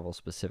travel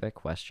specific,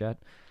 WestJet.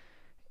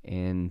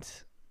 And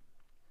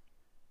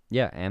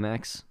yeah,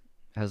 Amex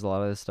has a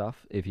lot of this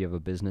stuff. If you have a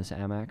business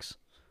Amex,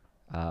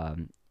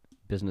 the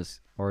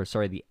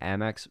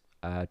Amex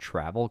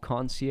Travel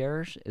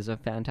Concierge is a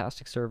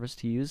fantastic service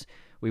to use.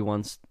 We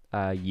once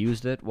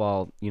used it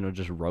while,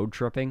 just road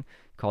tripping,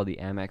 called the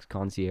Amex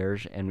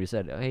Concierge, and we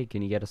said, hey,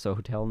 can you get us a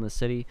hotel in the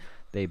city?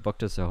 They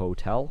booked us a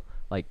hotel.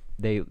 Like,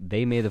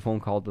 they made the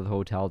phone call to the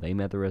hotel. They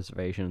made the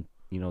reservation.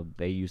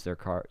 They used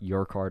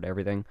your card,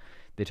 everything.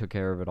 They took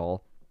care of it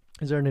all.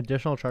 Is there an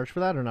additional charge for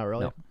that or not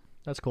really? No.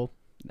 That's cool.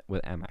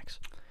 With Amex.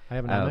 I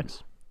have an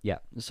Amex. Yeah,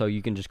 so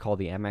you can just call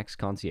the Amex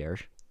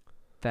Concierge.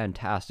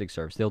 Fantastic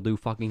service. They'll do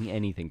fucking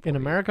anything for you. In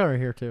America or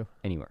here too?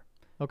 Anywhere.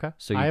 Okay.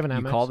 So I have an you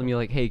Amex. call them, you're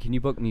like, hey, can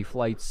you book me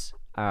flights?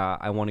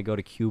 I want to go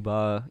to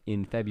Cuba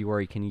in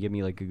February. Can you give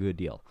me like a good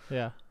deal?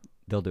 Yeah.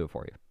 They'll do it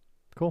for you.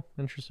 Cool.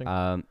 Interesting.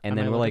 And I then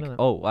might we're look like, into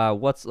that. oh,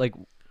 what's like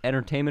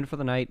entertainment for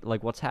the night?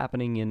 Like what's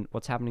happening in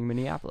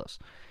Minneapolis?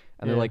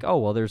 And they're Yeah. like, oh,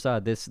 well, there's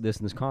this and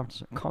this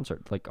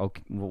concert. Like,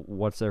 okay, well,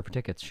 what's there for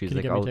tickets? She's Can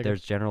you like, get me oh, tickets?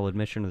 there's general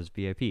admission to this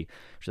VIP.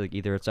 She's like,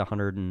 either it's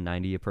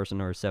 $190 a person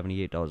or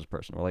 $78 a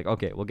person. We're like,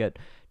 okay, we'll get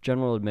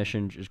general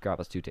admission. Just grab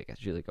us 2 tickets.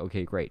 She's like,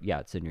 okay, great. Yeah,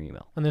 it's in your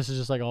email. And this is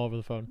just like all over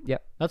the phone.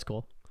 Yep. That's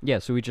cool. Yeah,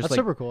 so we just That's like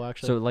super cool,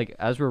 actually. so like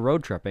as we're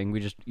road tripping,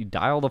 you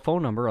dial the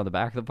phone number on the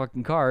back of the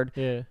fucking card,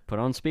 yeah. put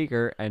on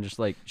speaker, and just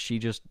like she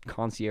just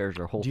concierge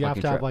our whole Do you have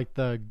fucking to have trip. like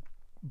the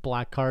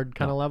black card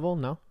kind of level?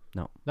 No.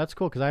 No. That's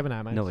cool because I have an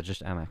Amex. No, it's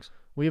just Amex.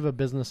 We have a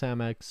business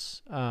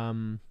Amex.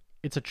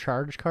 It's a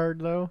charge card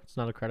though. It's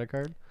not a credit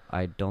card.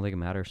 I don't think it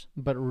matters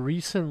But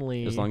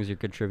recently, as long as you're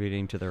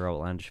contributing to their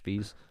outlandish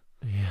fees.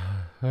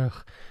 yeah,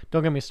 ugh,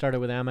 don't get me started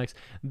with Amex.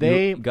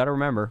 You got to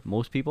remember,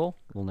 most people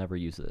will never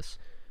use this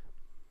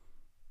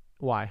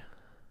Why?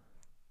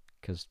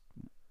 because,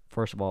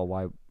 first of all,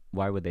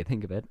 why would they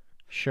think of it?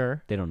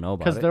 Sure. They don't know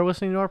about Because it, they're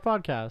listening to our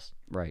podcast.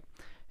 right?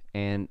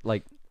 And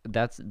like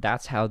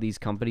that's how these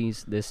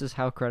companies. This is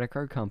how credit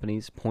card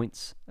companies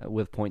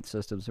with point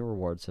systems and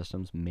reward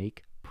systems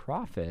make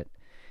profit,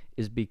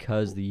 is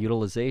because the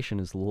utilization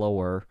is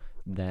lower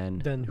than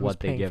Then who's what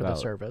they paying give for the out.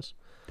 service?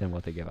 Than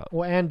what they give out.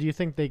 Well, and do you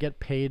think they get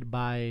paid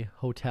by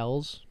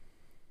hotels?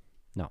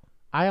 No.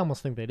 I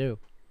almost think they do.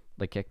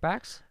 Like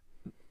kickbacks?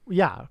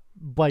 Yeah,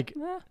 like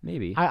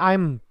Maybe.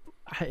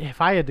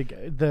 if I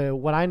had to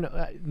what I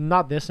know,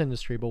 not this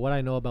industry, but what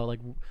I know about like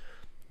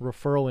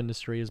referral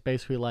industry is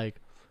basically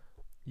like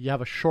you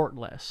have a short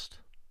list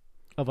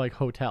of like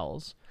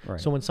hotels. Right.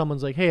 So when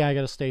someone's like, "Hey, I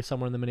got to stay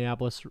somewhere in the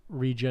Minneapolis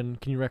region.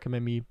 Can you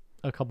recommend me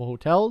a couple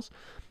hotels?"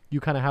 You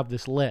kind of have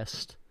this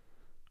list.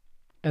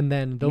 And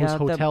then those Yeah,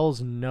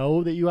 hotels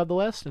know that you have the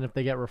list, and if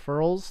they get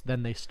referrals,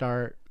 then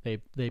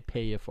they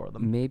pay you for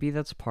them. Maybe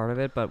that's part of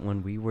it, but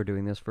when we were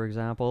doing this, for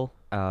example,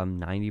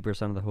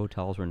 90% of the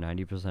hotels were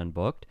 90%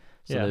 booked,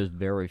 so Yeah. there's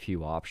very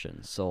few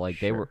options. So like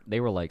Sure.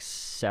 they were like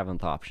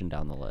seventh option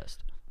down the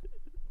list.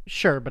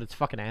 Sure, but it's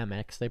fucking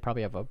Amex. They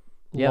probably have a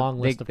long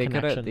list of they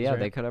connections. could have right?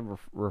 they could have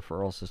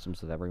referral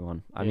systems with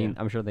everyone. I Yeah. mean,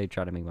 I'm sure they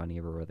try to make money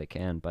everywhere they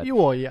can, but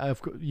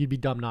You'd be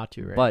dumb not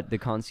to, right? but the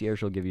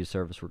concierge will give you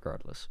service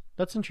regardless.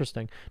 That's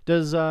interesting.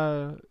 Does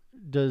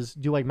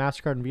do like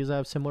MasterCard and Visa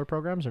have similar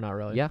programs or not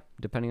really? Yeah,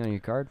 depending on your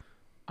card.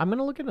 I'm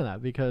gonna look into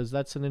that because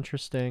that's an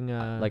interesting.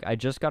 Like I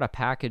just got a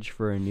package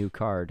for a new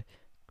card,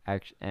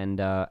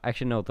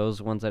 actually no,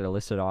 those ones that I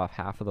listed off,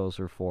 half of those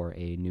were for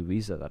a new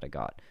Visa that I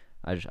got.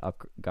 I just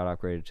got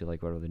upgraded to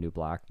like whatever the new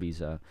black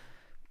Visa,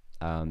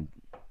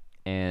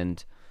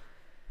 and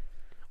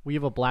we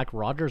have a Black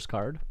Rogers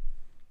card.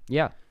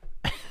 yeah,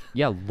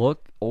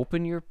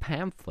 open your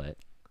pamphlet,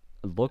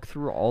 look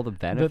through all the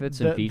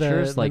benefits and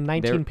features, the like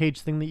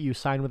 19-page thing that you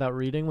sign without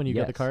reading when you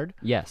get the card.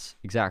 Yes,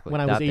 exactly.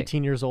 When I was that thing.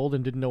 18 years old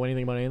and didn't know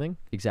anything about anything.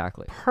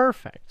 Exactly.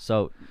 Perfect.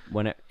 So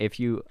if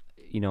you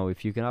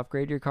can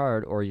upgrade your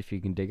card, or if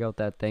you can dig out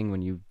that thing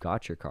when you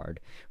got your card,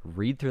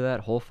 read through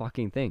that whole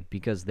fucking thing,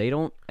 because they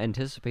don't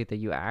anticipate that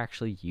you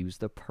actually use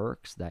the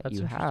perks that That's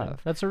you interesting.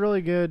 have. That's a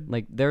really good.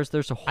 Like there's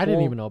a whole, I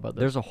didn't even know about this.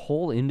 There's a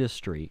whole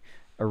industry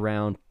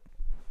around.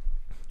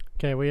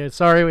 Okay, we had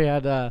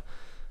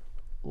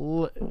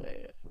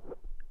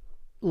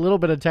little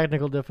bit of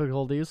technical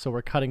difficulties, so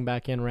we're cutting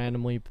back in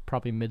randomly,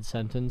 probably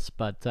mid-sentence.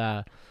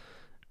 But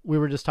we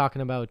were just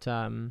talking about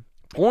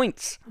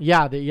Points,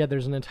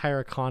 there's an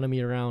entire economy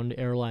around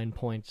airline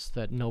points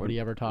that nobody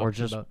ever talks or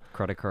just about.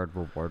 credit card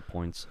reward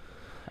points.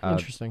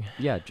 Interesting.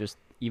 Yeah, just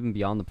even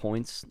beyond the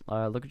points,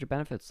 look at your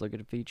benefits, look at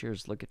the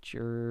features, look at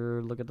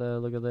the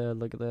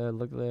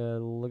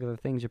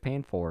things you're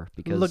paying for.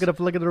 Because Look at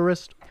the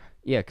wrist,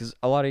 yeah, because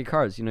a lot of your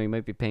cards, you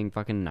might be paying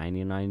fucking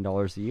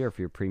 $99 a year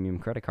for your premium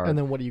credit card. and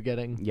then what are you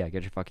getting? yeah,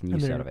 get your fucking And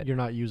use then out of it. you're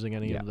not using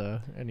any Yeah. of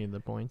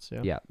the points.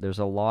 Yeah. Yeah, there's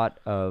a lot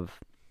of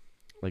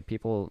like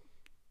people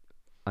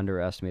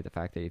underestimate the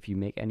fact that if you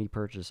make any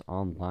purchase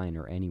online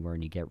or anywhere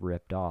and you get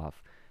ripped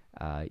off,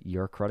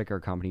 your credit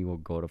card company will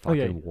go to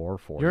fucking war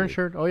for You're you.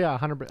 insured. Oh yeah,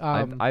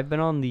 100%. I've been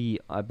on the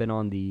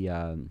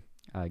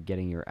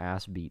getting your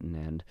ass beaten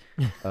end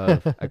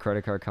of a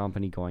credit card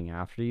company going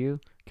after you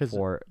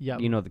for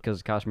because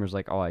the customer's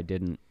like, oh, I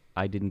didn't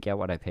get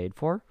what I paid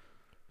for.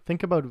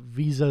 Think about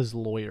Visa's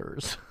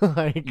lawyers.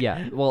 Like,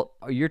 Yeah, well,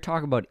 you're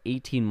talking about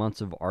 18 months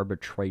of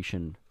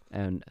arbitration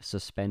and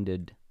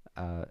suspended,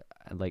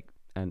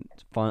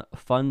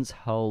 funds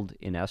held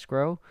in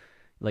escrow,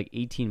 like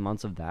 18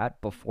 months of that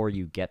before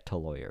you get to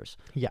lawyers.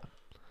 Yeah.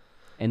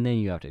 And then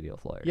you have to deal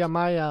with lawyers.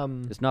 Yeah,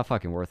 It's not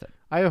fucking worth it.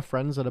 I have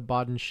friends that have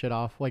bought shit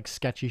off, like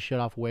sketchy shit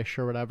off Wish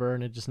or whatever,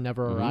 and it just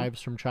never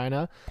arrives from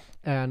China.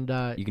 And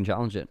You can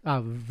challenge it.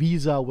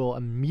 Visa will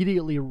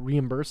immediately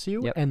reimburse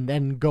you Yep. and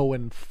then go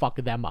and fuck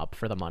them up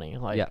for the money.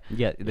 Like,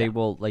 They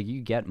will, like,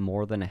 you get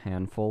more than a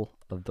handful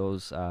of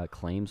those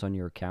claims on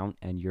your account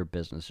and your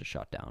business is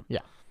shut down. Yeah.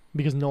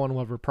 Because no one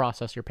will ever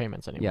process your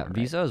payments anymore. Yeah, right?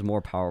 Visa is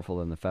more powerful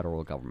than the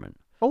federal government.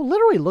 Oh,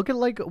 literally, look at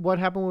like what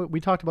happened. We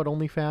talked about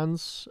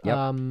OnlyFans.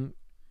 Yep.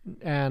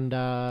 And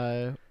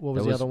what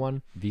was the other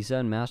one? Visa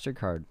and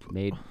MasterCard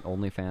made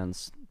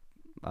OnlyFans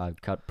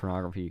cut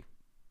pornography.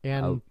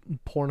 And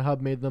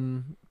Pornhub made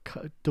them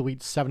delete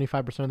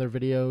 75% of their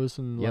videos.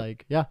 And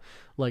Yep.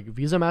 like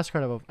Visa,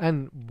 MasterCard,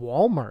 and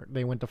Walmart,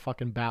 they went to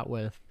fucking bat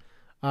with.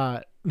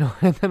 No,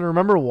 and then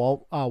remember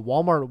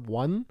Walmart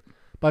won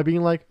by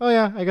being like, oh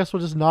yeah, I guess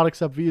we'll just not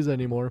accept Visa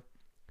anymore.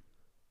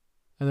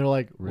 And they're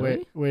like,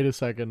 Really? wait a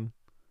second.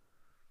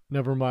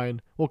 Never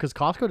mind. Well, because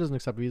Costco doesn't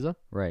accept Visa.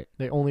 Right.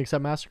 They only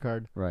accept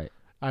MasterCard. Right.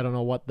 I don't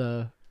know what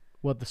the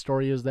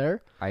story is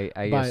there. I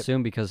But-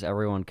 assume because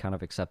everyone kind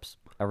of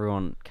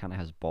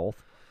has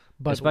both.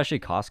 But Especially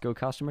Costco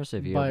customers.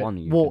 If you have but one,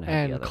 you well, can have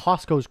and the other.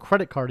 Costco's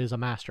credit card is a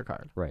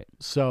MasterCard. Right.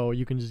 So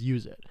you can just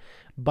use it.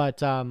 But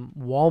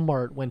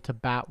Walmart went to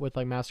bat with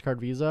like MasterCard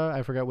Visa.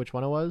 I forget which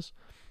one it was,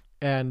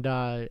 and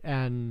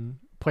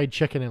played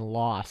chicken and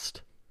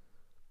lost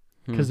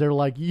because they're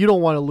like, you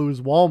don't want to lose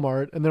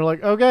Walmart, and they're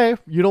like, okay,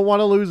 you don't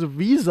want to lose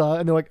Visa,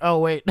 and they're like, oh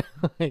wait,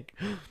 like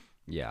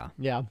Yeah.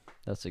 yeah.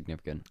 That's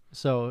significant.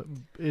 So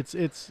it's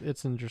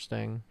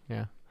interesting.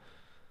 Yeah,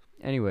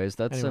 Anyways,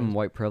 that's some Anyways.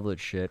 white privilege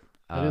shit.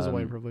 it is a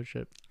white privilege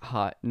shit.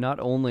 Not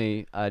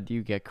only do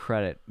you get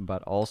credit,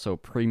 but also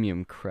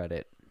premium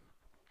credit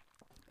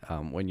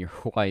when you're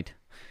white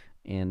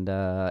and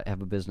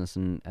have a business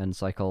and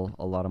cycle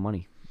a lot of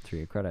money through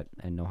your credit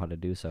and know how to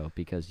do so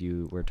because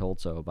you were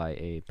told so by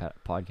a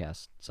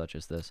podcast such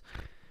as this.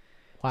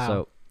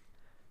 Wow.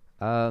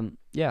 So,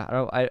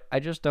 yeah, I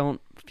just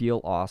don't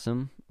feel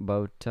awesome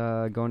about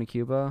going to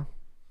Cuba,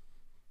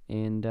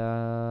 and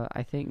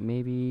I think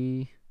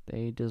maybe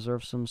they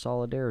deserve some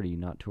solidarity,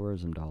 not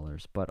tourism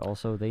dollars, but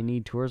also they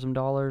need tourism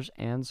dollars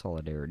and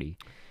solidarity.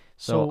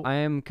 So I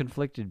am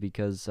conflicted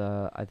because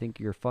I think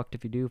you're fucked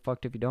if you do,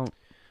 fucked if you don't.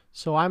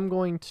 So I'm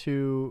going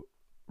to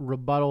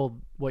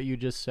rebuttal what you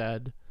just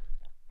said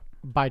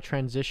by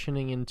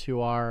transitioning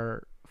into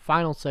our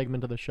final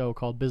segment of the show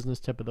called Business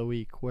Tip of the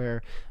Week,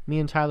 where me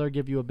and Tyler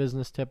give you a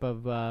business tip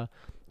of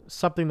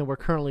something that we're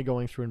currently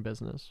going through in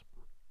business.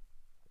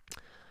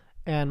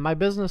 And my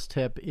business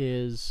tip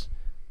is,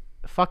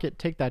 fuck it,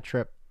 take that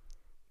trip.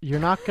 You're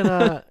not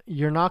gonna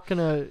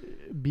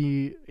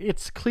be,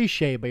 it's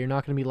cliche, but you're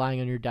not gonna be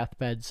lying on your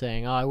deathbed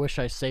saying, oh, I wish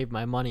I saved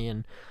my money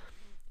and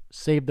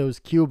saved those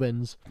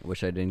Cubans.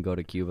 Wish I didn't go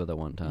to Cuba the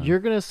one time. You're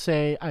gonna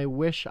say, I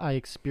wish I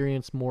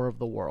experienced more of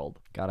the world.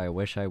 God, I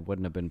wish I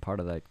wouldn't have been part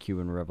of that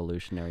Cuban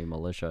revolutionary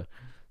militia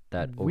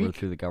that We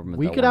overthrew the government.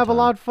 We that could one have a time.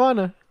 lot of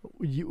fun.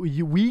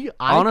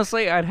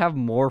 Honestly, I'd have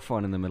more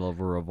fun in the middle of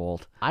a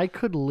revolt. I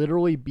could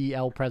literally be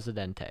El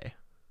Presidente.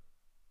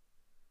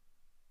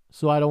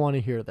 So I don't want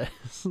to hear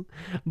this.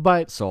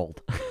 But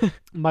Sold.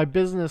 my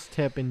business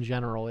tip in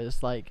general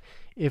is like,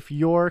 if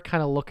you're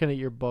kind of looking at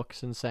your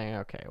books and saying,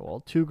 okay,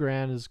 well,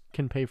 $2,000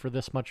 can pay for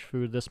this much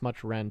food, this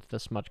much rent,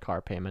 this much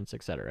car payments,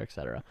 etc.,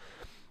 etc.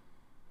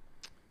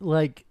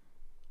 Like,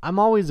 I'm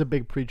always a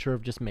big preacher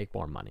of just make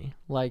more money.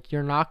 Like,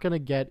 you're not going to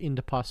get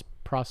into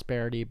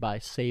prosperity by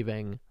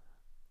saving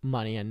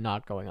money and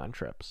not going on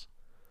trips.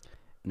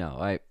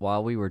 No,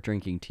 while we were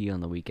drinking tea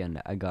on the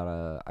weekend, I got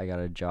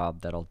a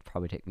job that'll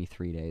probably take me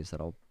 3 days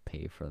that'll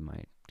pay for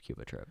my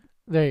Cuba trip.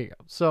 There you go.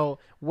 So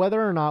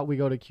whether or not we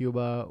go to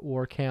Cuba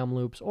or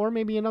Kamloops or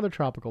maybe another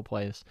tropical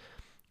place,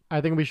 I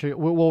think we should.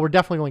 Well, we're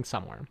definitely going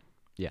somewhere.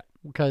 Yeah.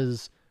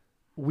 Because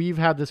we've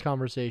had this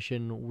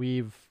conversation.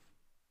 We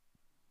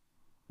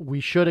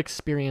should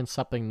experience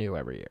something new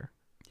every year.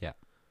 Yeah.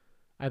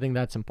 I think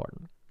that's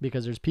important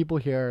because there's people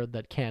here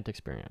that can't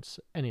experience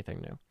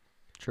anything new.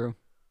 True.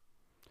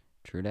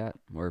 True that.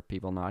 Or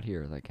people not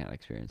here that can't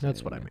experience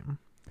That's what I anything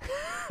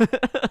mean.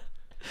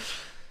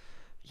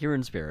 Here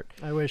in spirit.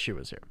 I wish he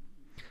was here.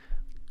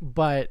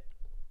 But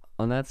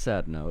On that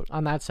sad note.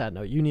 on that sad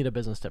note, you need a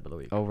business tip of the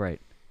week. Oh, right.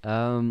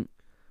 I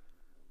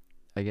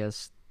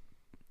guess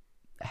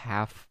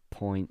half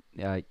point.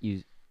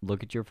 You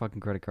look at your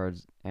fucking credit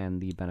cards and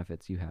the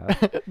benefits you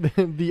have.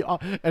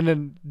 And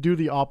then do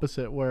the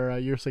opposite where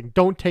you're saying,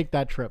 don't take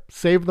that trip.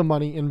 Save the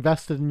money,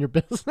 invest it in your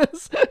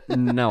business.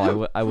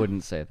 No, I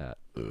wouldn't say that.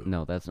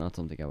 No, that's not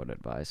something I would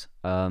advise.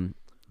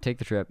 Take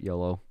the trip,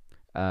 YOLO.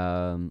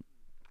 Spend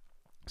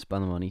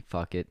the money,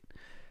 fuck it.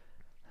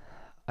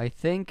 I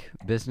think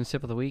business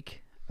tip of the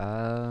week.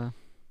 Hiring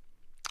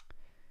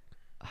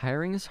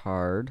is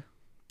hard.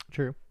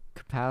 True.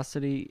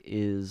 Capacity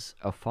is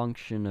a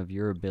function of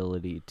your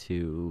ability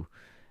to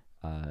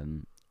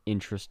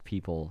interest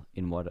people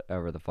in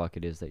whatever the fuck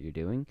it is that you're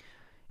doing.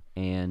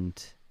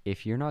 And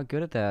if you're not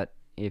good at that,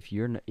 if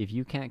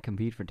you can't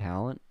compete for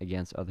talent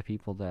against other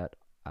people that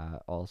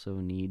also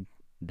need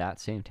that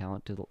same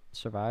talent to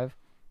survive,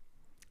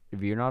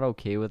 if you're not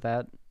okay with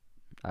that,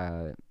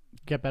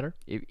 Get better.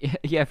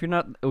 if you're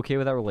not okay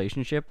with that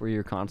relationship where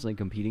you're constantly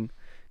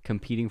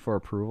competing for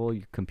approval,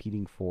 you're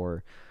competing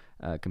for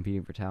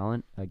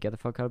talent, get the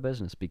fuck out of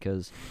business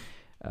because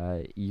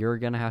you're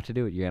gonna have to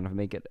do it. You're gonna have to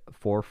make it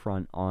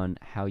forefront on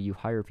how you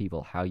hire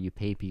people, how you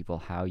pay people,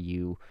 how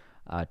you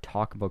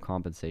talk about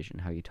compensation,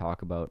 how you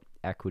talk about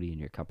equity in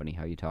your company,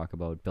 how you talk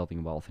about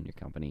building wealth in your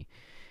company.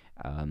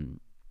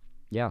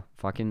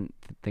 Fucking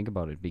think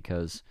about it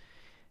because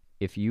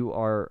if you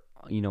are,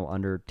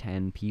 under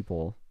 10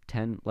 people,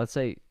 let's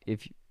say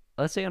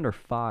under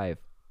 5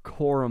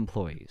 core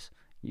employees,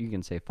 you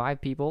can say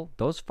 5 people,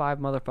 those 5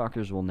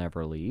 motherfuckers will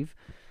never leave.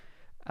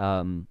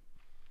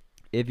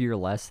 If you're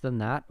less than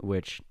that,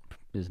 which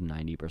is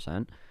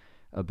 90%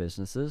 of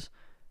businesses,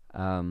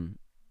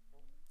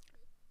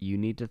 you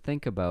need to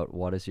think about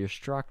what is your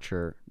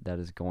structure that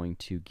is going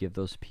to give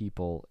those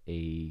people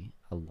a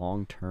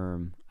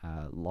long-term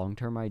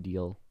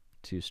ideal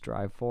to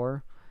strive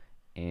for,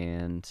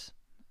 and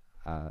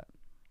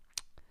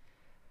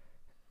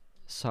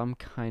some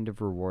kind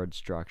of reward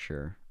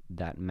structure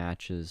that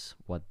matches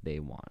what they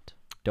want.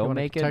 Don't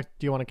make it.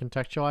 Do you want to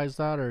contextualize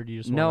that, or do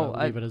you just No, want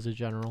to leave it as a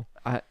general?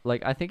 I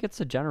think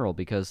it's a general,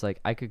 because like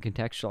I could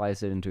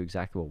contextualize it into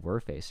exactly what we're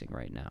facing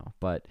right now,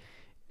 but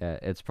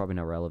it's probably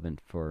not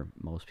relevant for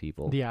most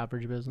people. The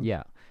average business.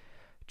 Yeah.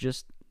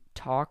 Just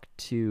talk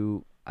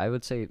to, I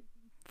would say,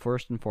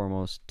 first and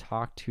foremost,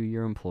 talk to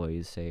your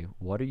employees. Say,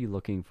 what are you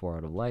looking for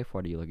out of life?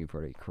 What are you looking for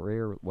out of your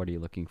career? What are you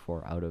looking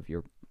for out of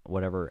your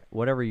whatever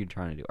you're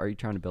trying to do? Are you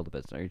trying to build a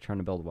business? Are you trying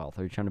to build wealth?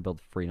 Are you trying to build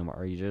freedom?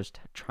 Are you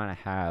just trying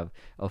to have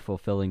a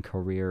fulfilling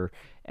career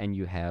and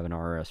you have an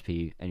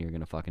RSP and you're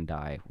gonna fucking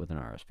die with an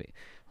RSP?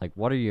 Like,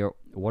 what are your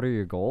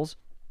goals?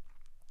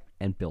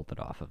 And build it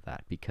off of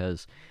that,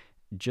 because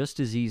just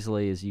as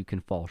easily as you can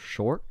fall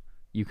short,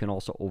 you can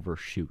also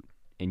overshoot,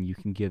 and you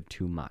can give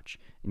too much.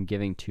 And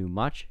giving too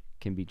much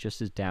can be just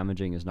as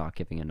damaging as not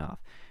giving enough.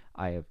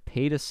 I have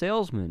paid a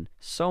salesman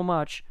so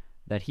much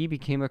that he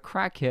became a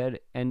crackhead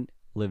and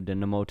lived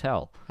in a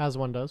motel. As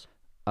one does.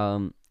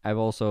 I've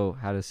also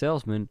had a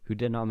salesman who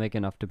did not make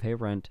enough to pay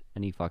rent,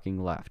 and he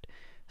fucking left.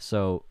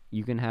 So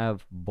you can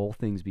have both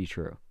things be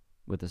true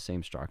with the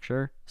same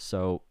structure.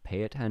 So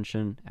pay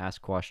attention,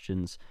 ask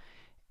questions,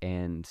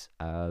 and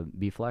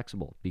be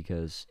flexible,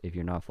 because if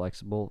you're not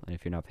flexible and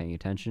if you're not paying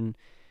attention,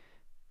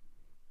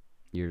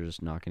 you're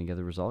just not going to get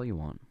the result you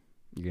want.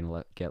 You're going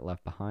to get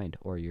left behind,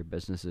 or your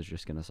business is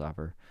just going to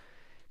suffer,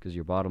 because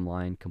your bottom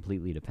line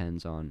completely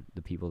depends on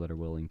the people that are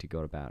willing to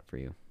go to bat for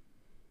you.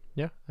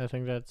 Yeah, I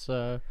think that's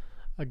a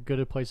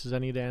good place as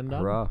any to end up.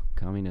 Hurrah,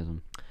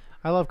 communism.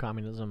 I love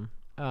communism.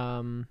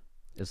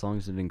 As long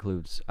as it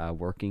includes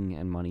working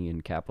and money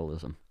and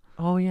capitalism.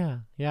 Oh, yeah.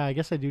 Yeah, I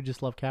guess I do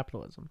just love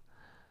capitalism.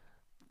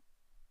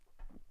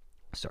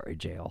 Sorry,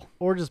 jail.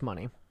 Or just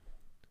money.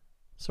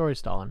 Sorry,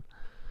 Stalin.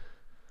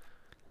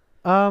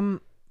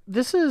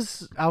 This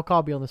is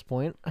Alcohol Beyond This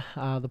Point,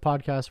 the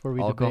podcast where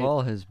we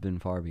Alcohol has been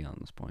far beyond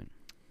this point.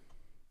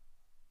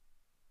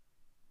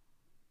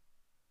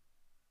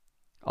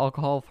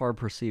 Alcohol far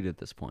preceded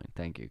this point.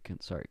 Thank you.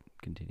 Sorry,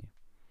 continue.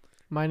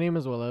 My name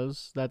is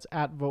Willows. That's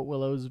at Vote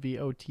Willows,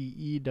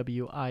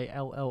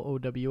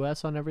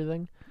 VOTEWILLOWS on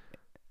everything.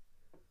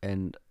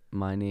 And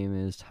my name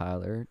is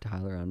Tyler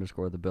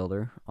 _the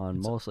builder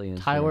on mostly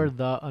Instagram. Tyler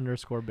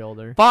 _the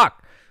builder.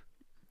 Fuck!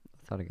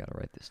 I thought I got it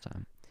right this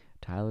time.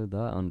 Tyler the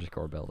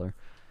 _builder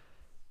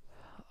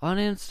on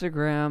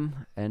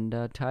Instagram, and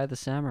Ty the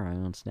Samurai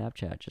on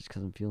Snapchat, just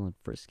because I'm feeling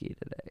frisky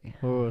today.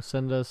 Oh,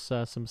 send us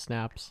some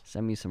snaps.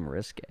 Send me some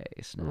risque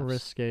snaps.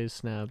 Risque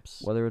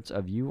snaps. Whether it's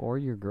of you or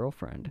your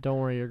girlfriend. Don't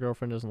worry, your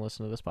girlfriend doesn't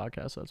listen to this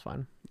podcast, so it's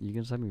fine. You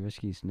can send me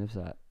risky snips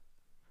at.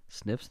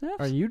 Snip snaps?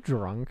 Are you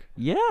drunk?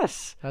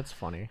 Yes! That's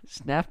funny.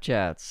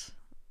 Snapchats.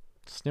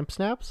 Snip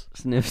snaps?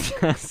 Snip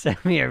snaps.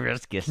 Send me a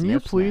risky snip. Can you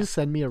please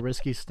send me a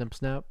risky snip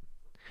snap?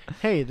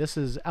 Hey, this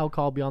is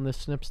Alcohol Beyond This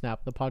Snip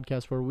Snap, the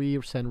podcast where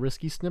we send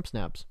risky snip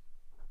snaps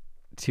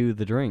to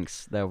the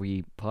drinks that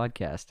we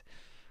podcast.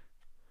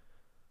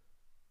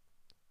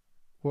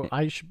 Well,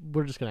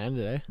 we're just gonna end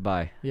it, eh?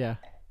 Bye. Yeah.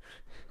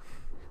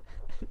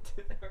 To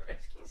the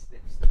risky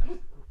snip snap.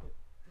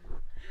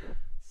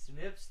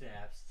 Snip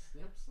snaps.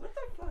 What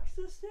the fuck's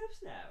the snip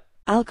snap?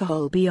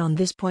 Alcohol Beyond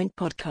This Point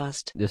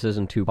podcast. This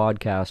isn't two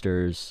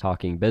podcasters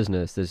talking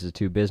business. This is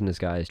two business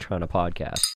guys trying to podcast.